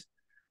evidence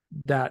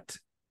that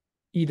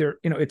either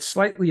it's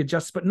slightly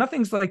adjusted, but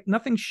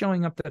nothing's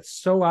showing up that's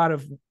so out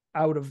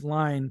of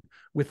line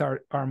with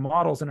our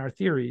models and our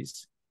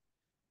theories.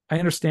 I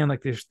understand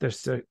like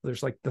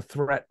there's like the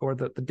threat or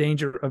the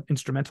danger of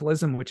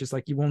instrumentalism, which is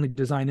like you only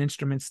design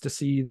instruments to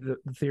see the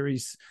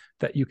theories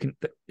that you can.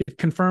 That it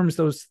confirms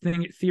those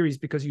theories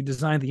because you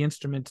design the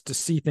instrument to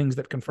see things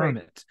that confirm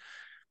it.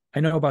 I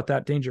know about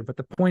that danger, but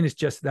the point is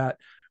just that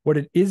what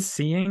it is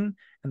seeing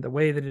and the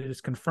way that it is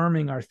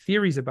confirming our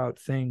theories about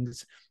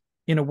things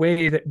in a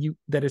way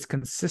that is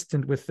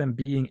consistent with them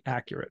being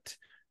accurate.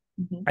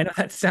 Mm-hmm. I know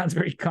that sounds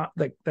very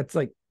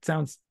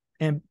sounds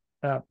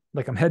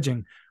like I'm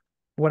hedging.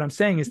 What I'm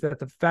saying is that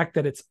the fact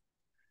that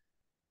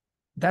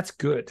that's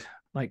good.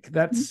 Like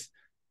that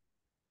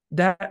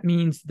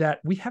means that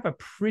we have a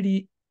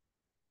pretty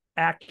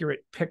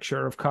accurate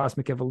picture of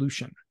cosmic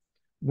evolution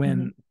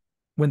when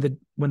the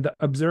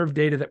observed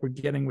data that we're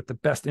getting with the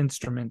best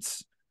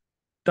instruments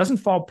doesn't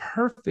fall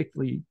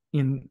perfectly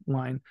in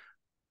line,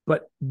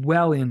 but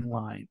well in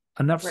line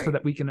enough so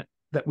that we can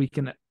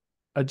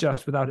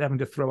adjust without having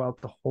to throw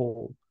out the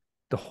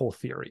whole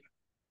theory.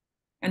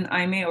 And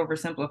I may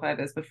oversimplify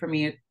this, but for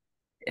me,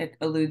 it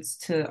alludes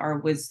to our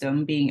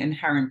wisdom being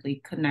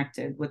inherently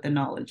connected with the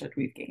knowledge that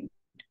we've gained.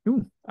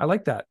 Ooh, I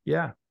like that.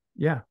 Yeah.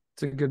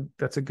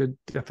 That's a good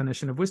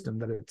definition of wisdom,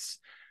 that it's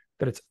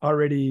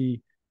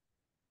already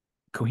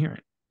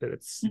coherent, that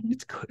it's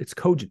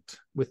cogent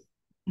with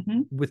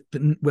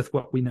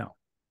what we know.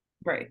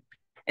 Right.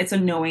 It's a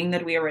knowing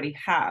that we already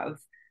have.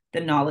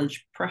 The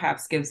knowledge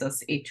perhaps gives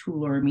us a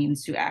tool or a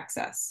means to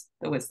access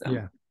the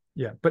wisdom.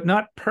 Yeah, but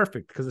not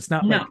perfect, because it's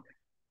not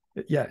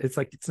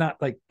it's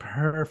not like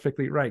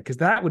perfectly right, because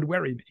that would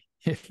worry me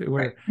if it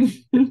were.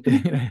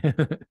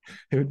 It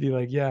would be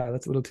like,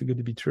 that's a little too good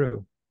to be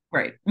true.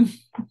 Right.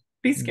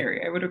 Be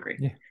scary. I would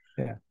agree.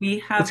 Yeah. We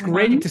have. It's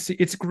great to see.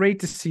 It's great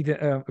to see the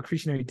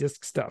accretionary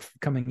disk stuff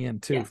coming in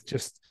too.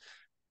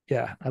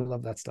 Yes. I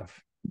love that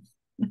stuff.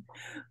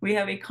 We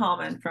have a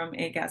comment from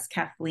a guest,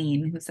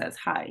 Kathleen, who says,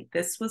 "Hi,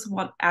 this was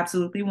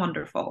absolutely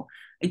wonderful.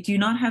 I do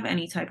not have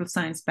any type of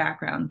science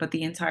background, but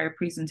the entire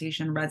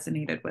presentation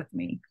resonated with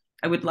me.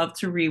 I would love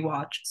to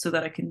rewatch so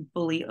that I can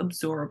fully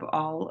absorb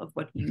all of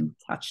what you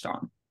touched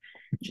on."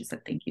 She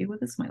said, "Thank you,"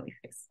 with a smiley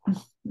face.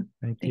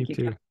 Thank you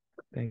too.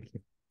 Thank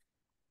you.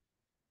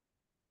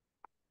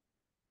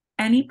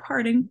 Any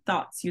parting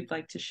thoughts you'd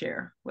like to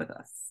share with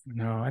us?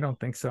 No, I don't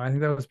think so. I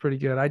think that was pretty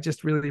good. I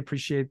just really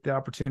appreciate the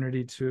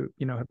opportunity to,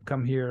 have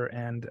come here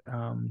and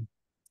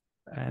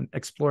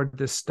explored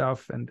this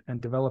stuff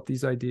and develop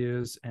these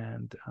ideas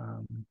and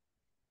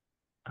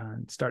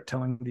start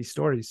telling these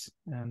stories.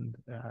 And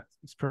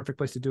it's a perfect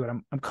place to do it.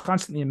 I'm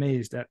constantly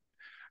amazed at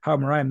how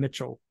Mariah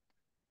Mitchell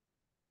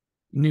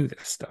knew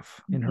this stuff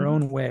in her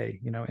own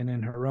way, and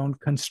in her own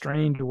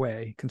constrained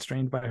way,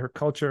 constrained by her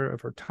culture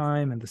of her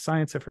time and the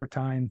science of her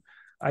time.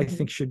 I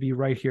think should be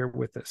right here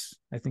with us.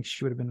 I think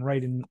she would have been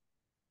right in,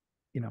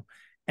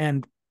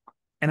 and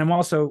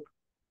I'm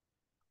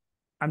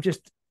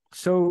just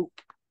so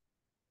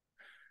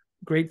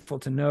grateful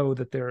to know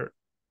that there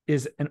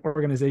is an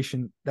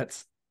organization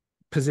that's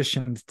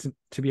positioned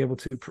to be able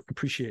to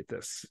appreciate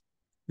this.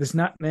 There's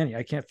not many.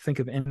 I can't think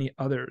of any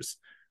others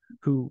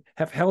who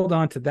have held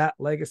on to that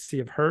legacy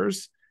of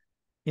hers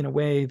in a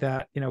way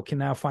that can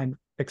now find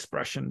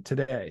expression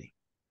today.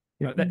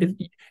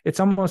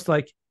 It's almost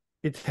like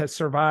it has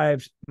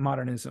survived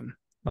modernism,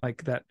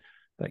 like that.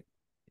 Like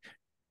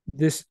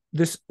this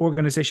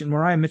organization,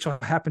 Mariah Mitchell,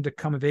 happened to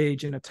come of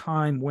age in a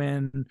time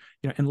when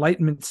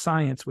Enlightenment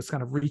science was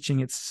kind of reaching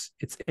its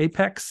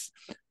apex,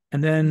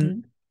 and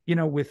then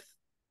with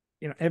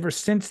ever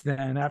since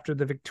then, after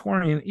the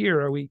Victorian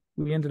era, we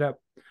ended up,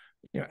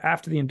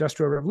 after the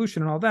Industrial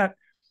Revolution and all that,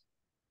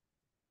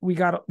 we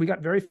got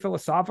very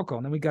philosophical,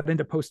 and then we got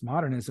into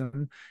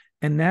postmodernism,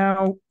 and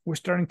now we're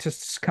starting to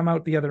come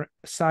out the other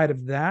side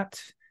of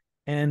that.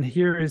 And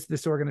here is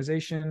this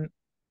organization,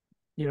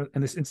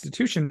 and this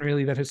institution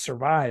really that has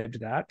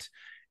survived that,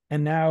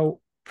 and now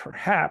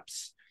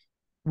perhaps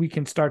we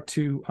can start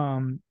to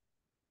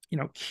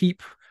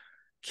keep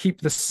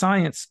the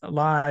science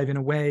alive in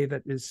a way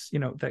that is,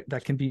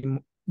 that can be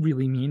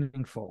really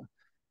meaningful.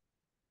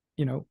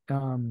 Yeah,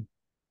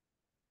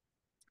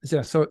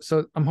 so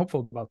I'm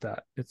hopeful about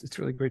that. It's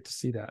really great to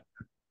see that.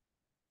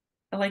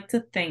 I like to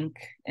think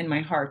in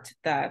my heart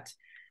that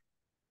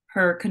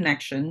her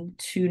connection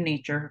to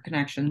nature, her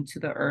connection to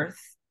the earth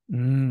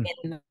in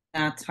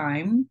that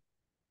time,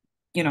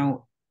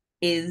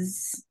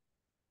 is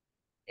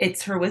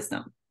it's her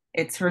wisdom.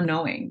 It's her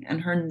knowing,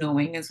 and her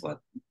knowing is what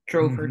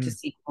drove her to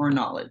seek more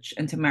knowledge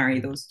and to marry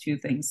those two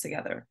things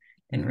together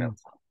in real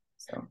time.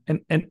 So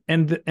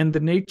and the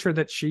nature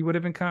that she would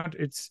have encountered,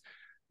 it's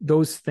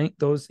those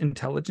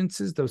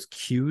intelligences, those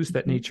cues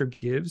that nature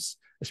gives,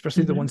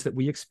 especially the ones that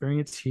we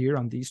experience here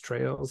on these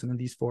trails and in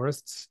these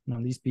forests and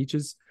on these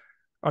beaches,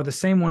 are the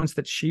same ones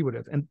that she would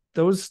have, and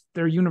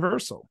they're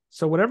universal.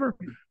 So whatever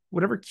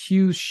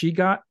cues she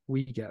got,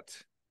 we get,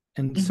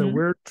 and so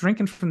we're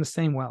drinking from the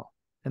same well,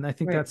 and I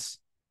think that's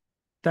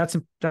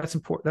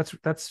important.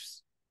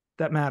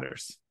 That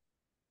matters.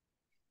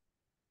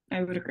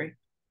 I would agree.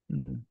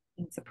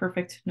 It's a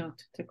perfect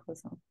note to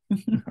close on.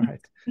 All right.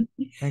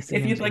 Thanks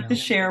again, if you'd like to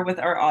share with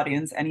our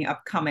audience any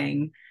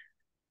upcoming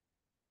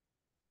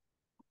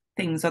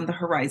things on the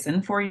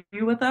horizon for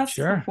you with us.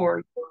 Sure.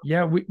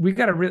 Yeah, we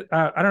got a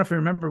I don't know if you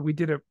remember, we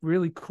did a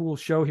really cool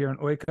show here, an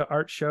Oika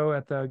art show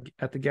at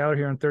the gallery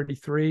here in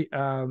 33.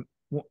 One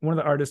of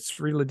the artists,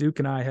 Rita LeDuc,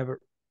 and I have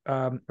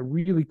a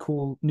really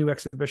cool new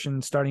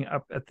exhibition starting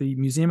up at the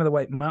Museum of the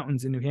White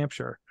Mountains in New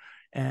Hampshire,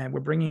 and we're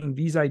bringing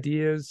these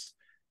ideas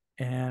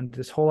and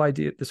this whole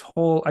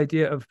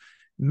idea of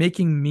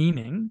making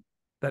meaning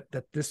that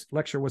this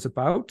lecture was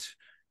about,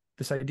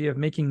 this idea of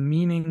making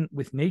meaning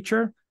with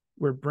nature,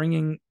 we're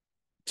bringing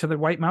to the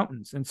White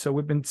Mountains. And so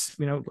we've been,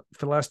 for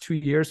the last 2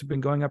 years, we've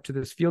been going up to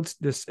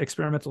this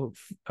experimental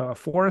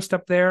forest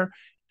up there,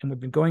 and we've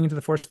been going into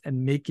the forest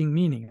and making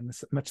meaning in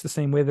much the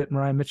same way that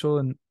Mariah Mitchell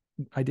and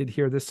I did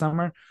here this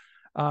summer.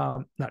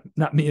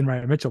 Not me and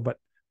Mariah Mitchell, but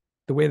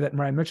the way that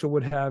Mariah Mitchell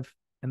would have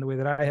and the way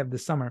that I have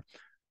this summer.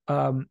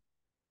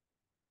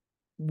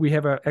 We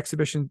have an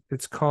exhibition.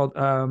 It's called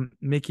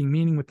Making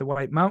Meaning with the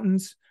White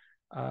Mountains.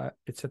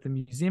 It's at the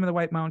Museum of the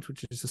White Mountains,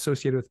 which is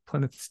associated with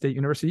Plymouth State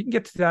University. You can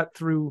get to that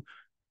through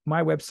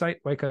my website,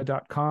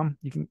 oika.com.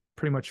 You can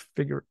pretty much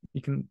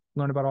you can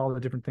learn about all the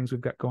different things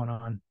we've got going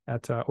on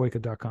at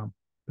oika.com.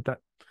 But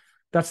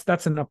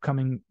that's an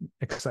upcoming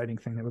exciting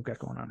thing that we've got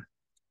going on.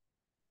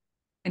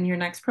 And your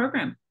next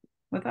program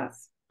with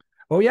us?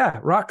 Oh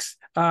yeah, rocks.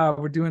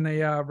 We're doing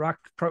a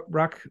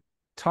rock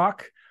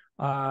talk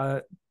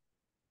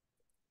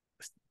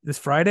this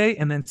Friday,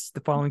 and then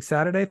the following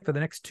Saturday for the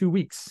next 2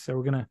 weeks.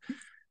 So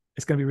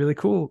it's gonna be really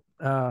cool.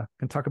 Gonna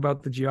talk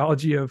about the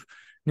geology of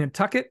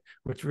Nantucket,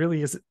 which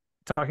really is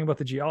talking about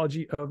the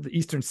geology of the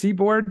Eastern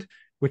Seaboard,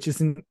 which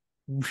isn't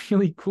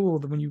really cool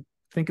when you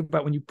think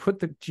about, when you put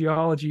the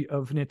geology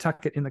of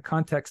Nantucket in the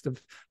context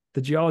of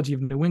the geology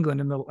of New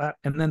England and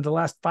then the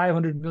last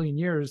 500 million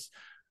years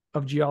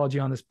of geology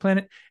on this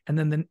planet. And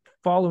then the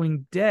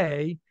following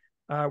day,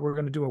 we're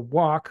going to do a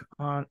walk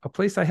on a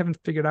place I haven't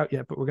figured out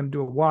yet, but we're going to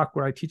do a walk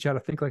where I teach you how to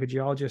think like a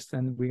geologist,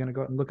 and we're going to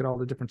go out and look at all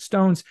the different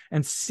stones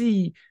and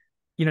see,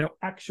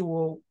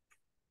 actual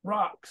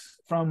rocks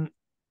from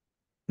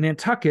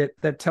Nantucket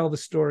that tell the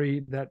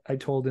story that I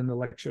told in the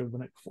lecture the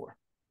night before.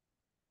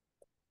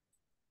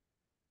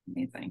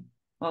 Amazing.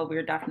 Well,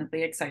 we're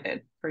definitely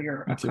excited for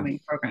your upcoming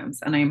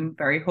programs, and I'm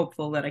very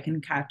hopeful that I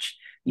can catch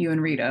you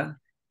and Rita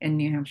in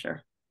New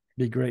Hampshire.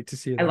 Be great to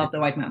see you. I love the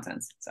White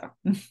Mountains, so.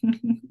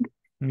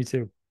 Me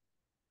too.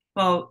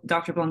 Well,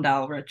 Dr.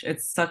 Blundell, Rich,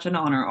 it's such an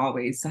honor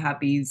always to have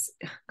these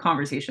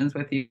conversations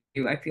with you.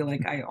 I feel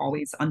like I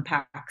always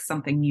unpack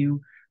something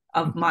new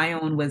of my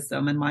own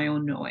wisdom and my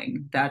own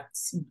knowing that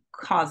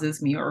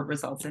causes me or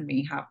results in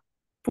me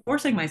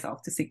forcing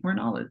myself to seek more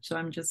knowledge. So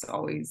I'm just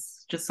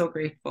always just so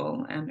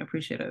grateful and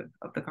appreciative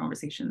of the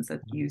conversations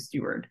that you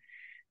steward.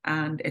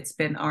 And it's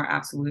been our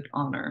absolute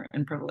honor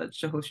and privilege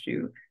to host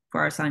you for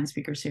our Science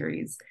Speaker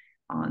Series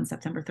on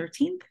September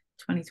 13th,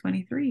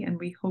 2023. And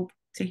we hope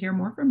to hear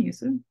more from you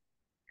soon.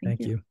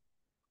 Thank you.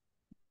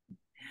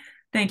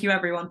 Thank you,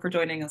 everyone, for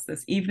joining us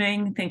this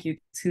evening. Thank you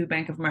to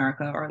Bank of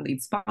America, our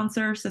lead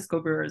sponsor,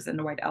 Cisco Brewers and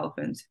the White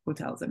Elephant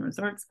Hotels and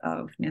Resorts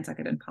of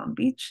Nantucket and Palm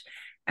Beach.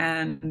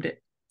 And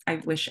I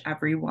wish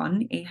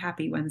everyone a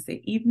happy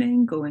Wednesday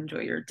evening. Go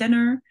enjoy your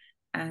dinner,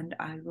 and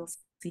I will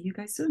see you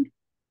guys soon.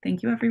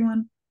 Thank you,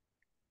 everyone.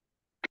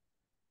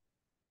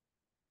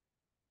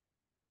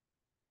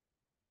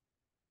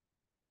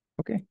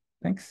 Okay,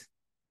 thanks.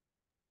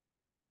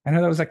 I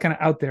know that was kind of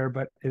out there,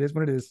 but it is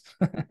what it is.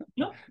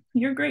 No,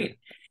 you're great.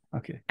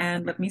 Okay.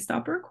 And let me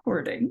stop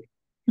recording.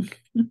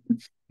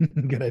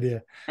 Good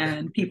idea.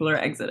 And people are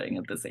exiting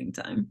at the same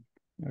time.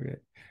 Okay.